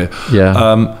 Okay.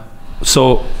 Yeah.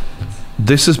 So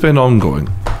this has been ongoing.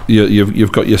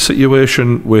 You've got your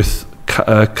situation with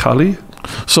Callie.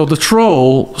 So the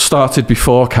troll started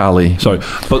before Callie. Sorry,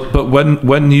 but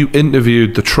when you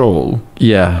interviewed the troll,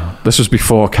 yeah, this was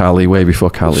before Callie, way before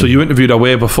Callie. So you interviewed her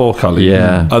way before Callie,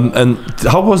 yeah. And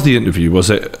how was the interview? Was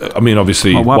it? I mean,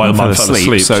 obviously, Wildman fell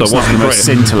asleep, so it wasn't great.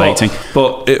 Scintillating.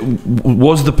 But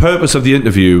was the purpose of the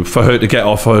interview for her to get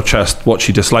off her chest what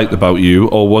she disliked about you,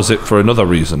 or was it for another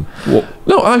reason?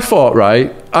 No, I thought,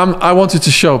 right, I wanted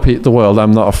to show the world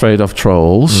I'm not afraid of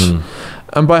trolls.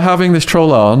 And by having this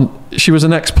troll on, she was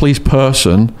an ex-police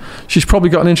person. She's probably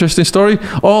got an interesting story.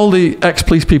 All the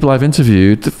ex-police people I've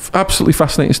interviewed, absolutely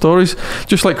fascinating stories.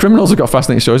 Just like criminals have got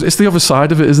fascinating stories. It's the other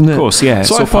side of it, isn't it? Of course, yeah.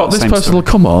 So I thought this person will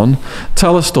come on,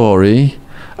 tell a story,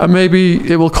 and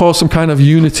maybe it will cause some kind of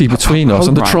unity between us,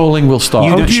 and the trolling will stop.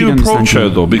 How do you approach her,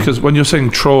 though? Because when you're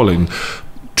saying trolling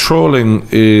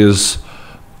is,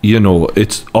 you know,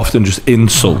 it's often just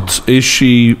insults. Is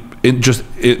she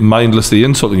mindlessly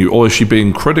insulting you, or is she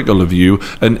being critical of you?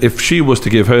 And if she was to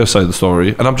give her side of the story,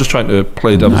 and I'm just trying to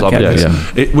play devil's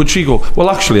advocate, would she go, well,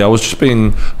 actually, I was just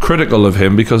being critical of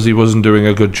him because he wasn't doing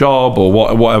a good job, or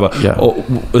whatever? Yeah. Or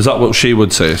is that what she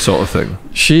would say, sort of thing?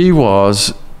 She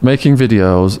was making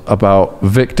videos about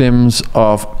victims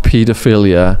of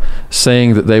paedophilia,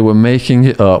 saying that they were making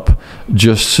it up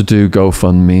just to do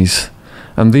GoFundMes.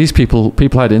 And these people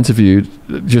I'd interviewed,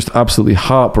 just absolutely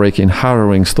heartbreaking,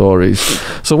 harrowing stories.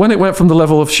 So when it went from the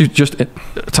level of she just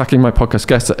attacking my podcast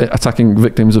guests, attacking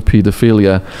victims of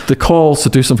paedophilia, the calls to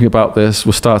do something about this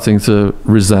were starting to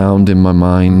resound in my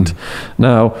mind.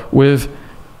 Now, with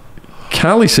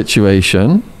Callie's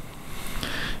situation,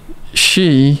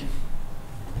 she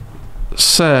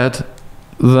said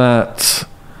that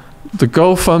the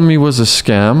GoFundMe was a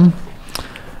scam,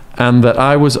 and that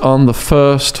I was on the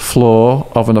first floor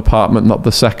of an apartment, not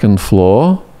the second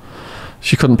floor.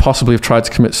 She couldn't possibly have tried to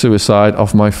commit suicide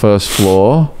off my first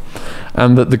floor.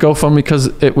 And that the GoFundMe, because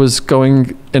it was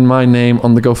going in my name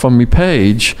on the GoFundMe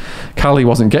page, Callie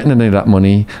wasn't getting any of that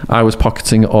money. I was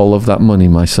pocketing all of that money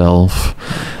myself.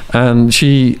 And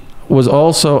she was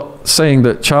also saying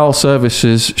that child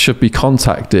services should be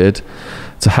contacted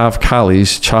to have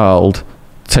Callie's child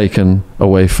taken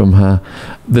away from her.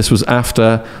 This was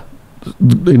after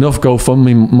enough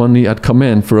GoFundMe money had come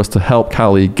in for us to help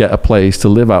Callie get a place to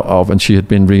live out of, and she had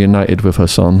been reunited with her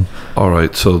son. All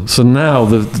right, so now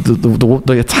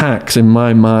the attacks in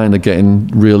my mind are getting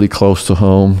really close to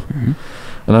home. Mm-hmm.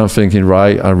 And I'm thinking,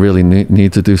 right, I really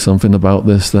need to do something about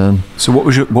this then. So what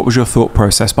was your thought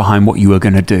process behind what you were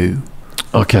going to do?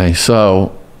 Okay,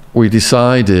 so we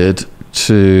decided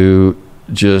to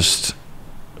just,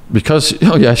 because,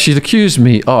 she'd accused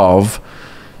me of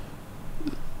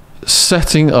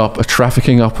setting up a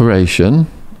trafficking operation.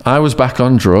 I was back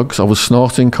on drugs. I was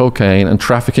snorting cocaine and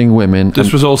trafficking women.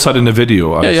 This was all said in a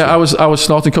video. I was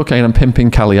snorting cocaine and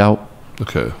pimping Callie out.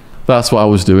 Okay. That's what I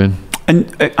was doing.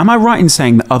 And am I right in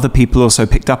saying that other people also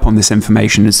picked up on this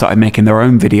information and started making their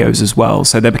own videos as well?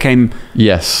 So there became...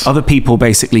 Yes. Other people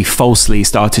basically falsely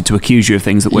started to accuse you of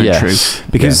things that weren't true.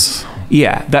 Because...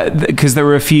 Yeah, because there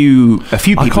were a few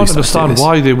people. I can't understand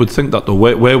why they would think that though.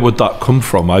 Where would that come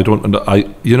from?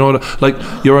 You know, like,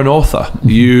 you're an author. Mm-hmm.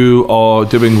 You are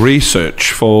doing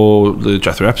research for the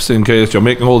Jeffrey Epstein case. You're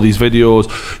making all these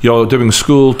videos. You're doing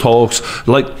school talks.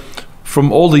 Like,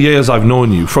 from all the years I've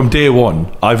known you, from day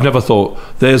one, I've never thought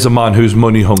there's a man who's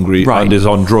money hungry and is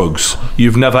on drugs.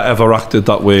 You've never ever acted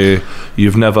that way.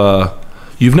 You've never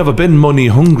been money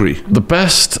hungry. The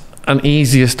best and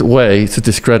easiest way to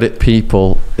discredit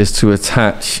people is to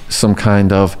attach some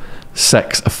kind of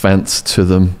sex offense to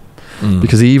them.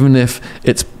 Because even if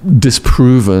it's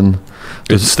disproven,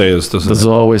 it stays, doesn't it? There's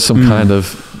always some kind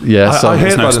of... I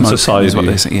hate that in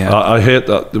society. I hate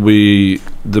that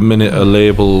the minute a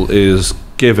label is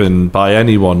given by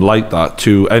anyone like that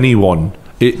to anyone,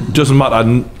 it doesn't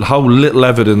matter how little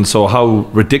evidence or how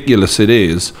ridiculous it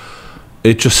is,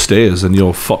 it just stays and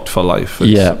you're fucked for life.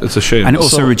 It's a shame. And it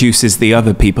also reduces the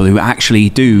other people who actually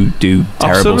do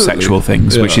terrible sexual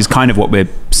things, which is kind of what we're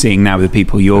seeing now with the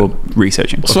people you're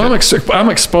researching. So I'm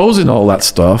exposing all that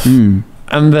stuff, and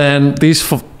then these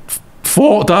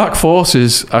four dark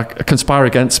forces conspire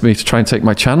against me to try and take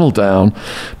my channel down.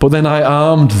 But then I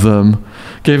armed them,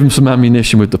 gave them some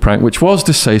ammunition with the prank, which was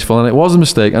distasteful, and it was a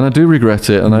mistake, and I do regret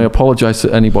it, and I apologise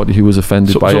to anybody who was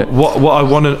offended by it. What I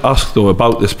want to ask though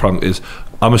about this prank is,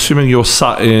 I'm assuming you're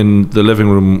sat in the living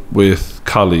room with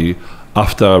Callie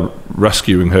after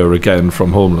rescuing her again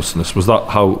from homelessness. Was that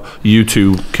how you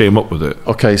two came up with it?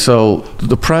 Okay, so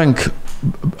the prank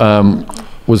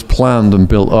was planned and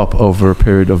built up over a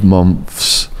period of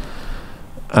months,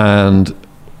 and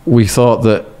we thought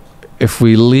that if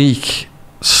we leak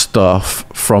stuff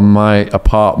from my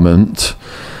apartment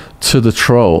to the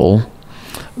troll,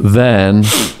 then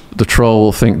the troll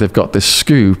will think they've got this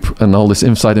scoop and all this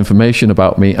inside information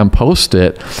about me and post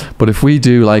it. But if we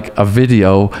do like a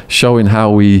video showing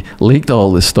how we leaked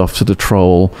all this stuff to the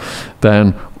troll,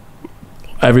 then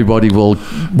everybody will...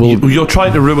 You're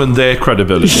trying to ruin their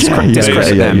credibility.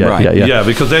 Discredit them, right? Yeah,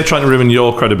 because they're trying to ruin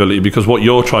your credibility, because what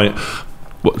you're trying...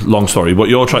 long story, what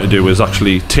you're trying to do is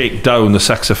actually take down the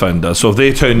sex offender. So if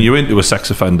they turn you into a sex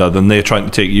offender, then they're trying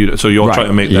to take you. So you're trying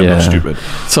to make them look stupid.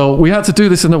 So we had to do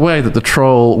this in a way that the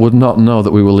troll would not know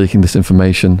that we were leaking this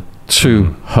information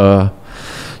to her.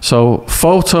 So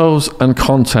photos and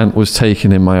content was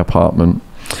taken in my apartment.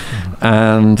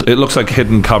 And it looks like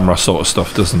hidden camera sort of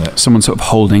stuff, doesn't it? Someone sort of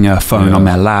holding a phone on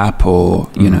their lap, or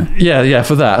you know. Yeah,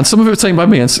 for that. And some of it was taken by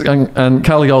me, and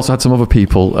Callie also had some other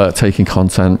people taking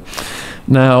content.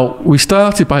 Now, we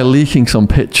started by leaking some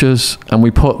pictures, and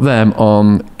we put them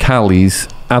on Callie's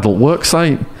adult work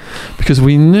site, because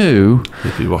we knew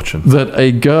that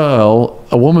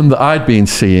a woman that I'd been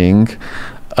seeing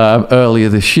earlier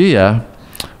this year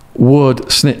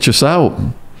would snitch us out.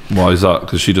 Why is that?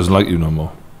 Because she doesn't like you no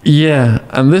more. Yeah,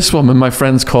 and this woman my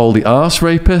friends call the arse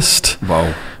rapist.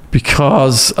 Wow.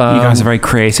 Because you guys are very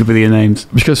creative with your names.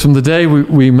 Because from the day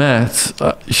we met,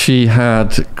 she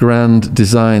had grand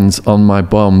designs on my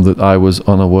bum that I was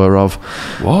unaware of.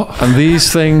 What? And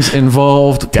these things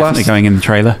involved definitely going in the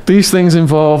trailer. These things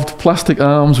involved plastic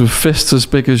arms with fists as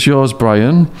big as yours,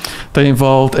 Brian. They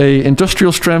involved a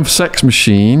industrial strength sex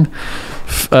machine.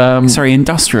 Sorry,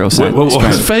 industrial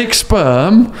strength. Fake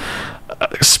sperm.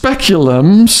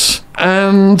 Speculums,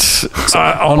 and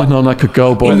on and on I could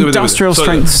go. But industrial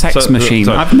strength sex machine.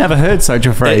 I've never heard such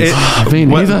a phrase. Me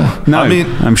neither. No, I mean,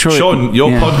 I'm sure. Shaun, your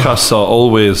podcasts are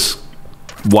always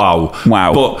wow.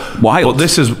 But wild. But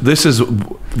this is.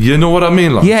 You know what I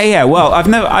mean? Like? Yeah. Well,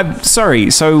 I'm sorry.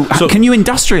 So can you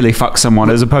industrially fuck someone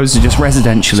as opposed to just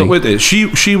residentially? So wait,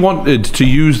 she wanted to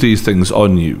use these things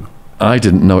on you. I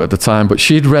didn't know at the time, but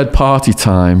she'd read Party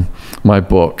Time, my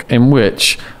book, in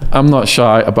which I'm not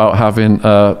shy about having,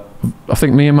 I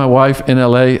think me and my wife in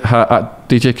LA at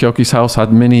DJ Kyoki's house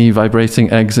had mini vibrating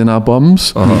eggs in our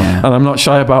bums. And I'm not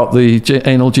shy about the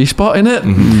anal G-spot in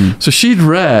it. So she'd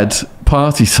read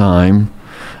Party Time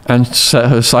and set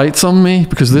her sights on me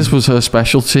because this was her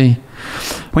specialty.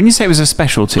 When you say it was a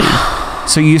specialty,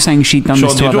 so you're saying she'd done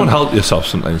this to you don't help yourself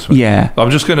sometimes. Man. Yeah. I'm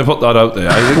just going to put that out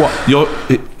there. I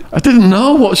think I didn't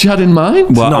know what she had in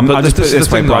mind. Well, no, but this is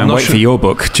the Brian, wait for your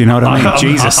book. Do you know what I mean?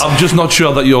 Jesus. I'm just not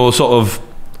sure that you're sort of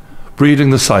reading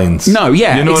the signs. No,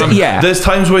 yeah. You know There's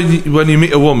times when you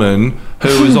meet a woman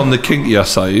who is on the kinkier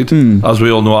side, as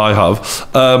we all know I have,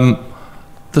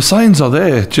 the signs are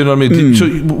there. Do you know what I mean? So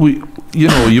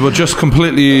you were just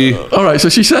completely... All right, so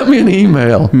she sent me an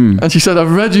email, and she said,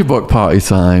 I've read your book, Party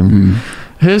Time.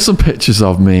 Here's some pictures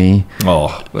of me.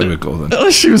 Oh, there we go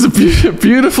then. She was a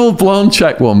beautiful blonde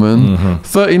Czech woman,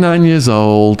 39 years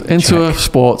old, into her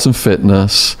sports and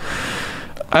fitness.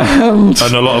 And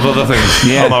a lot of other things.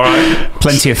 Yeah. Am I right?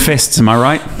 Plenty of fists, am I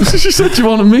right? She said, do you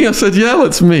want me? I said, yeah,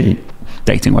 let's meet.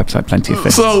 Dating website, Plenty of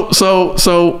Fists.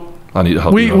 So I need to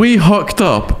help we hooked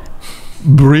up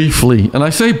briefly. And I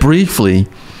say briefly,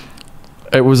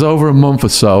 it was over a month or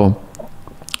so.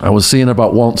 I was seeing her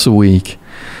about once a week.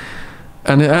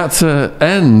 And it had to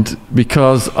end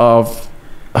because of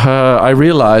her. I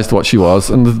realised what she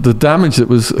was and the damage that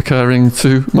was occurring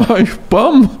to my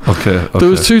bum. Okay. There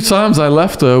was 2 times I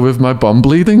left her with my bum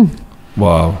bleeding.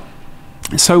 Wow.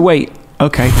 So wait.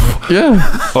 Okay.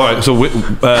 Yeah. All right. So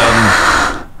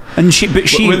It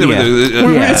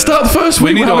started first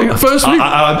week.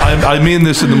 I mean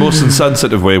this in the most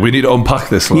insensitive way. We need to unpack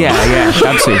this. Yeah,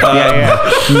 absolutely.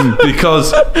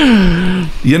 Because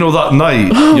you know that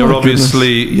night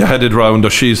you're headed round, or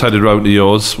she's headed round to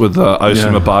yours with I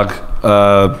assume a bag.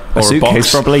 Or a suitcase,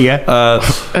 probably,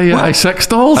 AI sex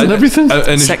dolls and everything.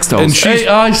 Sex dolls.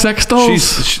 AI sex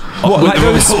dolls.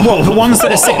 The ones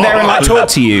that are sitting there and like talk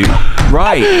to you,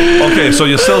 right? Okay, so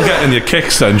you're still getting your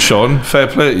kicks then, Shaun. Fair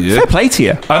play to you. Fair play to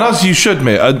you. And as you should,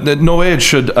 mate. At no age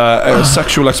should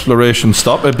sexual exploration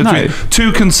stop between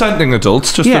 2 consenting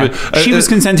adults. She was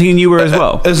consenting and you were as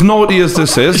well. As naughty as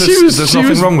this is, there's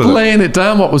nothing wrong with it. She was laying it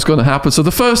down what was going to happen. So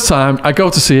the first time I go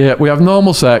to see it, we have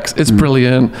normal sex. It's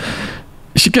brilliant.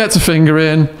 She gets a finger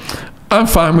in. I'm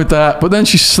fine with that. But then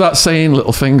she starts saying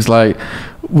little things like,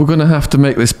 we're going to have to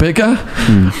make this bigger.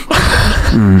 And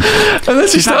then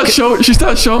she starts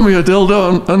showing me her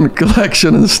dildo and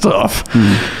collection and stuff.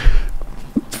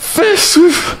 Fists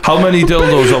with... How many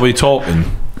dildos are we talking?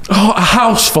 Oh, a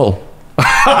house full.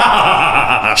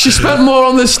 She spent more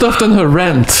on this stuff than her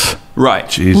rent. Right.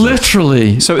 Jesus.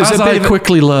 Literally. So it's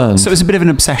quickly learned. So it's a bit of an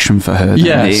obsession for her.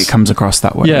 Yes. It comes across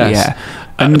that way. Yes. Yeah.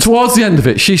 And towards the end of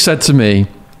it, she said to me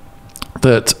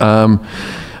that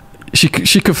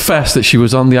she confessed that she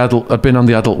was had been on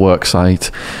the adult work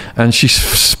site, and she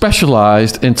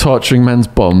specialised in torturing men's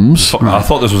bums. I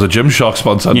thought this was a Gymshark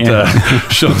sponsor.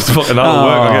 Shaun's fucking adult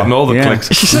work. I'm getting all the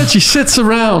clicks. She said she sits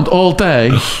around all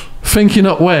day thinking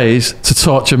up ways to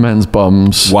torture men's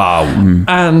bums. Wow.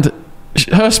 And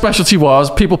her specialty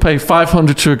was people pay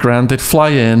 500 to $1,000, they'd fly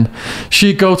in,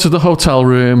 she'd go to the hotel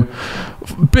room,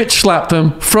 bitch slap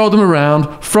them, throw them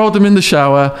around, throw them in the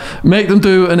shower, make them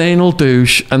do an anal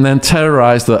douche, and then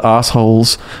terrorize their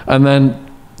assholes, and then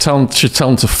she'd tell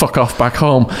them to fuck off back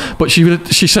home. But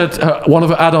she said one of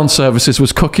her add-on services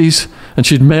was cookies, and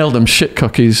she'd mail them shit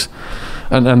cookies,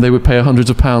 and they would pay hundreds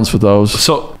of pounds for those.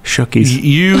 So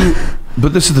Shookies.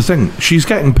 But this is the thing. She's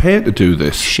getting paid to do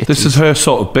this. Shitties. This is her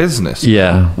sort of business.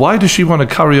 Yeah. Why does she want to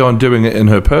carry on doing it in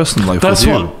her personal life That's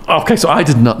with you? what. Okay, so I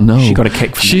did not know. She got a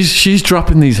kick from it. She's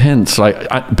dropping these hints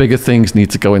like bigger things need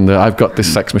to go in there. I've got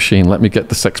this sex machine. Let me get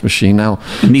the sex machine now.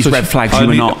 And these red flags you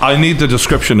were not. I need the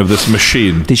description of this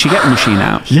machine. Did she get the machine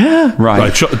out? Yeah.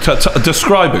 Right.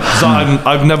 Describe it, because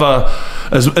I've never,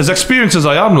 as experienced as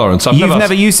I am, Lawrence, I've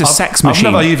never used a sex machine.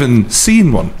 I've never even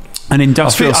seen one. An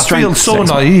industrial strength. I feel so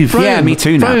sex naive. Yeah, me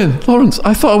too now. Brian, Lawrence,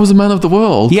 I thought I was a man of the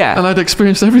world. Yeah. And I'd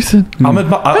experienced everything.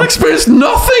 I'd experienced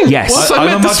nothing. Yes. Once I I'm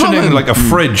met this imagining woman. like a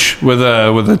fridge with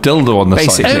a dildo on the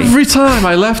Basically. side. Every time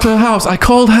I left her house, I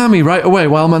called Hammy right away,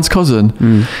 Wildman's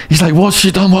cousin. He's like, what's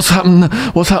she done? What's happened?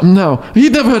 What's happened now?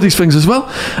 He'd never heard these things as well.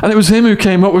 And it was him who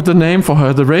came up with the name for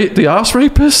her, the arse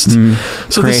rapist.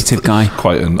 So Creative guy.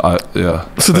 Quite an yeah.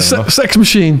 So the sex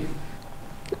machine,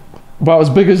 about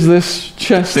as big as this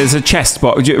chest. There's a chest,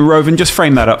 but Rovan, just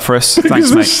frame that up for us.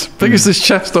 Thanks, mate. Big as this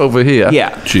chest over here.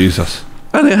 Yeah. Jesus.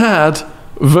 And it had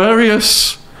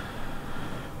various...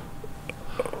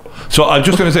 So I'm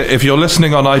just going to say, if you're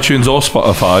listening on iTunes or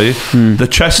Spotify, the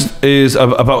chest is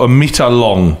about 1 meter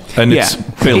long, and it's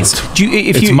built.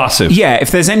 It's massive. Yeah,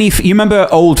 if there's any... You remember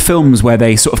old films where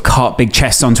they sort of cart big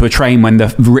chests onto a train when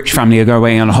the rich family are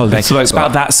going on a holiday? It's like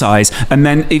about that size. And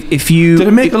then if you... Did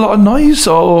it make a lot of noise,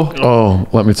 or...? Oh,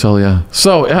 let me tell you.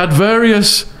 So it had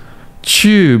various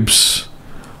tubes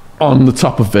on the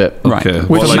top of it. Right. Okay.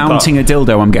 With Like mounting a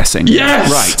dildo, I'm guessing.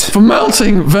 Yes! Right. For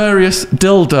mounting various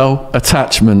dildo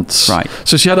attachments. Right.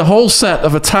 So she had a whole set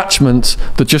of attachments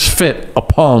that just fit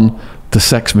upon the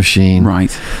sex machine. Right.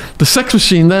 The sex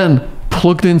machine then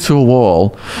plugged into a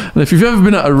wall. And if you've ever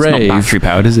been at a rave... It's not battery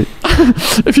powered, is it?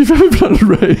 If you've ever been at a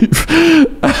rave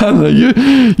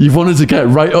and you wanted to get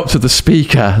right up to the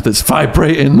speaker that's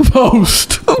vibrating the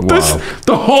most,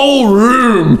 the whole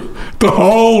room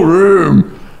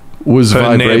was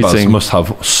Her neighbours vibrating. must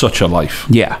have such a life.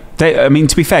 Yeah. I mean,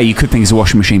 to be fair, you could think it's a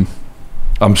washing machine.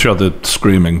 I'm sure they're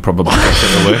screaming probably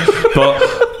away.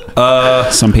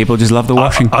 But some people just love the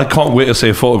washing. I can't wait to see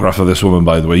a photograph of this woman,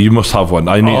 by the way. You must have one.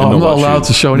 I need to know I'm not what allowed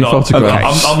to show any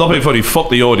photographs. I'm not being funny. Fuck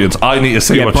the audience. I need to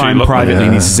see Yeah, what she Brian looks like. privately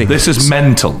needs to see. This is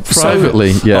mental.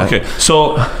 Privately, yeah. Okay,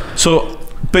 so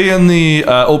being the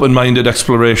open-minded,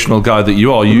 explorational guy that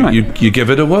you are, you give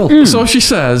it a whirl. So she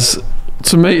says,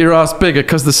 to make your ass bigger,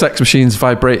 because the sex machine's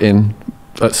vibrating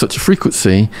at such a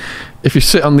frequency, if you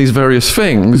sit on these various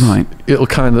things, it'll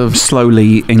kind of...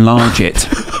 Slowly enlarge it.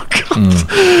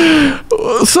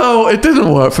 So it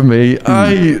didn't work for me.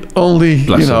 I only,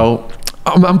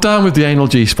 I'm down with the anal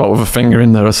G-spot with a finger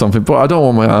in there or something, but I don't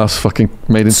want my ass fucking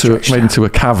made into a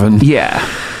cavern. Yeah.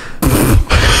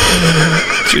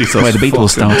 Jesus, where the Beatles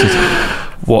started.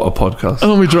 What a podcast.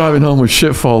 And I'll be driving home with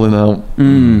shit falling out.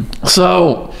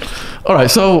 So, all right,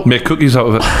 so... Make cookies out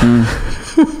of it.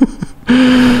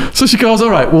 So she goes, all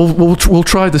right, we'll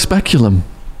try the speculum.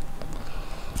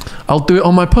 I'll do it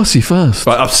on my pussy first.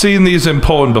 Right, I've seen these in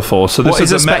porn before. So this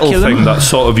is a metal speculum? thing that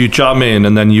sort of you jam in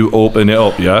and then you open it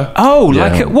up, yeah? Oh,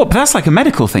 like what? But that's like a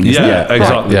medical thing, isn't it? Yeah,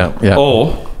 exactly. Yeah.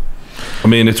 Or, I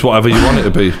mean, it's whatever you want it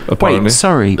to be, apparently. Wait,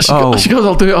 sorry. She goes,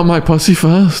 I'll do it on my pussy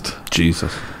first.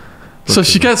 Jesus. So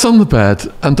she gets on the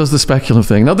bed and does the speculum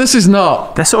thing. Now, this is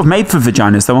not... They're sort of made for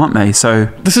vaginas, though, aren't they? So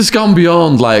this has gone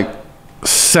beyond, like,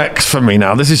 sex for me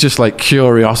now. This is just, like,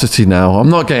 curiosity now.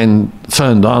 I'm not getting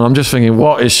turned on. I'm just thinking,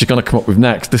 what is she going to come up with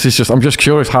next? I'm just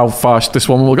curious how fast this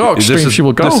woman will go, how extreme she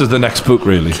will go. This is the next book,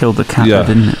 really. Killed the cat,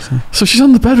 didn't it? So she's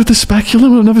on the bed with the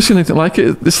speculum. I've never seen anything like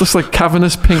it. It's just like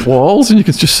cavernous pink walls, and you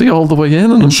can just see all the way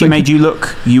in. And she made you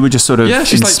look. You were just sort of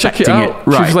she's like, check it out.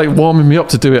 Right. She was like warming me up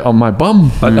to do it on my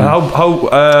bum. And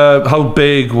how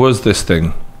big was this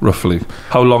thing, roughly?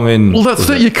 How long in? Well, that's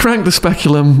it. You crank the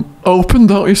speculum open,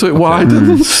 don't you? So it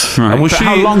widens. Right. And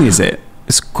how long is it?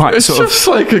 It's quite It's sort just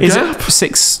of, like a is gap. It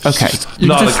 6? Okay.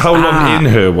 How long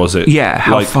in her was it? Yeah,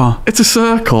 how far? It's a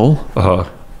circle.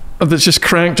 And that's just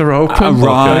cranked her open.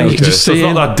 Right. You can just so see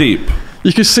it's not that deep.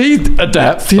 You can see a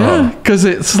depth, because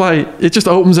it's like it just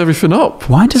opens everything up.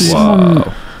 Why does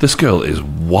This girl is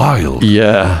wild.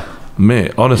 Yeah.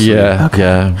 mate, honestly.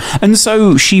 Yeah. And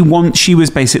so she was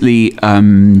basically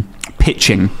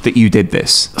pitching that you did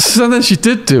this. So then she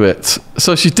did do it.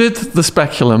 So she did the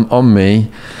speculum on me,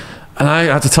 and I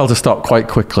had to tell her to stop quite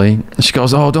quickly. And she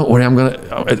goes, "Oh, don't worry,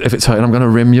 if it's hurting, I'm gonna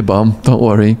rim your bum. Don't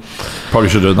worry." Probably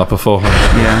should have done that before.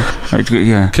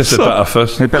 Yeah. Kiss it better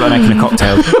first. A bit like making a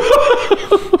cocktail.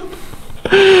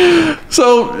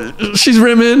 So she's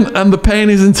rimming, and the pain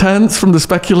is intense from the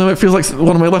speculum. It feels like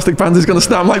one of my elastic bands is going to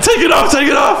snap. I'm like, take it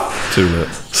off. Too late.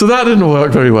 So that didn't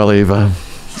work very well either.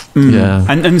 Yeah.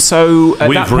 And so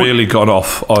we've really gone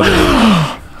off on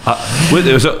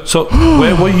so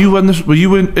where were you when this? Were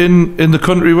you in the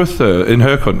country with her, in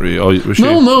her country, or was she?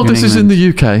 No, this is in the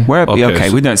UK. Where? Okay,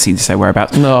 we don't seem to say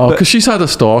whereabouts. No, because she's had a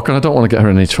stalk, and I don't want to get her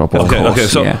in any trouble. Okay,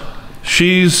 so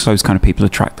she's those kind of people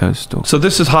attract those stalkers. So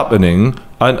this is happening,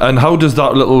 and how does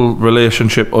that little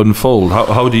relationship unfold?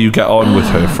 How do you get on with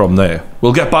her from there?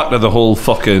 We'll get back to the whole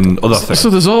fucking other thing. So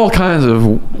there's all kinds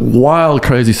of wild,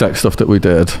 crazy sex stuff that we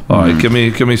did. All right, give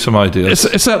me some ideas.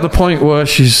 It's at the point where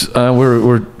she's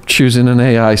we're choosing an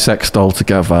AI sex doll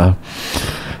together,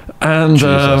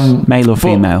 and male or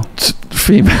female?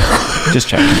 Female. Just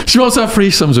checking. She wants to have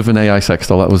threesomes with an AI sex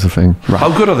doll. That was the thing. Right. How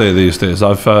good are they these days?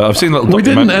 I've seen little documentaries. We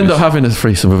didn't end up having a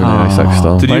threesome with an AI sex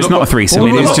doll. It's not a threesome.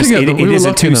 It is just it is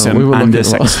a twosome and a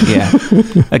sex. Yeah.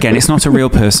 Again, it's not a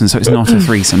real person, so it's not a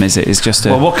threesome, is it? It's just a.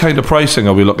 Well, what kind of pricing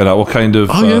are we looking at? What kind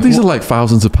of? Oh yeah, these are like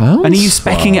thousands of pounds. And are you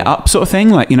speccing it up, sort of thing?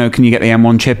 Like, can you get the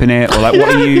M1 chip in it, or like what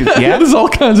are you? Yeah. There's all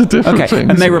kinds of different things.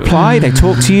 And they reply. They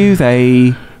talk to you.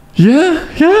 They.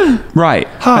 Yeah. Right.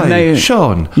 Hi,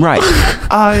 Shaun. Right.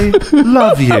 I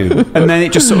love you. And then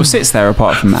it just sort of sits there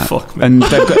apart from that. Fuck me. And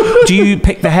do you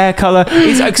pick the hair colour?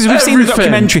 Because we've seen the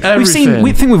documentary.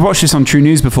 We think we've watched this on True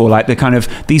News before, like the kind of,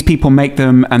 these people make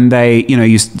them and they,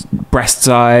 use breast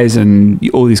size and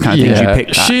all these kind of things. You pick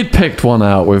that. She'd picked one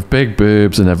out with big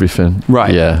boobs and everything.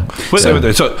 Right. Yeah. Wait,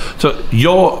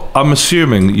 so I'm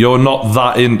assuming you're not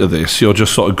that into this. You're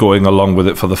just sort of going along with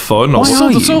it for the fun. Or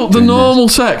So the normal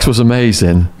sex was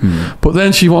amazing, but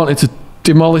then she wanted to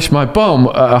demolish my bum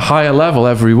at a higher level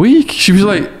every week. She was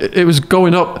like, it was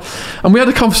going up, and we had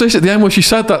a conversation at the end where she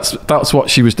said that's what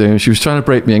she was doing. She was trying to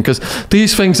break me in, because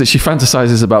these things that she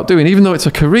fantasizes about doing, even though it's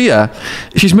a career,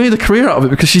 she's made a career out of it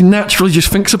because she naturally just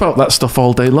thinks about that stuff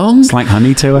all day long. It's like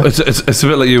honey to her. It's a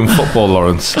bit like you in football,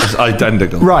 Lawrence. It's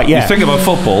identical. Right, yeah. You think about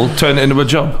football, turn it into a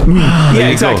job. Yeah,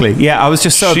 exactly. Yeah, I was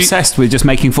just so obsessed with just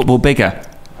making football bigger.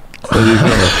 There you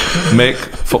go. Make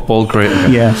football great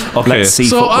again. Yeah. Okay. Let's see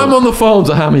so football. I'm on the phone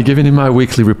to Hammy, giving him my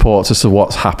weekly reports as to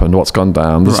what's happened, what's gone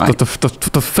down. Right.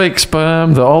 The fake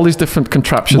sperm, all these different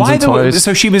contraptions and toys.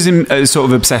 So she was sort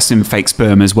of obsessed in fake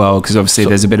sperm as well, because obviously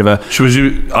there's a bit of a. She was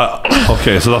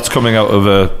okay, so that's coming out of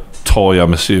a toy,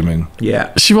 I'm assuming.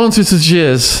 Yeah. She wanted to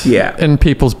jizz in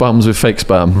people's bums with fake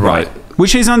sperm. Right.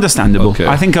 Which is understandable. Okay.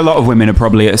 I think a lot of women are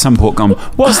probably at some point gone,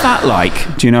 what's that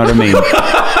like? Do you know what I mean?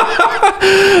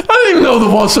 I didn't even know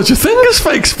there was such a thing as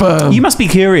fake sperm. You must be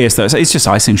curious, though. It's just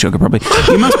icing sugar, probably.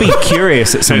 You must be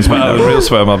curious at some point. Better than real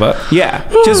sperm, I bet. Yeah.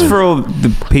 Just for all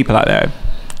the people out there,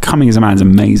 coming as a man is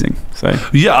amazing. So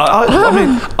yeah,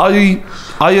 I mean,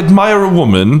 I admire a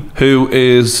woman who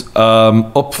is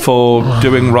up for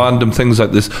doing random things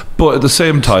like this, but at the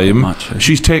same time,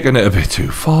 she's taken it a bit too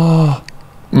far.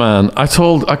 Man, I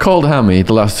called Hammy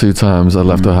the last 2 times I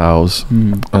left her house.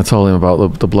 I told him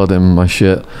about the blood in my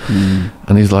shit,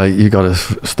 and he's like, "You gotta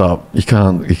stop. You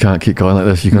can't keep going like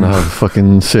this. You're gonna have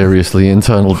fucking serious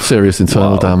internal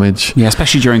damage." Yeah,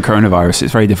 especially during coronavirus,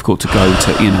 it's very difficult to go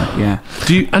to, yeah.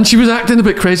 And she was acting a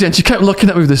bit crazy, and she kept looking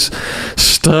at me with this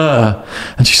stare,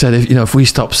 and she said, "If we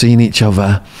stop seeing each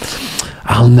other,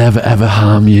 I'll never ever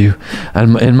harm you."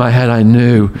 And in my head I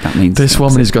knew this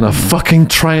woman is going to fucking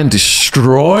try and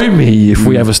destroy me if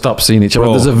we ever stop seeing each other.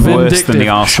 There's a vindictive... Worse than the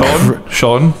arsehole.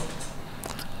 Shaun,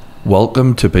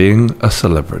 welcome to being a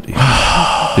celebrity.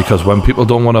 Because when people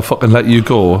don't want to fucking let you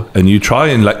go, and you try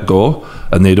and let go,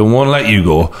 and they don't want to let you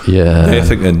go, they're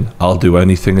thinking, I'll do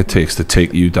anything it takes to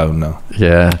take you down now.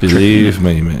 Yeah. Believe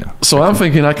me, mate. So I'm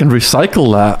thinking I can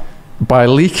recycle that by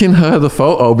leaking her the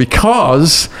photo,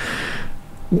 because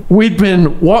we'd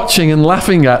been watching and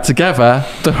laughing at together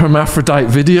the hermaphrodite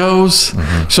videos.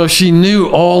 So she knew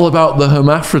all about the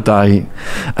hermaphrodite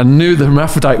and knew the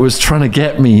hermaphrodite was trying to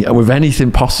get me with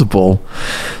anything possible.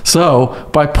 So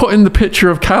by putting the picture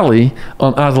of Callie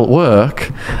on Adult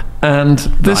Work and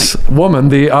this woman,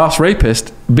 the arse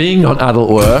rapist, being on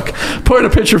Adult Work, putting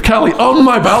a picture of Callie on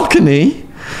my balcony,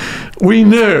 we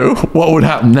knew what would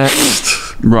happen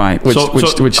next. Right. Which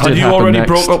had you already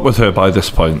broke up with her by this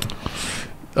point?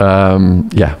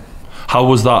 Yeah. How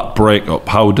was that breakup?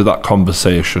 How did that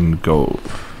conversation go?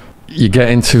 you're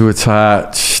getting too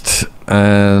attached,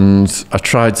 and I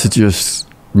tried to just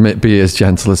be as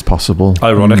gentle as possible.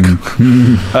 Ironic.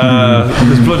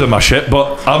 There's blood in my shit,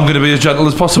 but I'm going to be as gentle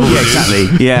as possible. Yeah,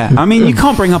 exactly. Yeah. I mean, you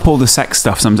can't bring up all the sex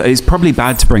stuff sometimes. It's probably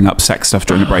bad to bring up sex stuff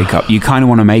during a breakup. You kind of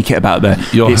want to make it about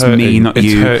it's hurting. Me, not it's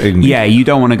you. Hurting. Yeah, you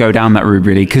don't want to go down that route,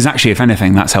 really, because actually, if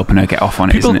anything, that's helping her get off on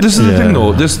it, isn't it? This is the thing,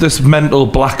 though. This mental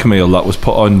blackmail that was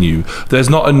put on you, there's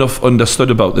not enough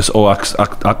understood about this or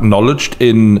acknowledged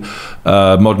in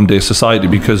modern day society,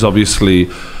 because obviously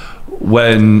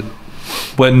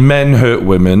when men hurt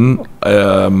women,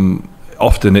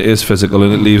 often it is physical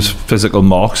and it leaves physical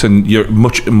marks, and you're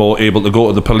much more able to go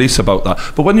to the police about that.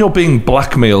 But when you're being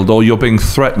blackmailed or you're being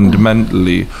threatened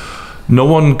mentally, no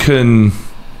one can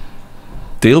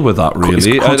deal with that,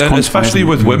 really. And especially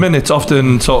with women, it's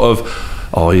often sort of,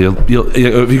 if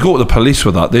you go to the police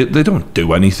with that, they don't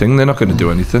do anything. They're not going to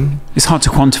do anything. It's hard to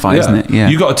quantify, isn't it? Yeah.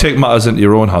 You got to take matters into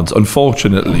your own hands.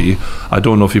 Unfortunately, I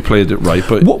don't know if you played it right,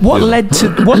 but what led to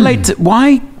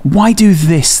why do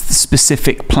this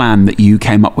specific plan that you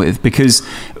came up with? Because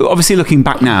obviously, looking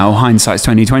back now, hindsight's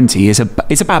 2020. It's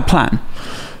a bad plan.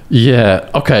 Yeah,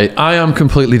 okay, I am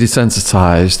completely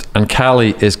desensitized, and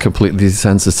Callie is completely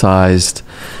desensitized,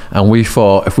 and we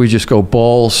thought if we just go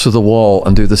balls to the wall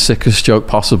and do the sickest joke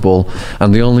possible,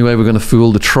 and the only way we're going to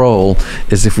fool the troll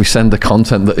is if we send the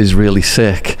content that is really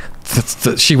sick,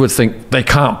 that she would think they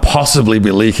can't possibly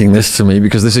be leaking this to me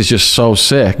because this is just so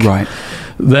sick. Right.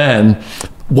 Then,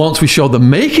 once we show the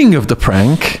making of the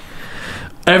prank,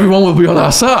 everyone will be on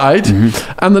our side.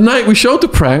 And the night we showed the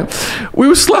prank, we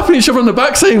were slapping each other on the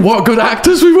back saying what good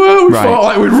actors we were. We felt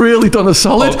like we'd really done a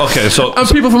solid. And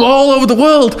people from all over the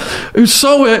world who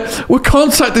saw it were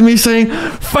contacting me saying,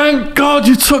 thank God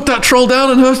you took that troll down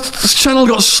and her channel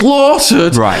got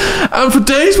slaughtered. Right. And for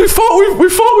days we thought we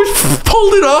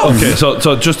pulled it off. Okay,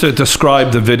 so just to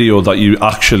describe the video that you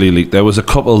actually leaked, there was a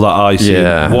couple that I see.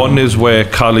 Yeah. One is where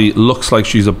Callie looks like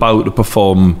she's about to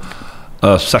perform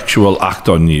a sexual act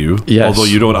on you, although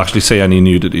you don't actually say any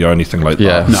nudity or anything like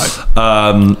that.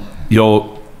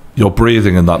 No. Your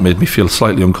breathing in that made me feel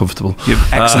slightly uncomfortable. You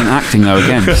have excellent acting, though,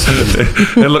 again.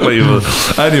 It looked like you were.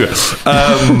 Anyway,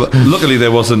 luckily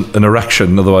there wasn't an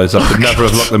erection, otherwise I could never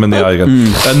have looked them in the eye again.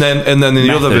 And then in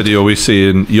the other video we see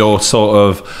you're sort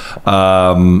of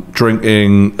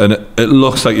drinking, and it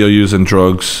looks like you're using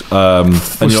drugs. And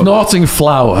we're snorting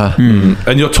flour.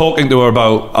 And you're talking to her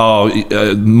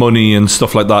about money and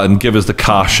stuff like that, and give us the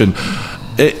cash. And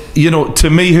to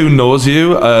me, who knows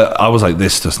you, I was like,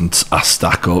 this doesn't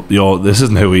stack up. This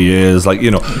isn't who he is.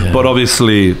 But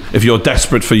obviously, if you're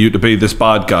desperate for you to be this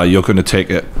bad guy, you're going to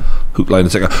take it hook, line,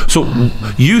 and sinker. So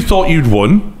you thought you'd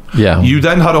won. Yeah. You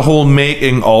then had a whole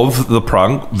making of the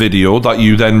prank video that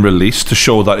you then released to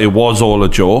show that it was all a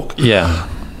joke. Yeah.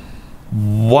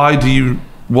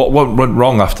 What went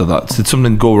wrong after that? Did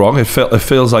something go wrong? It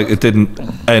feels like it didn't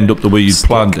end up the way you'd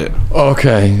planned it.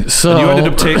 Okay, so... And you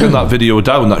ended up taking that video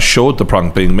down that showed the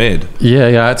prank being made. Yeah,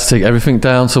 I had to take everything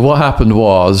down. So what happened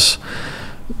was,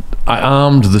 I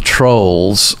armed the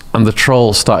trolls, and the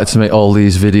trolls started to make all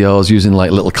these videos using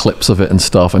like little clips of it and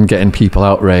stuff, and getting people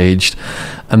outraged.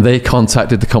 And they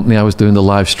contacted the company I was doing the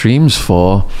live streams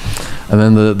for, and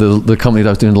then the company that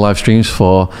I was doing the live streams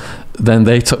for, then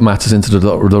they took matters into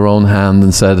their own hand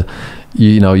and said,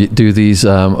 you do these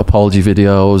apology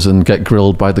videos and get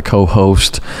grilled by the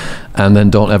co-host, and then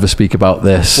don't ever speak about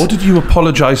this. What did you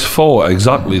apologise for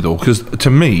exactly, though? Because to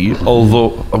me,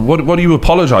 what are you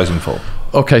apologising for?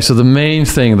 Okay, so the main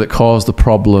thing that caused the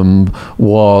problem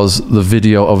was the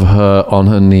video of her on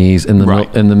her knees in the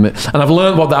and I've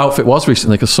learned what the outfit was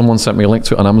recently because someone sent me a link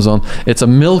to it on Amazon. It's a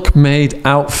milkmaid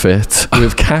outfit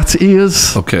with cat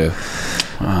ears. Okay.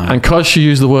 And because she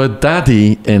used the word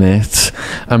daddy in it,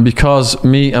 and because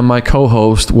me and my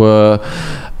co-host were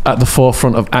at the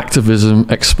forefront of activism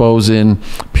exposing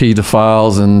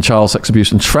paedophiles and child sex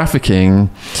abuse and trafficking,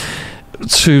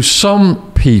 to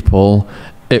some people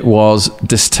it was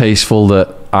distasteful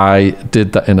that I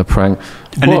did that in a prank.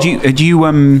 And had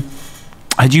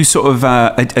you sort of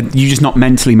you just not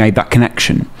mentally made that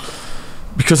connection?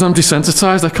 Because I'm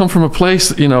desensitized. I come from a place,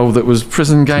 that was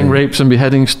prison gang rapes and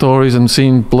beheading stories and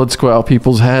seeing blood squirt out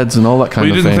people's heads and all that kind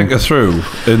of thing. You didn't think it through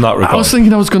in that regard? I was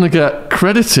thinking I was going to get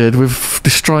credited with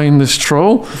destroying this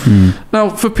troll. Now,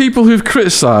 for people who've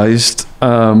criticized,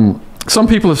 some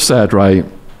people have said, right,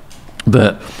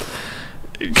 that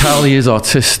Callie is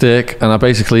autistic, and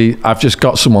I've just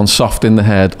got someone soft in the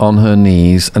head on her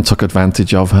knees and took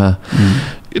advantage of her.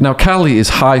 Now, Callie is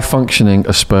high-functioning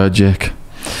Aspergic.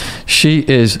 She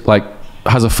is like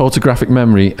has a photographic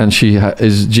memory and she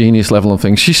is genius level on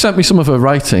things. She sent me some of her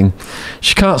writing.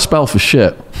 She can't spell for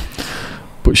shit,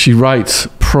 but she writes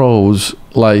prose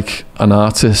like an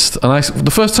artist. And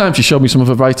the first time she showed me some of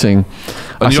her writing,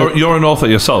 and you're an author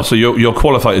yourself, so you're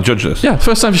qualified to judge this. Yeah,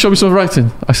 first time she showed me some of her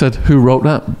writing, I said, "Who wrote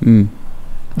that?"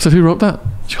 I said, "Who wrote that?"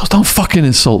 She goes, "Don't fucking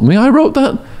insult me. I wrote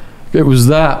that." It was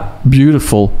that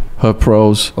beautiful, her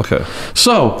prose. Okay.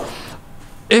 So,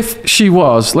 if she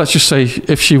was, let's just say,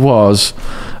 if she was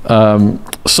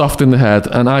soft in the head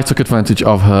and I took advantage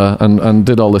of her and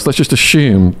did all this, let's just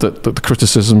assume that the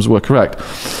criticisms were correct.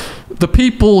 The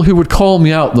people who would call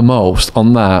me out the most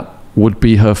on that would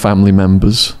be her family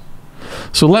members.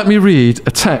 So let me read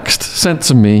a text sent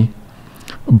to me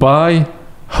by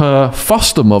her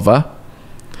foster mother,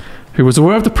 who was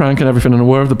aware of the prank and everything and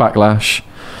aware of the backlash.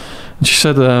 And she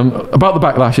said, about the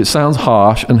backlash, "It sounds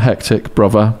harsh and hectic,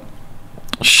 brother.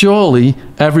 Surely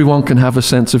everyone can have a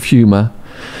sense of humour.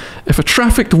 If a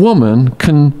trafficked woman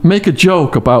can make a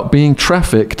joke about being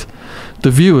trafficked,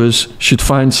 the viewers should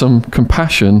find some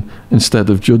compassion instead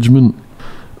of judgment."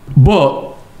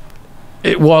 But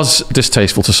it was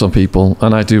distasteful to some people,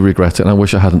 and I do regret it, and I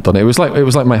wish I hadn't done it. It was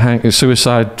like my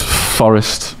suicide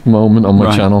forest moment on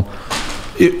my channel.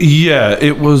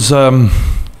 It was.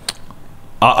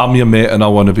 I'm your mate, and I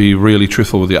want to be really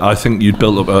truthful with you. I think you'd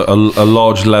built up a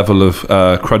large level of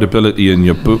credibility in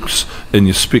your books, in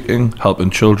your speaking,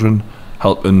 helping children,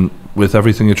 helping with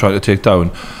everything you're trying to take down,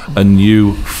 and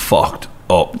you fucked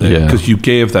up there because you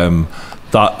gave them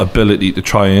that ability to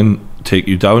try and take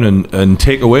you down and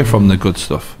take away from the good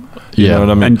stuff. You know what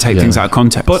I mean? And take things out of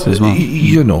context as well.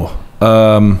 You know,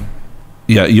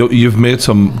 you've made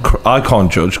some. I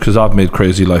can't judge because I've made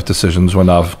crazy life decisions when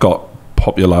I've got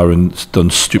popular and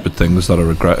done stupid things that I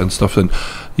regret and stuff, and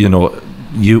you know,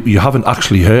 you haven't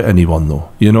actually hurt anyone though.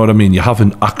 You know what I mean? You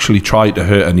haven't actually tried to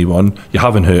hurt anyone. You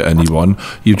haven't hurt anyone.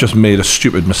 You've just made a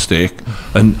stupid mistake,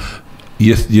 and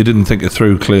you didn't think it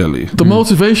through clearly. The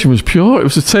motivation was pure. It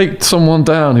was to take someone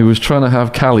down who was trying to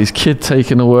have Callie's kid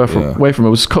taken away from her. It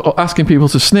was asking people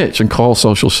to snitch and call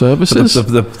social services.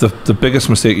 The biggest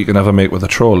mistake you can ever make with a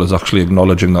troll is actually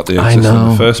acknowledging that they exist in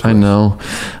the first place. I know.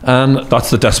 And that's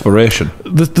the desperation.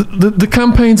 The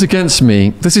campaigns against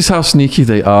me, this is how sneaky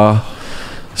they are.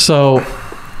 So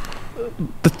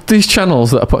these channels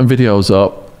that are putting videos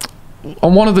up,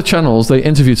 on one of the channels they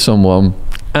interviewed someone,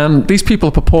 and these people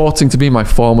are purporting to be my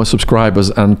former subscribers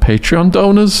and Patreon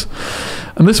donors.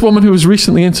 And this woman who was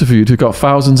recently interviewed, who got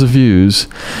thousands of views,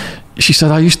 she said,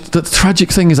 the tragic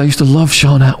thing is I used to love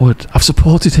Shaun Attwood. I've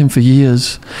supported him for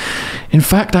years. In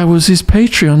fact, I was his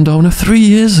Patreon donor 3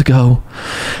 years ago.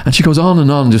 And she goes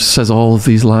on, just says all of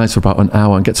these lines for about an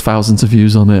hour and gets thousands of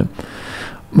views on it.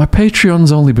 My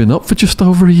Patreon's only been up for just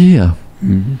over a year.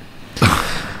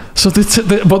 So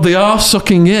but they are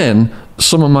sucking in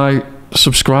some of my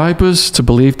subscribers to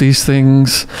believe these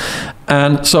things,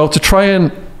 and so to try and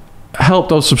help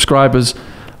those subscribers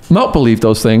not believe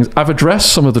those things, I've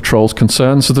addressed some of the trolls'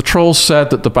 concerns. So the trolls said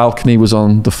that the balcony was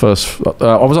on the first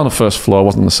I was on the first floor,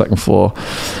 wasn't on the second floor.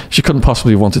 She couldn't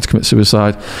possibly have wanted to commit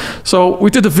suicide. So we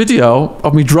did a video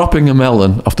of me dropping a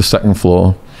melon off the second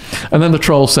floor. And then the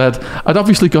troll said, I'd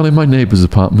obviously gone in my neighbour's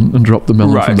apartment and dropped the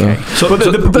melon from there. So,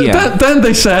 then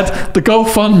they said, the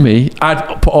GoFundMe,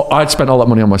 I'd spent all that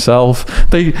money on myself.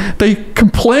 They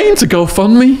complained to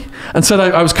GoFundMe and said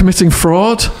I was committing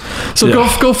fraud. So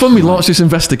GoFundMe launched this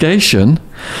investigation.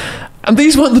 And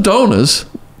these weren't the donors.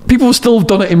 People were still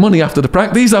donating money after the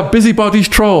prank. These are busybodies,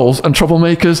 trolls, and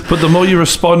troublemakers. But the more you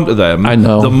respond to them, I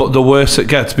know, the worse it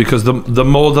gets, because the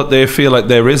more that they feel like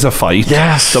there is a fight,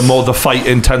 the more the fight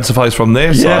intensifies from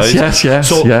their side. Yes.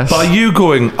 So by you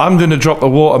going, I'm going to drop a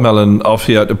watermelon off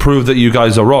here to prove that you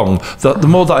guys are wrong, the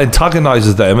more that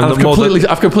antagonises them, and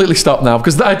I've completely stopped now,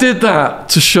 because I did that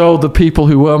to show the people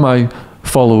who were my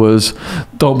followers,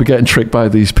 don't be getting tricked by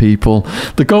these people.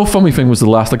 The GoFundMe thing was the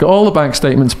last. I got all the bank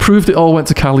statements, proved it all went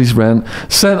to Callie's rent,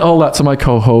 sent all that to my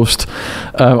co-host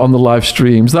on the live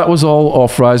streams. That was all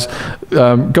authorized.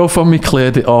 GoFundMe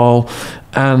cleared it all,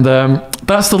 and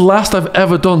that's the last I've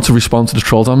ever done to respond to the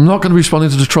trolls. I'm not going to be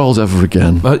responding to the trolls ever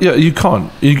again. You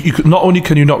can't. You not only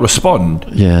can you not respond,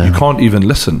 you can't even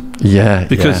listen.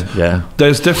 Because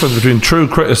there's difference between true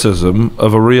criticism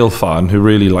of a real fan who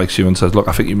really likes you and says, look,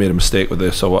 I think you made a mistake with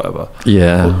this or whatever.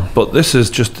 But this is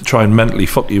just to try and mentally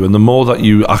fuck you. And the more that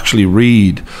you actually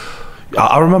read,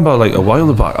 I remember like a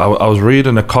while back, I was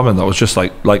reading a comment that was just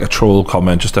like a troll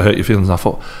comment just to hurt your feelings, and I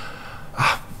thought,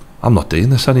 I'm not doing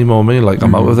this anymore, me. Like,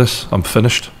 I'm out of this. I'm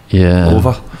finished.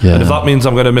 Over. And if that means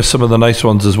I'm going to miss some of the nice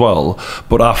ones as well,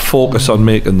 but I focus on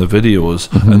making the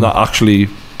videos, and that actually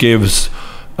gives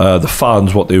the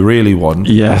fans what they really want,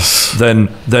 Yes. then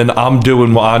I'm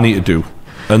doing what I need to do.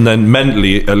 And then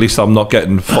mentally, at least I'm not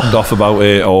getting fucked off about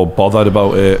it or bothered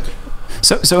about it.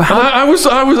 So how?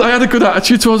 I had a good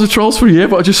attitude towards the trolls for a year,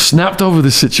 but I just snapped over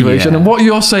this situation. Yeah. And what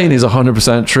you're saying is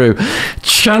 100% true.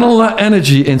 Channel that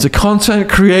energy into content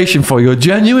creation for your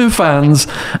genuine fans,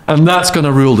 and that's going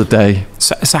to rule the day.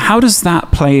 So how does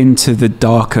that play into the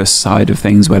darker side of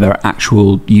things, where there are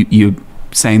actual you're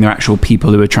saying there are actual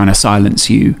people who are trying to silence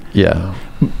you? Yeah.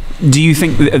 Do you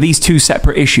think, are these two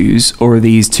separate issues, or are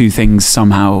these two things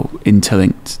somehow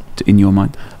interlinked in your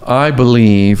mind? I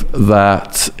believe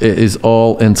that it is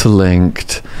all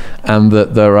interlinked, and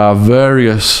that there are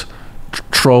various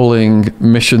trolling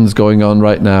missions going on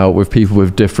right now with people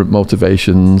with different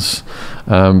motivations.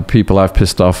 People I've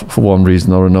pissed off for one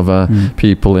reason or another,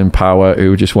 people in power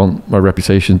who just want my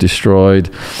reputation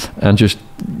destroyed, and just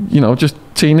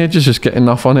teenagers just getting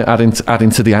off on it, adding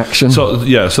to the action. So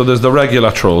there's the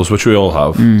regular trolls, which we all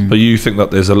have, but you think that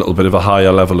there's a little bit of a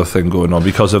higher level of thing going on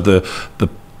because of the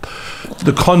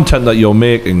content that you're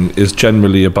making is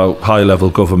generally about high level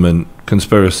government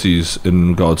conspiracies in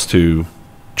regards to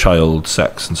child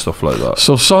sex and stuff like that.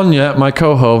 So Sonia, my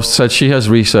co-host, said she has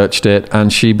researched it,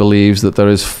 and she believes that there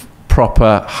is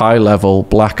proper high-level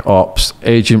black ops,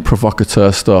 agent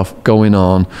provocateur stuff going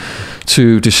on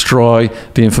to destroy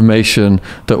the information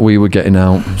that we were getting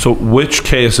out. So which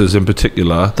cases in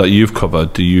particular that you've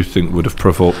covered do you think would have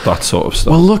provoked that sort of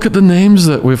stuff? Well, look at the names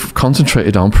that we've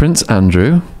concentrated on. Prince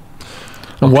Andrew.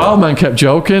 And Wildman kept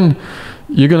joking,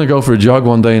 you're going to go for a jog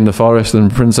one day in the forest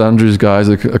and Prince Andrew's guys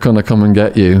are going to come and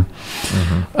get you.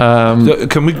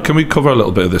 Can we cover a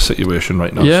little bit of this situation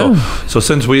right now? Yeah. So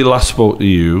since we last spoke to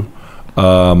you,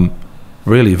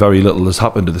 really very little has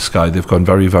happened to this guy. They've gone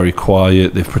very, very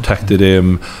quiet. They've protected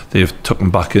him. They've took him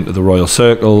back into the royal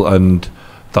circle, and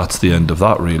that's the end of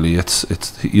that. Really, it's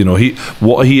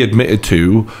what he admitted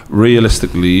to.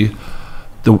 Realistically,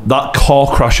 that car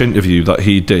crash interview that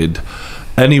he did.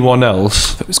 Anyone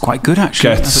else, it was quite good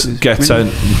actually. It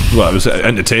was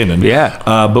entertaining. Yeah.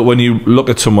 But when you look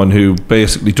at someone who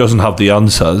basically doesn't have the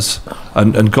answers,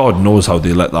 and God knows how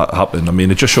they let that happen. I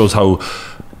mean, it just shows how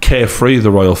carefree the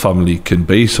royal family can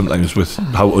be sometimes, with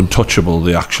how untouchable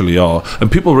they actually are. And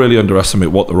people really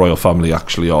underestimate what the royal family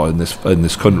actually are in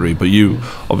this country. But you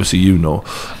know.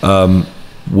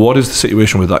 What is the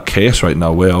situation with that case right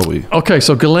now? Where are we? Okay,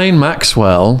 so Ghislaine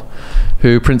Maxwell,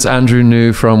 who Prince Andrew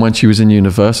knew from when she was in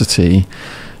university,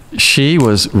 she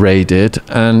was raided,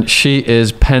 and she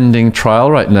is pending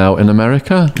trial right now in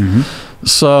America.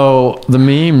 So the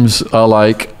memes are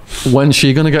like, when's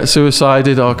she going to get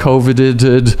suicided or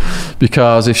COVIDed?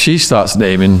 Because if she starts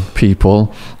naming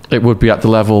people, it would be at the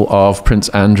level of Prince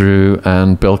Andrew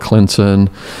and Bill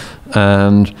Clinton.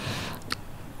 And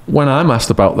when I'm asked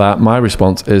about that, my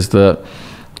response is that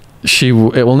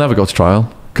it will never go to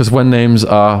trial, because when names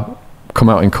come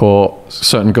out in court,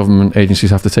 certain government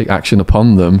agencies have to take action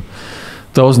upon them.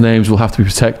 Those names will have to be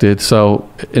protected. So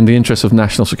in the interest of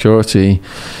national security,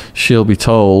 she'll be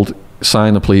told,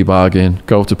 sign a plea bargain,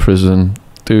 go to prison,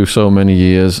 do so many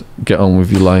years, get on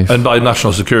with your life. And by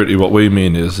national security, what we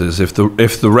mean is if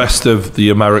the rest of the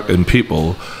American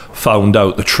people found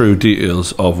out the true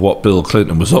details of what Bill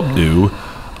Clinton was up to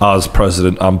as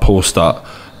president and post that,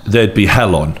 there'd be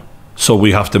hell on. So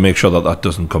we have to make sure that that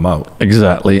doesn't come out.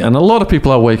 Exactly. And a lot of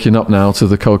people are waking up now to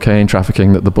the cocaine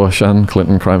trafficking that the Bush and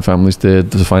Clinton crime families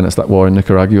did to finance that war in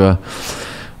Nicaragua.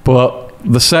 But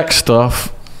the sex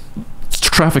stuff,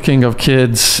 trafficking of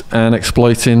kids and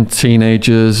exploiting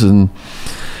teenagers, and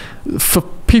for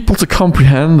people to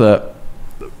comprehend that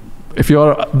if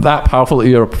you're that powerful that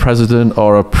you're a president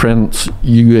or a prince,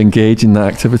 you engage in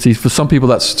that activity. For some people,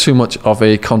 that's too much of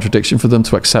a contradiction for them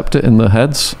to accept it in their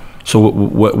heads. So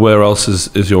where else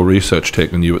is your research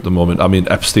taking you at the moment? I mean,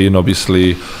 Epstein,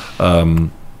 obviously,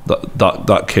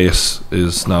 that case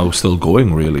is now still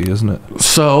going, really, isn't it?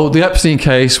 So the Epstein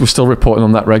case, we're still reporting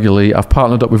on that regularly. I've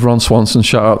partnered up with Ron Swanson,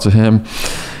 shout out to him.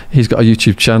 He's got a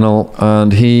YouTube channel,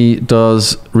 and he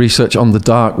does research on the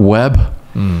dark web.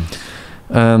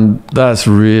 And that's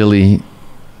really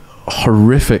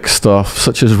horrific stuff,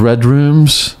 such as red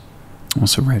rooms.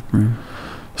 What's a red room?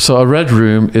 So a red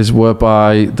room is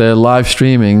whereby they're live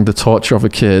streaming the torture of a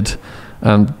kid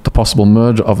and the possible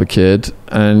murder of a kid,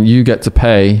 and you get to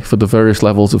pay for the various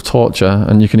levels of torture,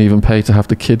 and you can even pay to have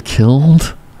the kid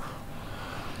killed.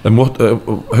 And what?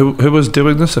 Who was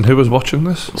doing this, and who was watching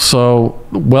this? So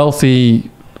wealthy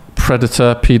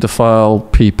predator,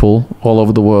 paedophile people all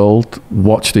over the world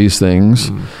watch these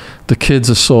things. The kids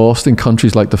are sourced in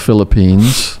countries like the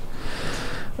Philippines.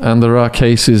 And there are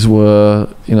cases where,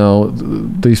 you know,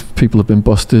 these people have been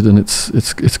busted and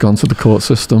it's gone to the court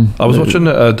system. I was watching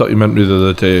a documentary the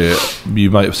other day.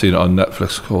 You might have seen it on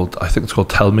Netflix I think it's called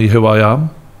Tell Me Who I Am.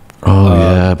 Oh,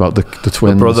 yeah, about the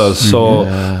twins. The brothers. So,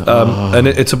 Yeah. and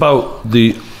it's about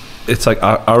it's like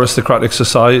aristocratic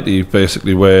society,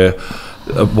 basically, where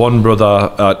one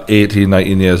brother at 18,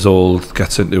 19 years old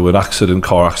gets into an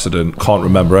car accident, can't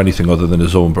remember anything other than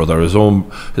his own brother. His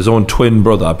own twin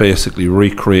brother basically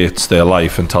recreates their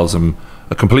life and tells them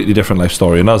a completely different life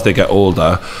story. And as they get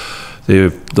older,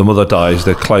 the mother dies,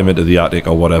 they climb into the attic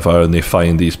or whatever, and they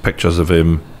find these pictures of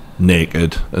him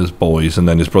naked as boys, and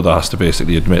then his brother has to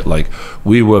basically admit, like,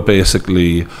 we were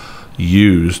basically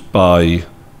used by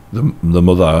the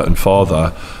mother and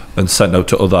father and sent out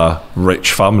to other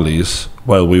rich families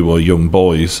while we were young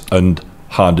boys and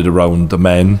handed around the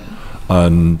men,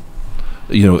 and,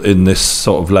 you know, in this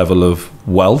sort of level of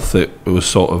wealth, it was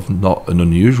sort of not an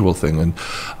unusual thing. And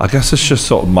I guess it's just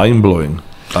sort of mind-blowing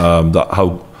that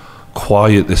how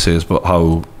quiet this is, but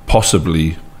how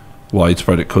possibly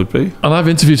widespread it could be. And I've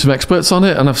interviewed some experts on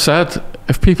it, and I've said,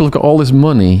 if people have got all this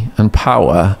money and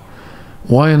power,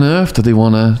 why on earth do they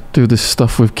want to do this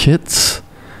stuff with kids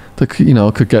that, you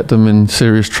know, could get them in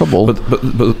serious trouble?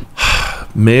 But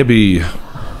maybe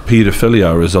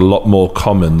paedophilia is a lot more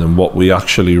common than what we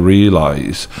actually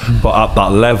realise. But at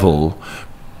that level,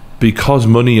 because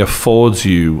money affords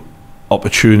you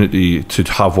opportunity to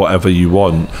have whatever you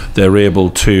want, they're able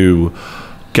to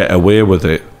get away with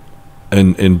it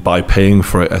in by paying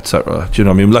for it, etc. Do you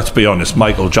know what I mean? Let's be honest,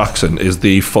 Michael Jackson is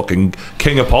the fucking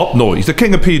king of pop. No, he's the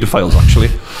king of paedophiles, actually.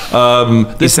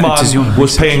 This man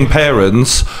was paying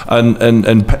parents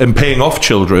and paying off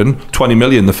children, 20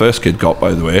 million the first kid got,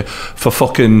 by the way, for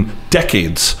fucking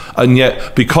decades. And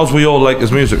yet, because we all like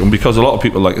his music, and because a lot of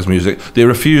people like his music, they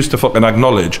refuse to fucking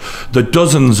acknowledge the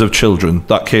dozens of children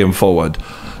that came forward.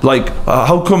 Like,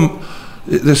 how come...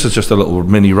 This is just a little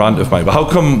mini rant of mine, but how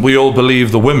come we all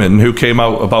believe the women who came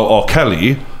out about R.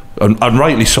 Kelly, and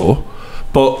rightly so,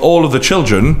 but all of the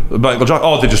children, Michael Jackson,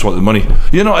 oh, they just want the money.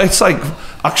 You know, it's like,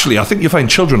 actually, I think you find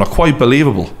children are quite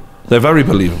believable. They're very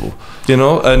believable, you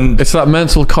know, and... It's that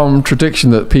mental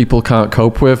contradiction that people can't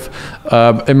cope with.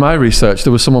 In my research,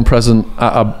 there was someone present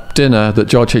at a dinner that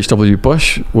George H.W.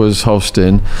 Bush was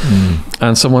hosting,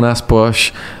 and someone asked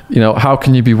Bush, you know, how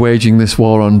can you be waging this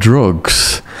war on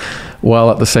drugs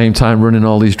while at the same time running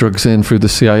all these drugs in through the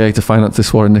CIA to finance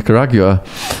this war in Nicaragua?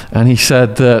 And he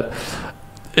said that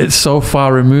it's so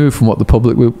far removed from what the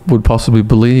public would possibly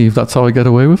believe. That's how I get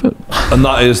away with it. And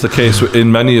that is the case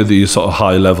in many of these sort of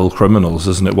high-level criminals,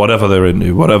 isn't it? Whatever they're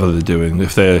into, whatever they're doing,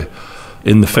 if they're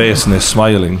in the face and they're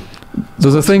smiling.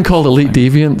 There's a thing called elite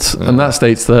deviance, and that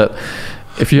states that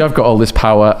if you have got all this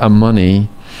power and money,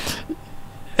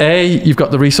 A, you've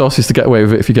got the resources to get away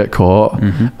with it if you get caught,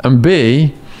 and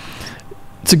B,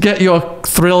 to get your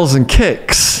thrills and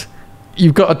kicks,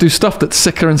 you've got to do stuff that's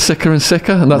sicker and sicker and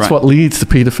sicker, and that's what leads to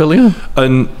paedophilia.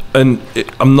 And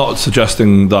I'm not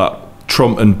suggesting that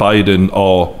Trump and Biden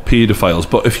are paedophiles,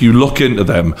 but if you look into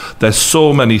them, there's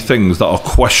so many things that are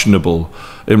questionable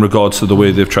in regards to the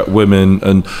way they've treated women.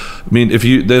 And I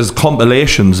mean, there's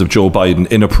compilations of Joe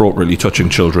Biden inappropriately touching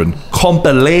children.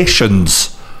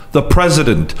 Compilations. The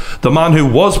president, the man who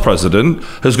was president,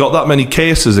 has got that many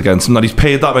cases against him, that he's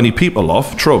paid that many people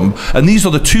off, Trump, and these are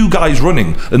the two guys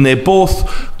running, and they're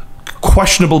both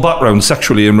questionable backgrounds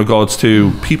sexually in regards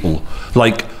to people.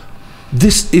 Like,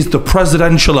 this is the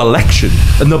presidential election,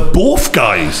 and they're both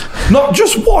guys, not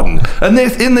just one, and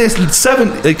they're in this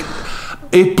like,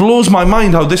 it blows my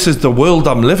mind how this is the world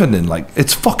I'm living in. Like,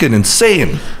 it's fucking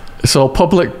insane. So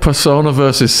public persona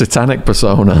versus satanic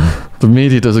persona. The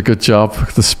media does a good job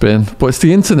with the spin, but it's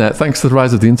the internet, thanks to the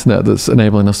rise of the internet, that's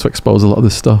enabling us to expose a lot of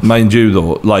this stuff. Mind you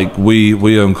though, like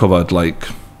we uncovered, like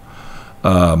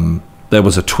there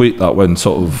was a tweet that went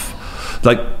sort of,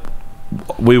 like,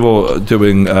 we were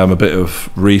doing a bit of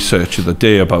research the other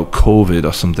day about COVID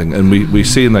or something, and we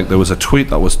seen, like, there was a tweet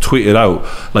that was tweeted out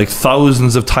like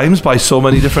thousands of times by so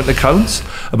many different accounts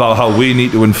about how we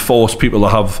need to enforce people to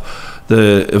have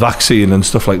the vaccine and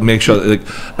stuff, like, make sure that,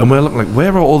 like, and we're looking like,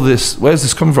 where's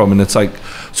this come from? And it's like,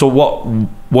 so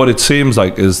what it seems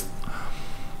like is,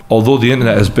 although the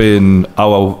internet has been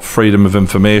our freedom of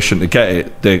information to get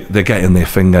it, they're getting their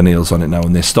fingernails on it now,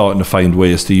 and they're starting to find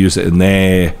ways to use it in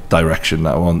their direction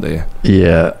now, aren't they?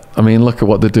 Yeah, I mean, look at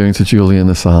what they're doing to Julian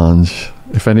Assange.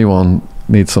 If anyone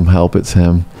needs some help, it's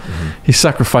him. He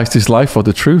sacrificed his life for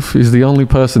the truth. He's the only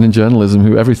person in journalism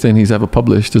who everything he's ever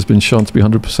published has been shown to be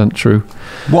 100% true.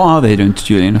 What are they doing to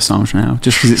Julian Assange now?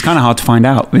 Just because it's kind of hard to find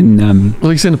out. Well,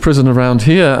 he's in a prison around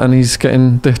here,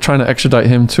 and they're trying to extradite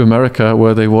him to America,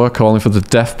 where they were calling for the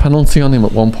death penalty on him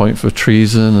at one point for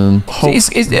treason. And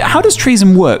how does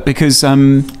treason work? Because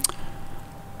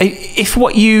if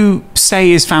what you say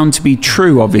is found to be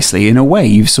true, obviously, in a way,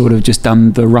 you've sort of just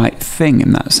done the right thing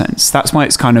in that sense. That's why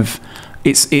it's kind of...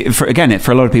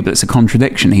 for a lot of people, it's a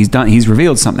contradiction. He's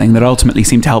revealed something that ultimately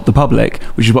seemed to help the public,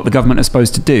 which is what the government are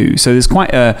supposed to do. So there's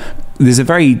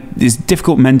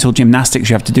difficult mental gymnastics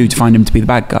you have to do to find him to be the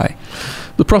bad guy.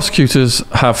 The prosecutors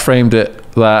have framed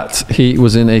it that he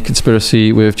was in a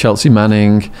conspiracy with Chelsea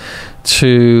Manning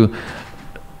to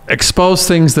expose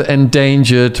things that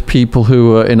endangered people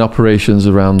who were in operations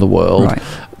around the world. Right.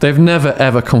 They've never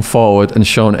ever come forward and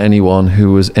shown anyone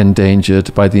who was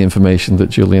endangered by the information that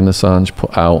Julian Assange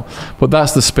put out. But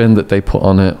that's the spin that they put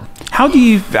on it. How do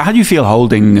you feel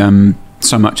holding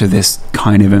so much of this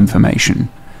kind of information?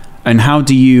 And how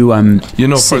do you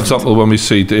for example, when we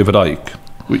see David Icke,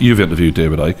 you've interviewed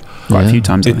David Icke a few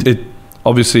times.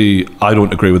 Obviously, I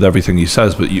don't agree with everything he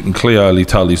says, but you can clearly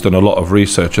tell he's done a lot of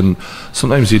research, and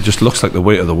sometimes he just looks like the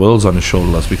weight of the world's on his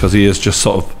shoulders, because he is just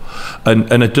sort of,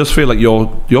 and it does feel like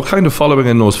you're kind of following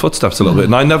in those footsteps a little bit.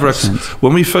 And I never,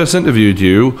 when we first interviewed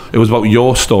you, it was about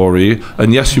your story,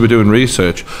 and yes, you were doing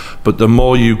research, but the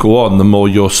more you go on, the more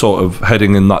you're sort of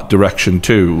heading in that direction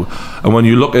too. And when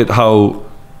you look at how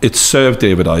it's served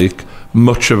David Icke,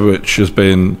 much of which has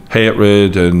been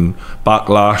hatred and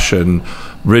backlash and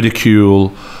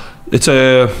ridicule, it's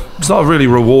not a really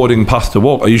rewarding path to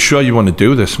walk. Are you sure you want to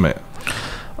do this, mate?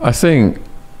 I think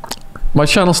my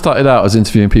channel started out as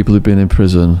interviewing people who've been in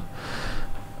prison,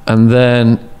 and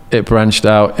then it branched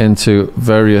out into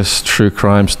various true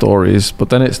crime stories, but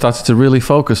then it started to really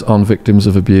focus on victims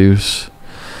of abuse.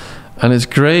 And it's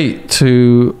great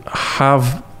to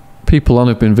have people on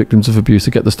who've been victims of abuse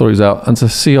to get the stories out, and to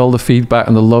see all the feedback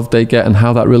and the love they get and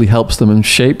how that really helps them and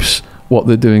shapes what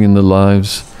they're doing in their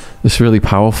lives. It's really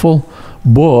powerful.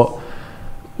 But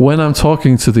when I'm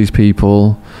talking to these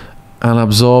people and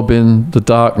absorbing the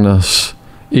darkness,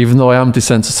 even though I am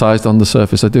desensitized on the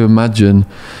surface, I do imagine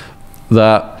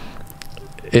that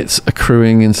it's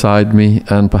accruing inside me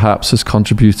and perhaps has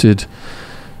contributed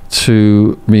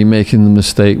to me making the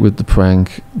mistake with the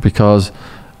prank, because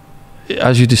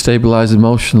as you destabilize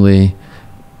emotionally,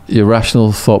 your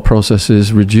rational thought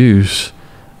processes reduce,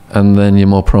 and then you're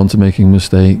more prone to making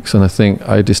mistakes. And I think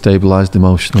I destabilized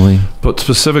emotionally. But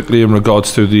specifically in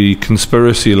regards to the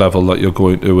conspiracy level that you're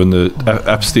going to, and the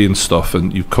Epstein stuff,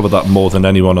 and you've covered that more than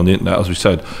anyone on the internet, as we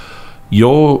said,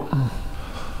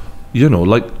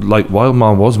 like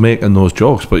Wildman was making those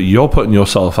jokes, but you're putting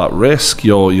yourself at risk.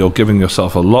 You're giving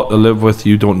yourself a lot to live with.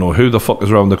 You don't know who the fuck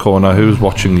is around the corner, who's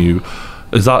watching you.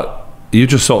 Are you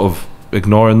just sort of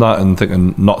ignoring that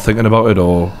and not thinking about it,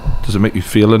 or does it make you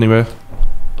feel anyway?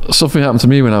 Something happened to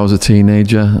me when I was a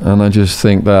teenager, and I just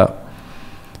think that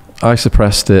I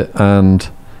suppressed it. And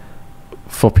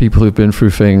for people who've been through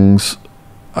things,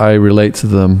 I relate to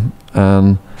them,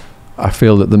 and I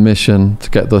feel that the mission to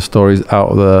get those stories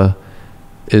out there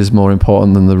is more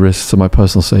important than the risks to my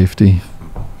personal safety.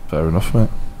 Fair enough, mate.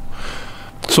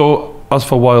 So, as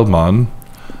for Wildman,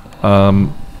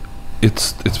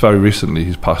 it's very recently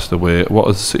he's passed away. What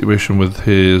is the situation with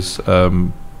his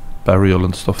burial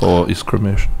and stuff, or his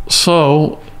cremation?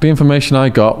 So the information I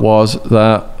got was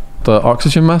that the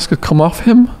oxygen mask had come off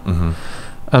him,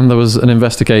 and there was an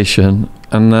investigation,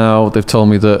 and now they've told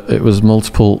me that it was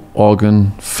multiple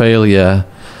organ failure,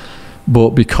 but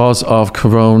because of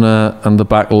corona and the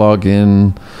backlog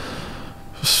in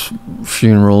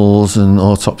funerals and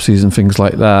autopsies and things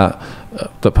like that,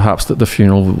 that perhaps that the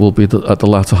funeral will be at the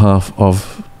latter half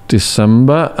of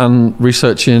December. And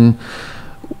researching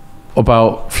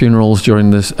about funerals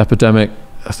during this epidemic,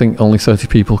 I think only 30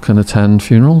 people can attend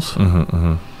funerals.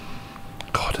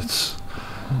 God, it's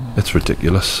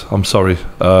ridiculous. I'm sorry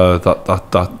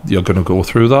that you're going to go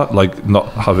through that, like not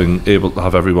having able to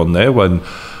have everyone there, when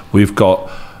we've got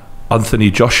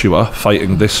Anthony Joshua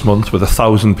fighting this month with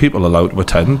 1,000 people allowed to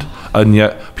attend, and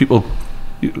yet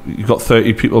you got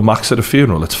 30 people max at a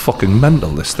funeral. It's fucking mental,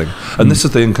 this thing. And this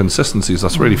is the inconsistencies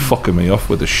that's really fucking me off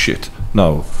with this shit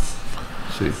now.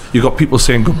 See, you got people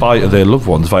saying goodbye to their loved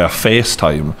ones via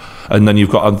FaceTime, and then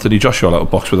you've got Anthony Joshua out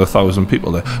of box with 1,000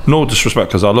 people there. No disrespect,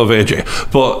 because I love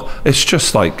AJ, but it's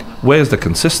just like, where's the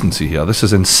consistency here? This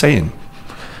is insane.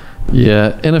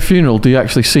 Yeah, in a funeral, do you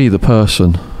actually see the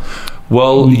person?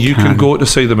 Well, you can go to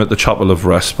see them at the Chapel of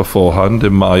Rest beforehand,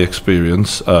 in my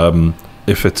experience.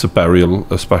 if it's a burial,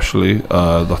 especially.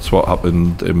 That's what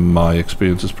happened in my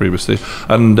experiences previously.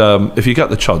 And if you get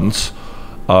the chance,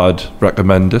 I'd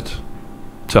recommend it,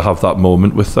 to have that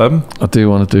moment with them. I do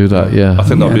want to do that, yeah. I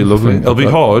think that'd be lovely. It'll be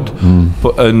hard,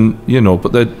 but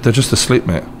they're just asleep,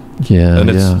 mate. Yeah,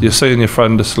 and you're seeing your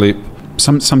friend asleep.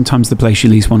 Sometimes the place you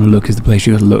least want to look is the place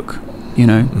you look, you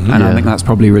know, and I think that's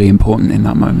probably really important in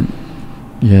that moment.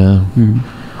 Yeah.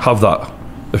 Have that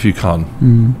if you can.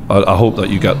 I hope that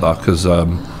you get that, because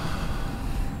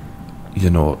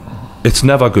it's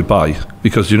never goodbye,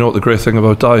 because you know what the great thing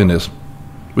about dying is?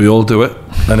 We all do it,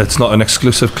 and it's not an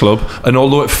exclusive club. And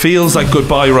although it feels like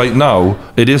goodbye right now,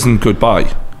 it isn't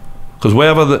goodbye. Because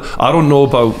I don't know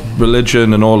about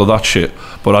religion and all of that shit,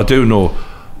 but I do know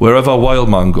wherever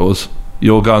Wildman goes,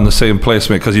 you're going the same place,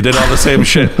 mate, because you did all the same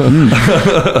shit.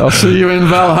 I'll see you in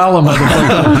Valhalla,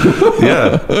 motherfucker.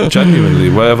 Yeah, genuinely,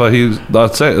 wherever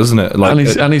that's it, isn't it? Like,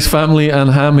 and his family and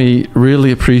Hammy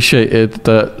really appreciated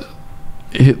that.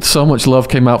 So much love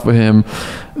came out for him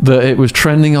that it was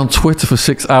trending on Twitter for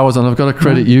 6 hours, and I've got to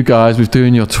credit you guys with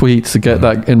doing your tweets to get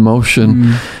that in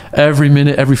motion. Every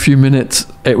minute, every few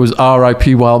minutes, it was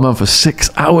R.I.P. Wildman for 6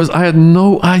 hours. I had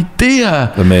no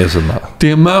idea. Amazing, that.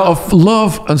 The amount of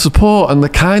love and support and the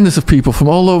kindness of people from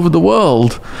all over the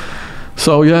world.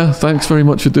 So yeah, thanks very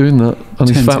much for doing that.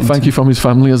 And thank you from his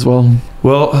family as well.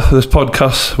 Well, this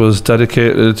podcast was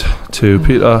dedicated to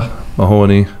Peter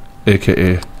Mahoney,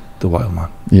 aka the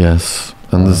Wildman. Yes,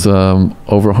 and there's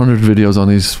over 100 videos on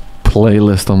his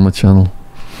playlist on my channel.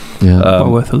 Yeah,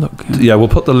 well worth a look. Yeah, we'll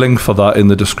put the link for that in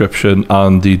the description,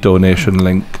 and the donation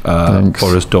link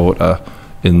for his daughter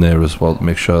in there as well.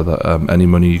 Make sure that any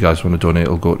money you guys want to donate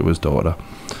will go to his daughter.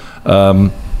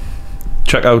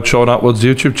 Check out Shaun Attwood's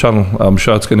YouTube channel. I'm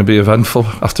sure it's going to be eventful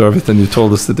after everything you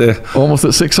told us today. Almost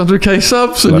at 600k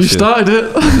subs, and you started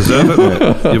it. You deserve it,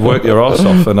 mate. You've worked your arse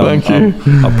off, and I'm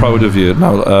proud of you.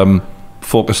 Now,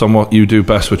 focus on what you do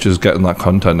best, which is getting that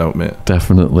content out, mate.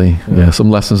 Definitely. Yeah, some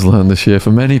lessons learned this year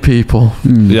for many people.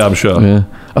 Yeah, I'm sure. Yeah,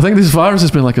 I think this virus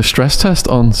has been like a stress test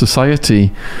on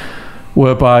society,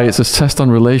 whereby it's a test on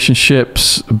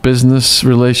relationships, business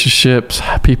relationships,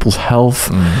 people's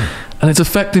health. And it's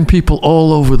affecting people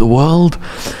all over the world.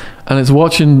 And it's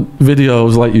watching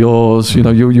videos like yours, you know,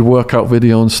 your workout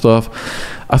video and stuff.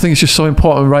 I think it's just so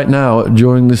important right now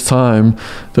during this time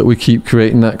that we keep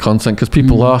creating that content, because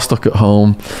people are stuck at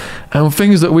home. And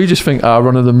things that we just think are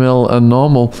run-of-the-mill and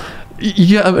normal.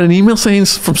 You get an email saying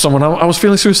from someone, I was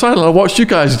feeling suicidal, and I watched you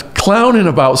guys clowning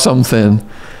about something.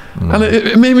 And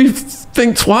it made me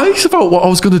think twice about what I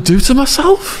was going to do to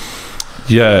myself.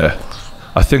 Yeah.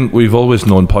 I think we've always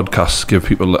known podcasts give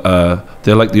people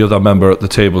they're like the other member at the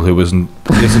table who isn't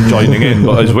joining in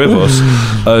but is with us,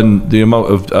 and the amount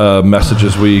of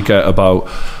messages we get about,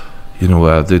 you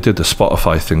know, they did the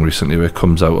Spotify thing recently where it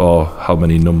comes out, how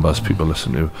many numbers people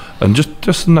listen to, and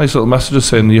just nice little messages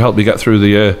saying you helped me get through the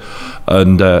year.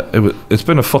 And it's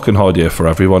been a fucking hard year for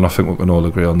everyone. I think we can all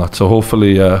agree on that. So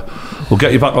hopefully we'll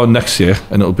get you back on next year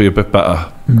and it'll be a bit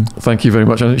better. Thank you very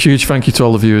much, and a huge thank you to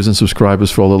all the viewers and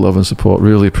subscribers for all the love and support.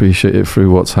 Really appreciate it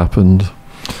through what's happened.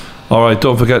 Alright,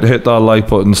 don't forget to hit that like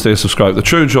button and stay subscribed to the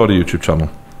True Geordie YouTube channel.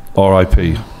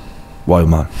 R.I.P.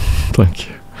 Wildman. Thank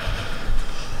you.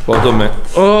 Well done, mate.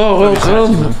 Oh, well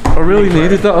done. I really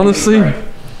needed that, honestly.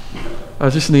 I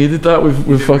just needed that with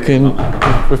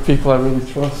people I really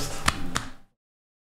trust.